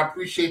show. I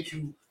appreciate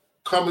you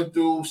coming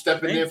through,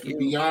 stepping in from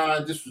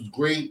beyond. This was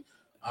great.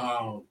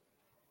 Was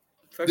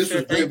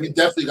great. We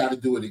definitely got to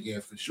do it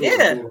again for sure.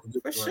 Yeah,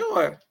 for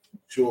sure.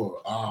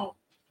 Sure.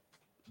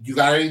 You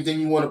got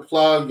anything you want to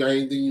plug? Got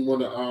anything you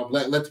want to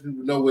let the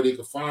people know where they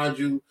can find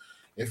you?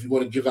 If you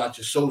want to give out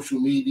your social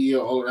media,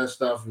 all of that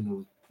stuff,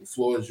 the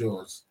floor is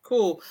yours.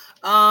 Cool.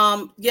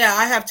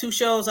 I have 2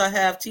 shows. I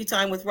have Tea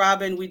Time with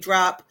Robin. We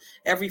drop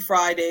every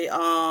Friday.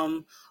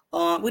 We're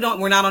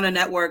not on a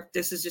network.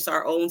 This is just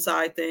our own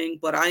side thing,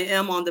 but I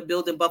am on the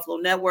Build in Buffalo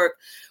network.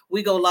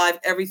 We go live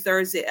every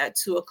Thursday at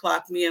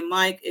 2:00. Me and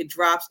Mike. It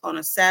drops on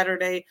a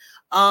Saturday.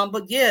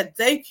 But yeah,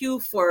 thank you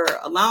for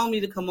allowing me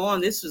to come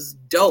on. This was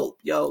dope.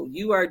 Yo,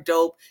 you are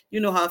dope. You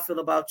know how I feel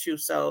about you.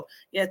 So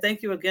yeah,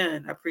 thank you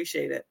again. I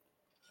appreciate it.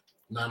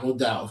 No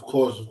doubt. Of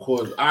course.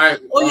 All right.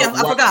 Oh yeah,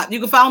 I forgot. You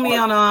can follow me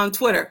on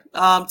Twitter.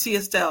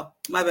 TSL.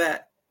 My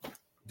bad.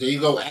 There you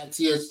go, at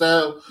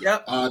TSL.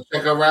 Yep.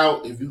 Check her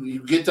out. If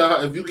you get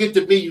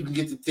to me, you can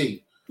get to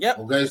T. Yep.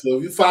 Okay. So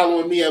if you're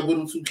following me at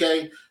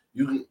Whittle2K,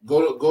 you can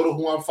go to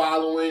who I'm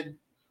following.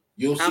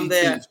 You'll see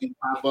T. She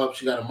pop up.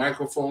 She got a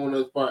microphone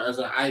as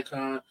an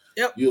icon.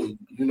 Yep. You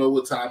know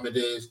what time it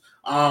is.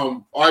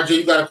 RJ,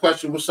 you got a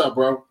question? What's up,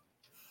 bro?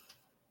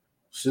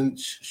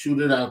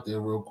 Shoot it out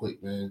there real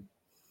quick, man.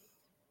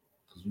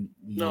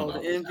 The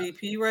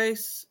MVP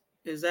race?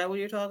 Is that what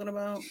you're talking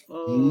about?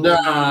 Oh,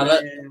 nah,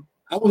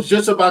 I was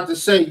just about to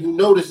say, you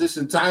notice this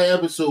entire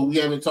episode we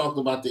haven't talked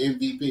about the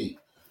MVP.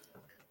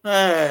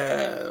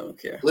 I don't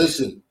care.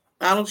 Listen,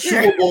 I don't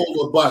care. Super Bowl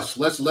or bust.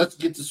 Let's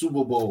get the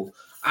Super Bowl.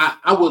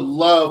 I would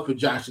love for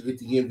Josh to get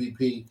the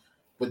MVP,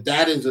 but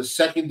that is a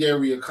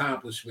secondary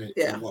accomplishment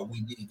to what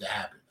we need to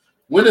happen.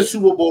 Win a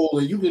Super Bowl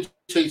and you can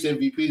chase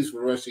MVPs for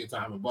the rest of your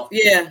time in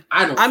Buffalo. Yeah,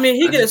 I mean,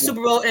 he get a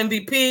Super Bowl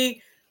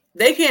MVP.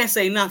 They can't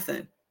say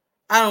nothing.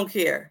 I don't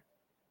care.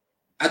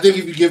 I think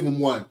if you give him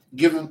one,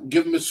 give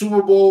him a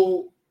Super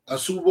Bowl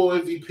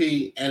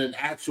MVP, and an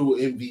actual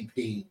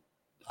MVP,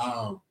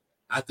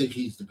 I think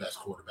he's the best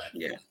quarterback.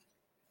 Yeah.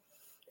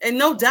 And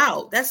no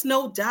doubt. That's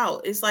no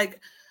doubt. It's like,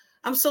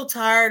 I'm so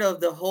tired of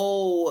the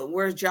whole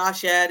where's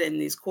Josh at in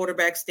these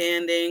quarterback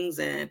standings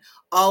and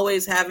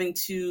always having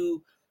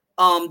to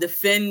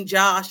defend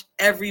Josh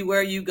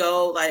everywhere you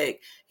go.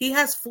 Like, he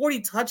has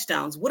 40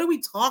 touchdowns. What are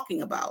we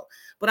talking about?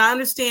 But I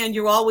understand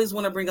you always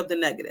want to bring up the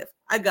negative.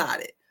 I got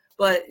it.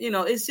 But,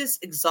 it's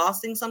just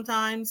exhausting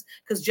sometimes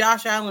because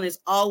Josh Allen is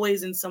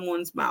always in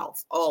someone's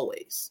mouth,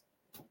 always.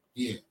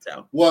 Yeah.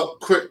 So. Well,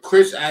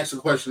 Chris asked a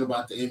question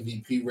about the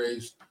MVP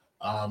race,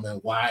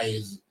 and why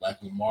is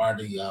Lamar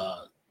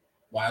the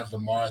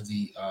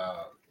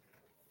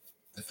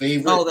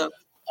favorite?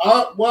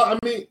 Well, I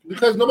mean,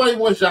 because nobody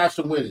wants Josh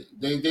to win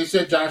it. They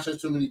said Josh has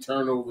too many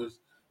turnovers.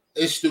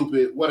 It's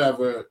stupid.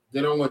 Whatever.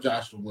 They don't want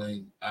Josh to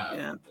win.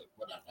 Whatever.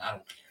 I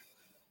don't care.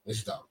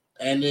 It's dumb.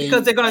 And then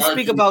because they're going to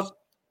speak about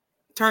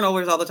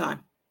turnovers all the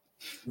time.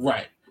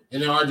 Right.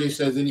 And then RJ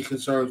says, any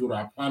concerns with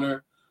our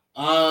punter?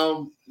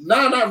 No,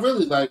 not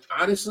really. Like,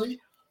 honestly,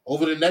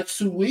 over the next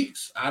 2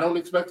 weeks, I don't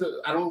expect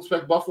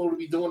Buffalo to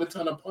be doing a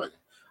ton of punting.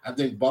 I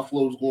think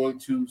Buffalo's going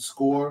to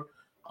score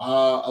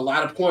a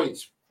lot of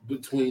points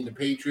between the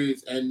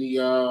Patriots and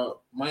the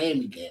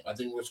Miami game. I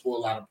think we're going to score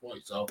a lot of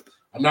points. So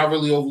I'm not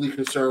really overly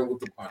concerned with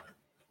the punter.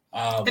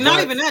 And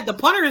not even that. The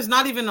punter is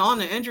not even on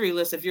the injury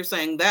list if you're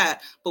saying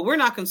that. But we're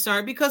not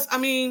concerned because, I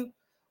mean,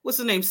 what's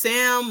his name?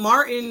 Sam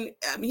Martin.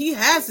 I mean,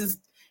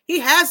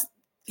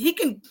 he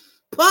can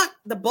punt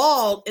the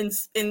ball in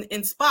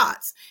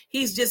spots.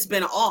 He's just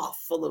been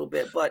off a little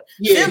bit. But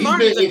yeah, Sam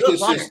Martin's a good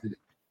punter.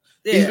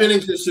 Yeah. He's been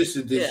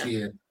inconsistent this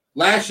year.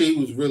 Last year he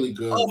was really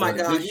good. Oh my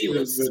God, he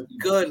was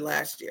good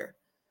last year.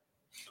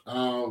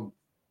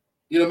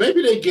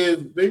 Maybe they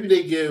give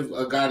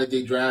a guy that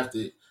they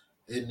drafted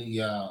in the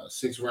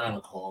 6th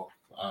round call.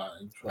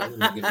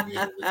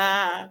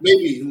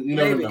 Maybe you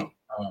never know.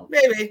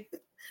 Maybe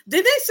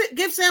did they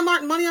give Sam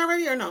Martin money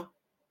already or no?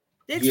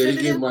 They gave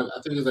him. I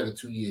think it's like a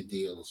 2-year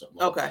deal or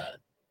something. Okay, like that.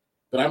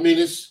 But I mean,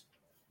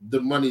 the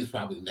money is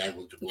probably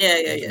negligible. Yeah.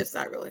 It's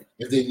not really.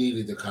 If they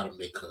needed to kind of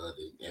make cut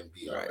and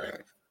be all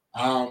right.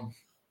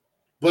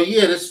 But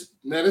yeah, this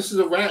is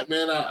a wrap,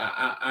 man.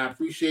 I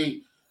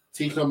appreciate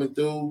T coming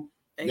through.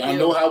 Y'all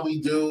know how we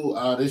do.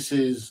 This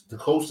is the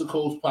Coast to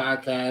Coast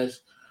podcast.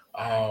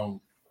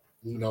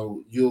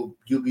 You'll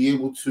be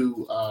able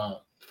to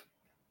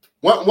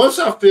once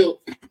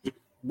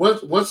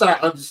I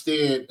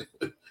understand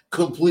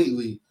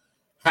completely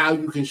how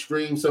you can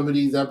stream some of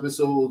these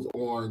episodes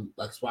on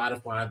like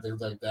Spotify and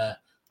things like that,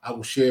 I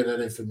will share that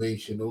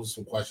information. Those are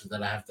some questions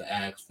that I have to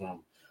ask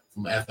from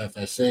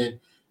FFSN.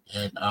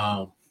 And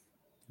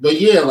but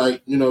yeah,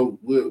 we're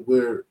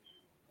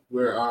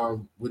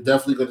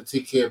definitely going to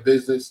take care of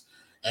business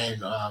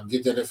and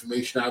get that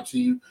information out to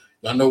you.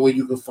 Y'all know where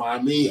you can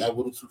find me at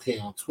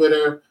Whittle2K on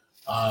Twitter.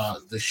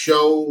 The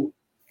show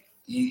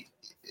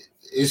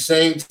is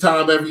same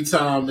time every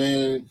time,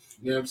 man.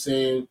 You know what I'm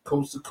saying?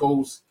 Coast to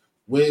Coast,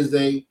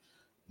 Wednesday,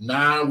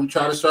 9. We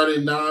try to start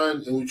at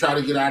 9 and we try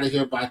to get out of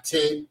here by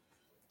 10.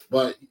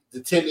 But the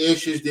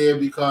 10-ish is there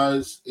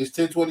because it's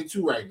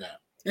 10:22 right now.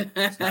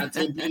 It's not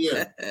 10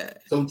 p.m.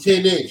 So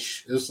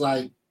 10-ish. It's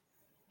like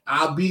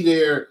I'll be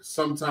there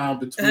sometime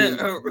between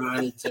 9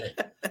 and 10.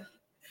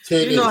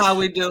 10. You know how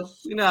we do.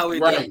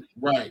 Right.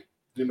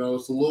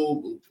 It's a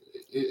little.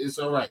 It's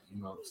all right.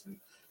 You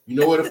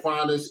know where to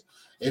find us.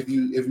 If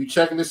you're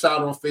checking this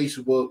out on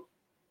Facebook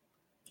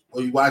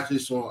or you watch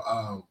this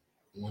on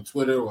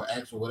Twitter or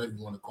X or whatever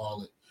you want to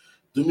call it,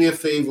 do me a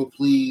favor,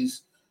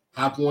 please.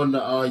 Hop on the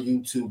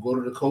YouTube. Go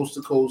to the Coast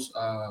to Coast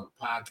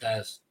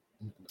podcast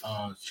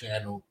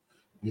channel.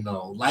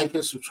 Like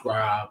and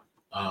subscribe.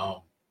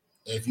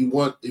 If you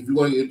want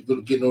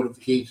to get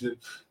notifications,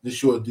 then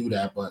sure do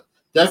that. But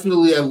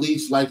definitely at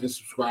least like and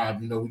subscribe.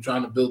 We're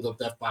trying to build up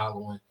that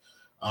following.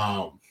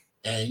 And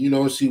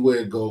see where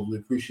it goes. We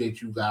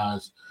appreciate you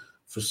guys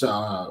for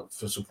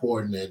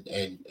supporting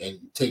and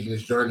taking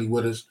this journey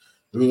with us.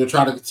 And we're gonna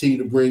try to continue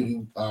to bring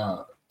you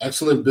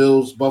excellent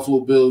Buffalo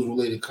Bills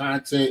related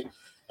content.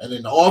 And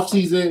in the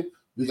offseason,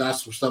 we got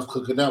some stuff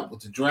cooking up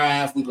with the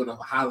draft. We're gonna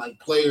highlight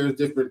players,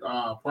 different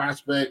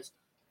prospects.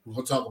 We're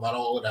gonna talk about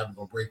all of that. We're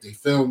gonna break their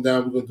film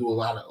down. We're gonna do a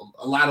lot of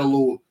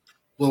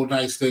little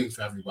nice things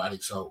for everybody.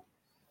 So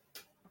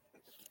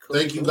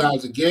thank you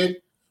guys again.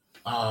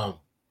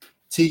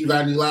 T, you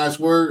got any last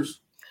words?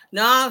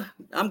 Nah,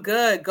 I'm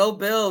good. Go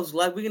Bills.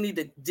 Like, we need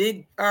to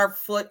dig our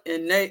foot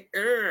in their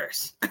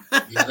ears.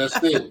 Yeah,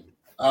 that's it.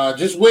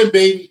 Just win,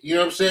 baby. You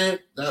know what I'm saying?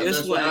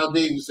 That's win. What Al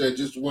Davis said.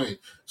 Just win.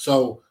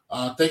 So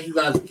thank you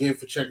guys again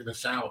for checking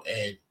us out,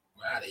 and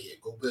we're out of here.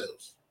 Go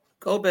Bills.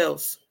 Go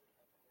Bills.